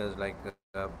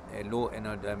low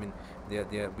energy. They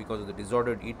are because of the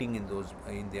disordered eating in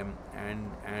them,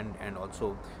 and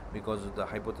also because of the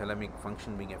hypothalamic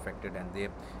function being affected, and they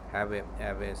have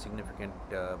a significant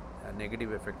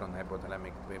negative effect on the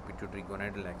hypothalamic pituitary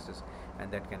gonadal axis,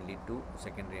 and that can lead to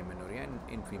secondary amenorrhea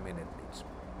in female athletes.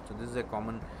 So this is a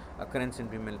common occurrence in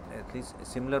female athletes.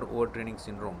 Similar overtraining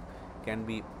syndrome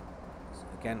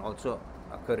can also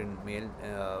occur in male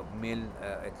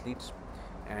athletes,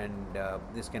 and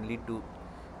this can lead to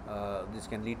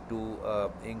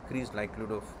increased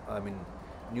likelihood of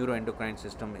neuroendocrine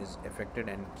system is affected,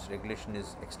 and its regulation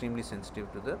is extremely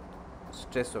sensitive to the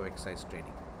stress of exercise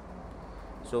training.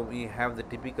 So we have the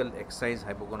typical exercise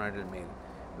hypogonadal male,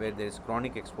 where there is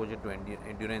chronic exposure to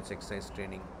endurance exercise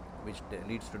training, which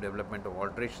leads to development of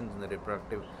alterations in the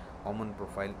reproductive hormone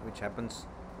profile, which happens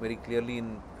very clearly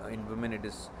in women. It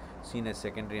is seen as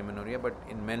secondary amenorrhea, but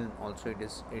in men also it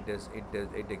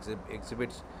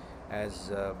exhibits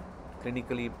as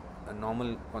clinically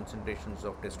normal concentrations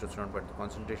of testosterone, but the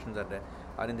concentrations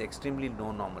are in the extremely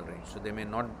low normal range. So they may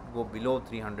not go below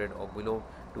 300 or below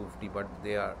 250, but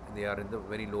they are in the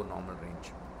very low normal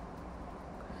range.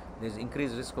 There is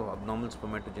increased risk of abnormal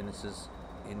spermatogenesis,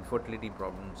 infertility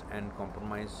problems, and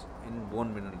compromise in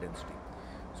bone mineral density.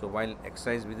 So while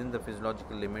exercise within the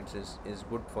physiological limits is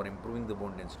good for improving the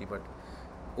bone density, but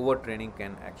overtraining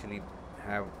can actually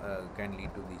can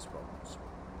lead to these problems.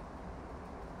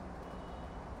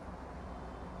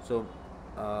 So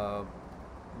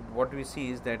what we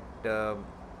see is that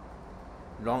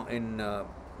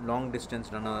long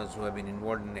distance runners who have been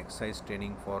involved in exercise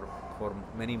training for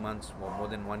many months, for more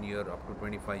than 1 year, up to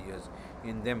 25 years,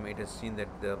 in them it has seen that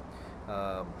the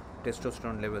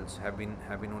testosterone levels have been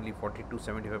only 40 to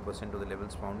 75% of the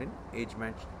levels found in age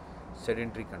matched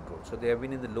sedentary control. So they have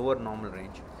been in the lower normal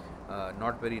range,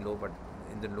 not very low, but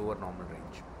in the lower normal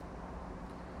range.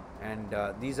 And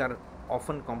these are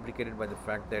often complicated by the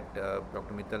fact that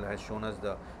Dr. Mittal has shown us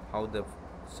how the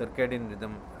circadian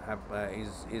rhythm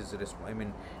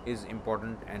is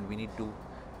important, and we need to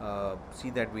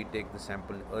see that we take the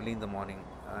sample early in the morning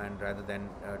and rather than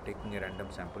taking a random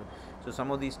sample. So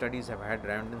some of these studies have had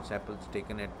random samples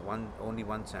taken at only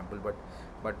one sample,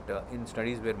 but in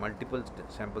studies where multiple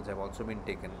samples have also been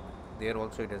taken, there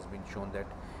also it has been shown that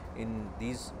in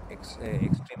these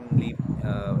extremely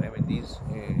these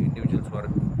individuals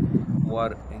who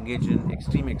are engaged in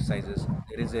extreme exercises,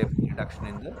 there is a reduction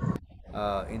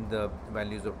in the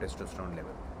values of testosterone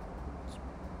level.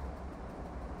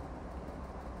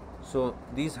 So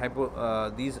the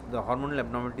hormonal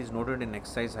abnormalities noted in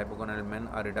exercise hypogonadal men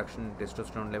are reduction in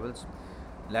testosterone levels,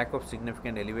 lack of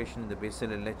significant elevation in the basal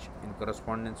LH in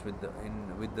correspondence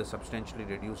with the substantially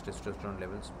reduced testosterone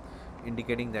levels,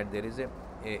 indicating that there is a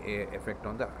effect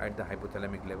at the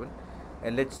hypothalamic level.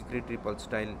 LH secretory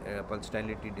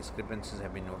pulsatility discrepancies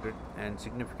have been noted, and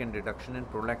significant reduction in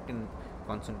prolactin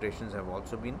concentrations have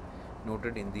also been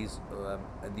noted in these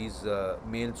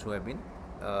males who have been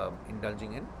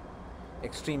indulging in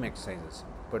extreme exercises,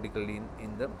 particularly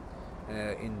in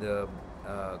the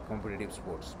competitive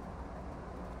sports.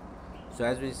 So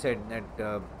as we said that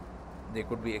there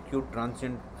could be acute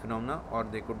transient phenomena, or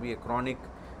there could be a chronic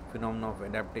phenomena of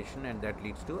adaptation, and that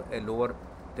leads to a lower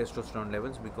testosterone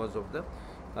levels because of the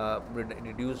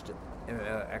reduced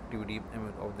activity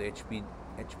of the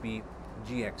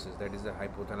HPG axis, that is the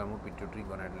hypothalamo-pituitary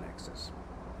gonadal axis.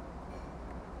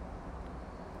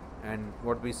 And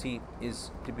what we see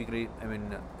is typically,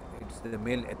 it's the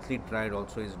male athlete triad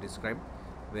also is described,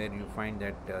 where you find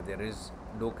that there is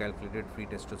low calculated free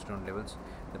testosterone levels.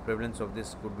 The prevalence of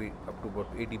this could be up to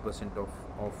about 80%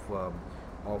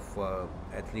 of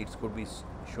athletes could be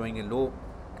showing a low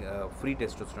free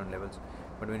testosterone levels,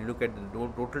 but when you look at the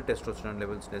total testosterone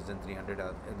levels less than 300,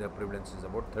 the prevalence is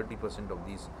about 30% of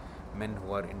these men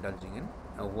who are indulging in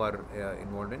who are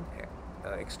involved in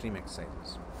extreme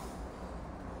exercises.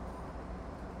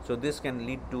 So this can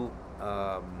lead to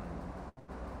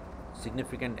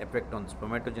significant effect on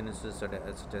spermatogenesis, such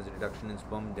as reduction in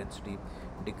sperm density,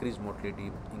 decreased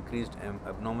motility, increased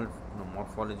abnormal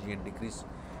morphology, and decreased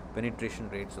penetration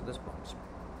rates of the sperms.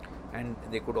 And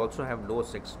they could also have low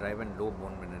sex drive and low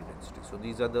bone mineral density. So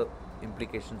these are the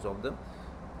implications of the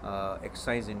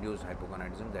exercise-induced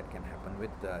hypogonadism that can happen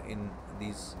with in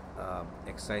these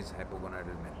exercise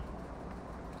hypogonadal men.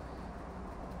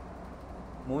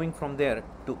 Moving from there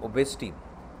to obesity.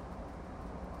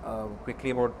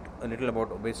 Quickly a little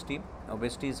about obesity.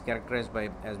 Obesity is characterized by,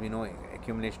 as we know,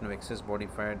 accumulation of excess body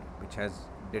fat, which has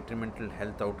detrimental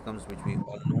health outcomes, which we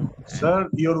all know. Sir,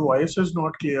 your voice is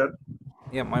not clear.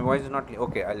 Yeah, my voice is not clear.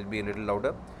 Okay, I'll be a little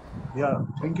louder. Yeah,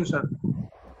 thank you, sir.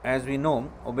 As we know,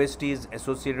 obesity is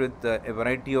associated with a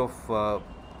variety of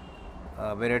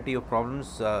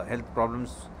problems, health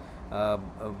problems,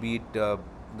 be it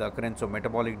the occurrence of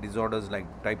metabolic disorders like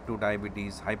type 2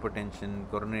 diabetes, hypertension,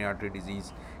 coronary artery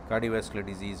disease, cardiovascular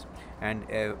disease, and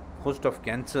a host of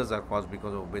cancers are caused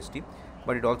because of obesity.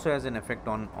 But it also has an effect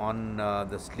on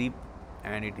the sleep,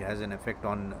 and it has an effect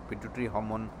on pituitary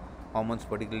hormones,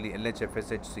 particularly LH,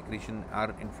 FSH secretion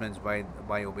are influenced by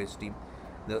obesity.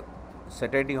 The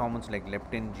satiety hormones like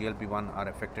leptin, GLP-1 are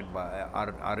affected by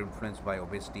are influenced by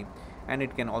obesity, and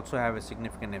it can also have a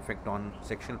significant effect on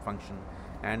sexual function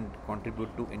and contribute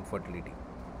to infertility.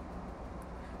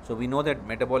 So we know that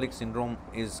metabolic syndrome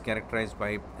is characterized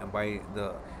by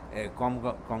the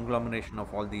conglomeration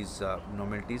of all these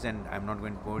abnormalities, and I'm not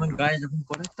going to go into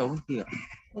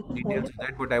details of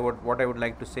that, but what I would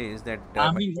like to say is that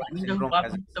syndrome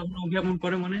has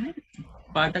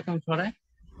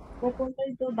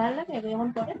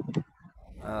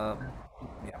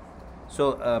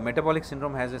So metabolic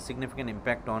syndrome has a significant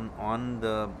impact on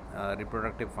the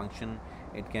reproductive function.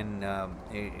 It can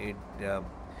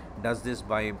does this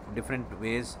by different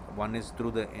ways. One is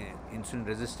through the insulin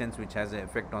resistance, which has an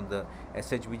effect on the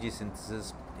SHBG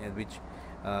synthesis, which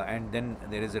and then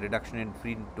there is a reduction in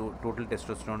free total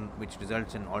testosterone, which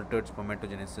results in altered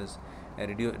spermatogenesis, a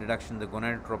reduction in the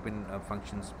gonadotropin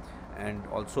functions, and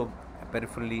also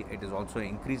peripherally it is also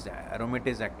increased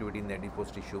aromatase activity in the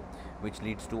adipose tissue, which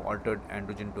leads to altered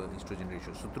androgen to estrogen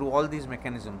ratio. So through all these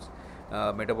mechanisms,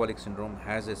 metabolic syndrome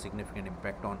has a significant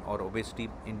impact on, or obesity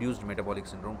induced metabolic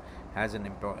syndrome has an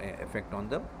effect on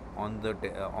the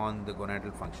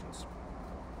gonadal functions.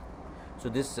 So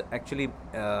this actually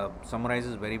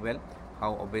summarizes very well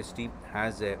how obesity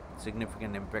has a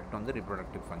significant impact on the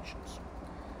reproductive functions.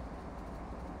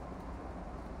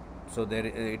 So there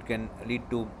it can lead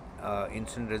to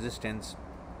insulin resistance,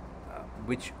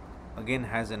 which again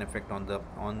has an effect on the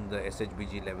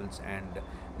SHBG levels and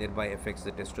thereby affects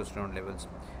the testosterone levels,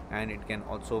 and it can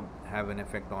also have an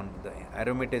effect on the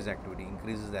aromatase activity,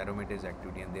 increases the aromatase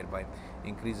activity, and thereby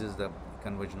increases the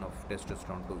conversion of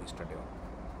testosterone to estradiol.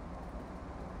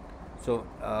 So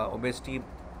obesity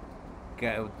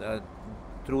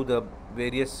through the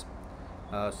various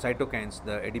cytokines,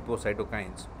 the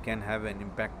adipocytokines, can have an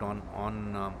impact on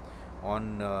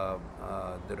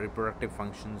the reproductive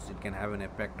functions. It can have an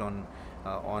impact on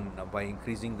by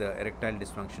increasing the erectile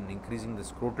dysfunction, increasing the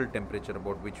scrotal temperature,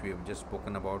 about which we have just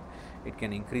spoken about. It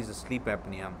can increase the sleep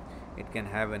apnea. It can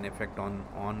have an effect on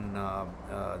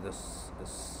the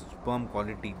sperm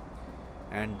quality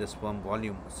and the sperm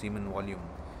volume, semen volume,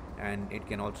 and it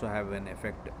can also have an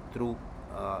effect through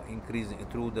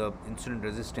through the insulin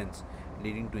resistance,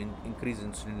 leading to increased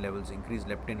insulin levels, increased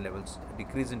leptin levels,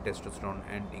 decrease in testosterone,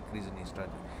 and increase in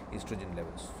estrogen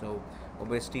levels. So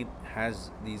obesity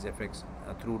has these effects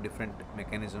through different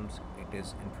mechanisms. It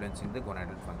is influencing the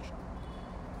gonadal function.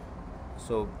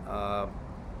 So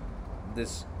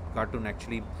this cartoon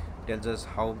actually tells us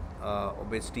how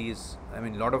obesity is, a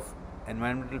lot of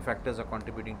environmental factors are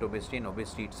contributing to obesity, and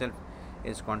obesity itself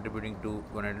is contributing to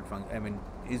gonadal function,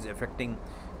 is affecting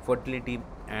fertility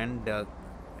and the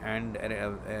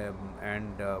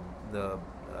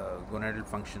gonadal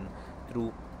function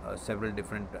through several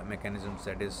different mechanisms.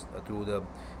 That is through the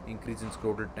increase in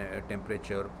scrotal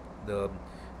temperature, the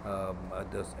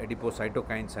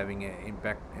adipocytokines having an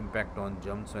impact on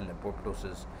germ cell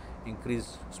apoptosis,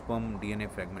 increased sperm DNA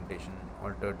fragmentation,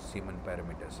 altered semen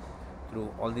parameters. Through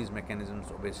all these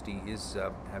mechanisms, obesity is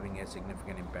having a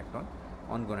significant impact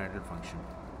on gonadal function.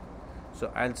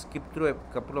 So I'll skip through a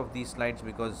couple of these slides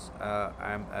because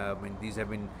these have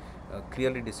been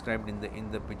clearly described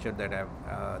in the picture that I've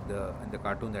in the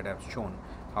cartoon that I've shown,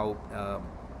 how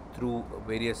through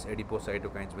various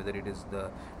adipocytokines, whether it is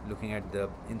looking at the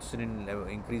insulin level,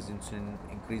 increased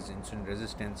insulin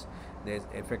resistance, there's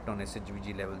effect on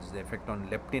SHBG levels, the effect on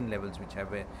leptin levels, which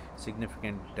have a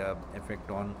significant effect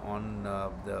on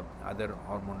the other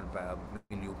hormonal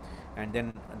milieu, and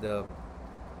then the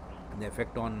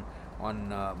effect on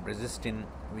resistin,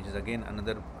 which is again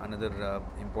another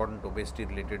important obesity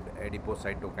related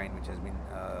adipocytokine,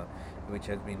 which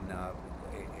has been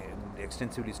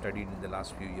extensively studied in the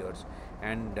last few years,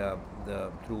 and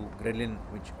through ghrelin,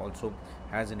 which also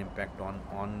has an impact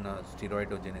on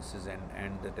steroidogenesis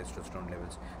and the testosterone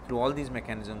levels. Through all these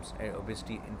mechanisms,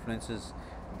 obesity influences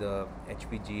the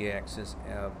HPGA axis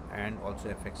and also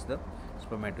affects the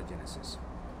spermatogenesis,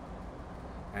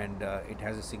 and it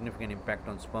has a significant impact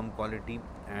on sperm quality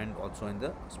and also in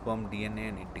the sperm DNA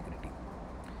and integrity.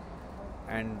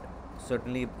 And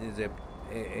certainly is a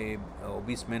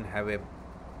obese men have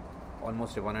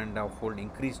almost a 1.5-fold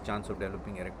increased chance of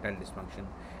developing erectile dysfunction,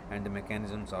 and the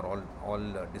mechanisms are all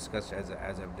discussed as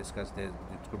I've discussed. It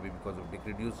could be because of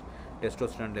reduced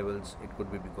testosterone levels. It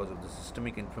could be because of the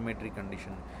systemic inflammatory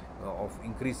condition of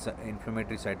increased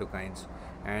inflammatory cytokines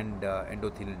and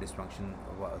endothelial dysfunction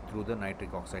through the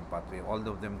nitric oxide pathway. All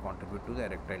of them contribute to the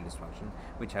erectile dysfunction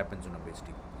which happens in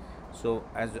obesity. So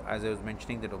as I was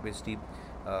mentioning, that obesity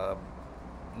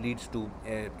leads to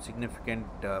a significant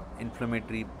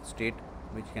inflammatory state,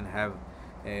 which can have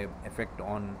a effect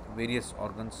on various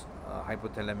organs,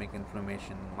 hypothalamic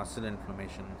inflammation, muscle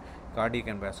inflammation, cardiac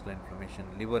and vascular inflammation,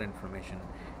 liver inflammation,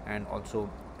 and also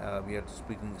we are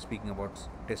speaking about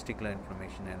testicular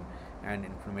inflammation and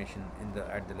inflammation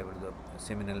at the level of the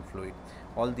seminal fluid.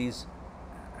 All these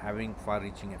having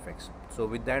far-reaching effects. So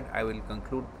with that, I will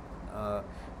conclude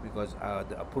because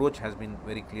the approach has been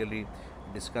very clearly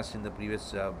discussed in the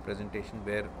previous presentation,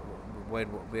 where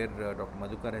Dr.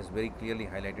 Madhukar has very clearly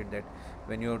highlighted that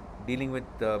when you're dealing with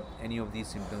any of these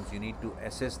symptoms, you need to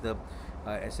assess the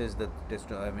assess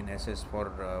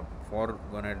for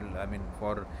gonadal,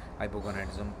 for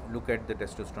hypogonadism. Look at the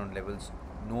testosterone levels,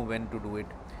 know when to do it,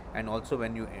 and also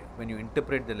when you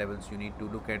interpret the levels, you need to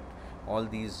look at all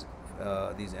these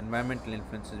environmental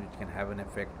influences which can have an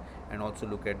effect, and also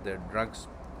look at the drugs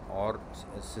or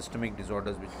systemic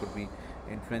disorders which could be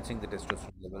influencing the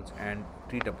testosterone levels and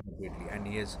treat appropriately. And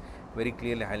he has very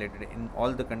clearly highlighted in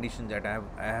all the conditions that I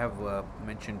have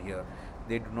mentioned here,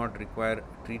 they do not require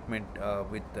treatment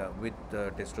with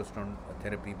testosterone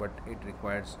therapy, but it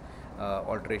requires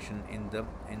alteration in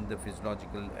the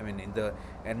physiological, in the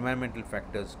environmental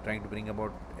factors, trying to bring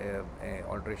about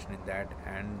alteration in that,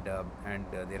 and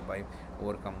thereby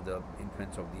overcome the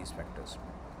influence of these factors.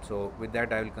 So with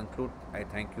that, I will conclude. I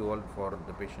thank you all for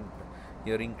the patient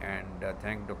hearing, and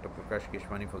thank Dr. Prakash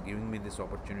Keshwani for giving me this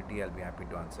opportunity. I'll be happy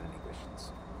to answer any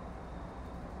questions.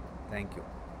 Thank you.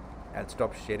 I'll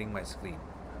stop sharing my screen.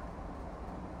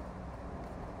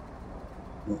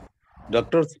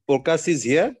 Dr. Prakash is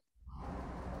here.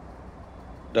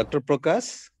 Dr.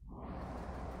 Prakash,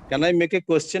 can I make a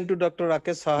question to Dr.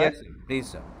 Rakesh Sahay? Yes, please,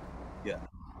 sir. Yeah.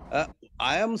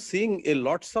 I am seeing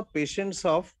lots of patients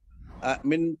of,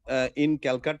 in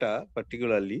Calcutta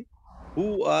particularly,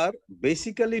 who are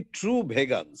basically true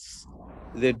vegans.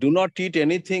 They do not eat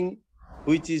anything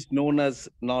which is known as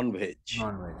non-veg.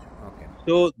 Non-veg, okay.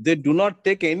 So they do not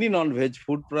take any non-veg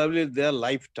food probably their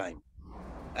lifetime.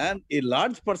 And a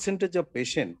large percentage of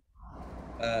patients,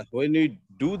 when we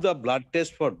do the blood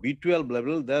test for B12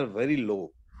 level, they are very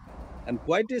low. And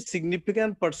quite a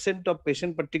significant percent of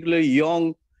patients, particularly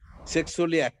young,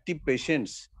 sexually active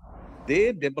patients,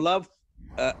 they develop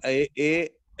a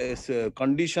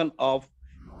condition of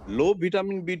low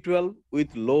vitamin B12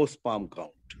 with low sperm count.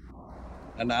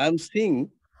 And I am seeing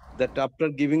that after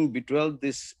giving B12,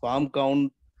 this sperm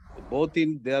count, both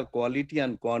in their quality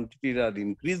and quantity, are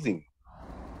increasing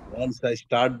once I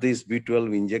start this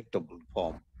B12 injectable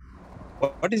form.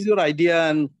 What is your idea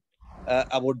and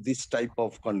about this type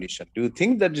of condition? Do you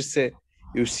think that it's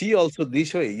you see also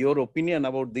this way, your opinion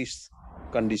about these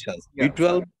conditions? Yeah,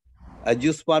 B12,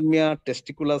 agiospermia,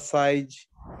 testicular size,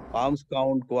 sperm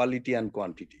count, quality and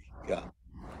quantity. Yeah.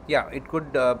 Yeah, it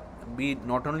could be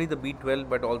not only the B12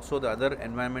 but also the other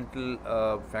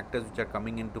environmental factors which are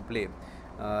coming into play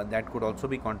that could also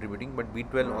be contributing. But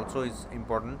B12 also is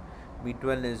important.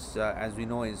 B12 is, as we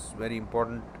know, is very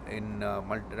important in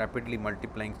rapidly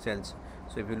multiplying cells.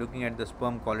 So if you're looking at the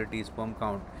sperm quality, sperm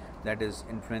count, that is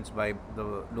influenced by the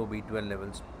low B12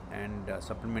 levels, and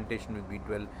supplementation with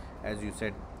B12, as you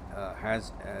said,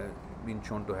 has been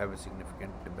shown to have a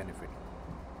significant benefit.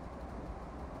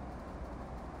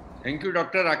 Thank you,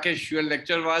 Dr. Rakesh. Your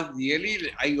lecture was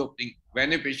really eye-opening.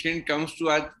 When a patient comes to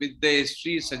us with the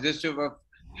history suggestive of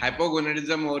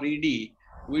hypogonadism or ED,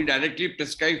 we directly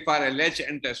prescribe for LH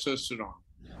and testosterone.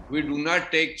 We do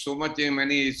not take so much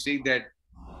money history that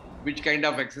which kind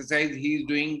of exercise he is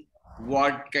doing,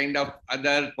 what kind of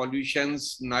other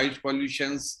pollutions, noise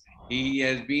pollutions he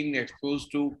has been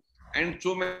exposed to, and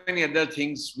so many other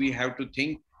things we have to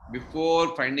think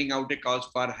before finding out a cause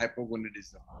for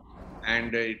hypogonadism.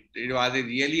 And it was a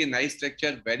really nice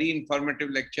lecture, very informative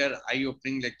lecture,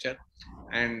 eye-opening lecture.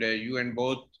 And you and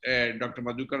both, Dr.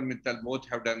 Madhukar Mittal, both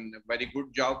have done a very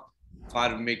good job for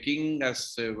making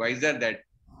us wiser that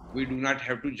we do not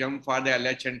have to jump for the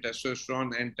LH and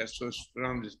testosterone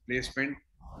replacement,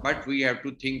 but we have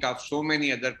to think of so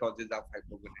many other causes of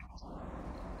hypogonadism.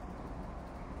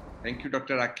 Thank you,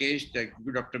 Dr. Rakesh. Thank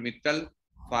you, Dr. Mittal,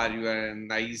 for your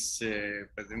nice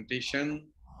presentation.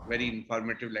 Very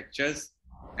informative lectures.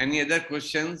 Any other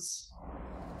questions?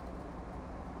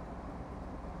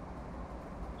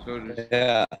 So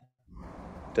yeah,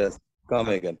 just come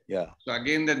again. Yeah. So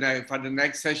again, for the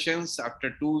next sessions,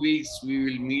 after 2 weeks, we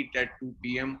will meet at 2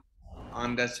 p.m.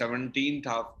 on the 17th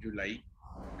of July.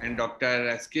 And Dr.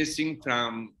 S.K. Singh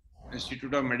from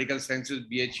Institute of Medical Sciences,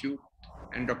 BHU,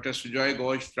 and Dr. Sujoy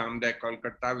Ghosh from the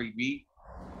Kolkata will be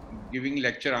giving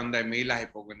lecture on the male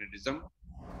hypogonadism.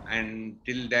 And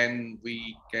till then,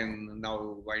 we can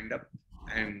now wind up.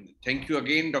 And thank you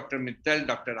again, Dr. Mittal,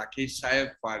 Dr. Rakesh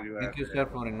Sahay, for your... Thank you, sir,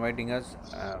 for inviting us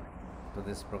to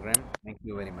this program. Thank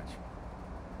you very much.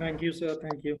 Thank you, sir.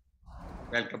 Thank you.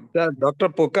 Welcome. Dr.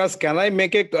 Prakash, can I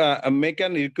make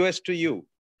an request to you?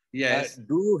 Yes.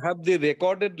 Do you have the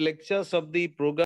recorded lectures of the program?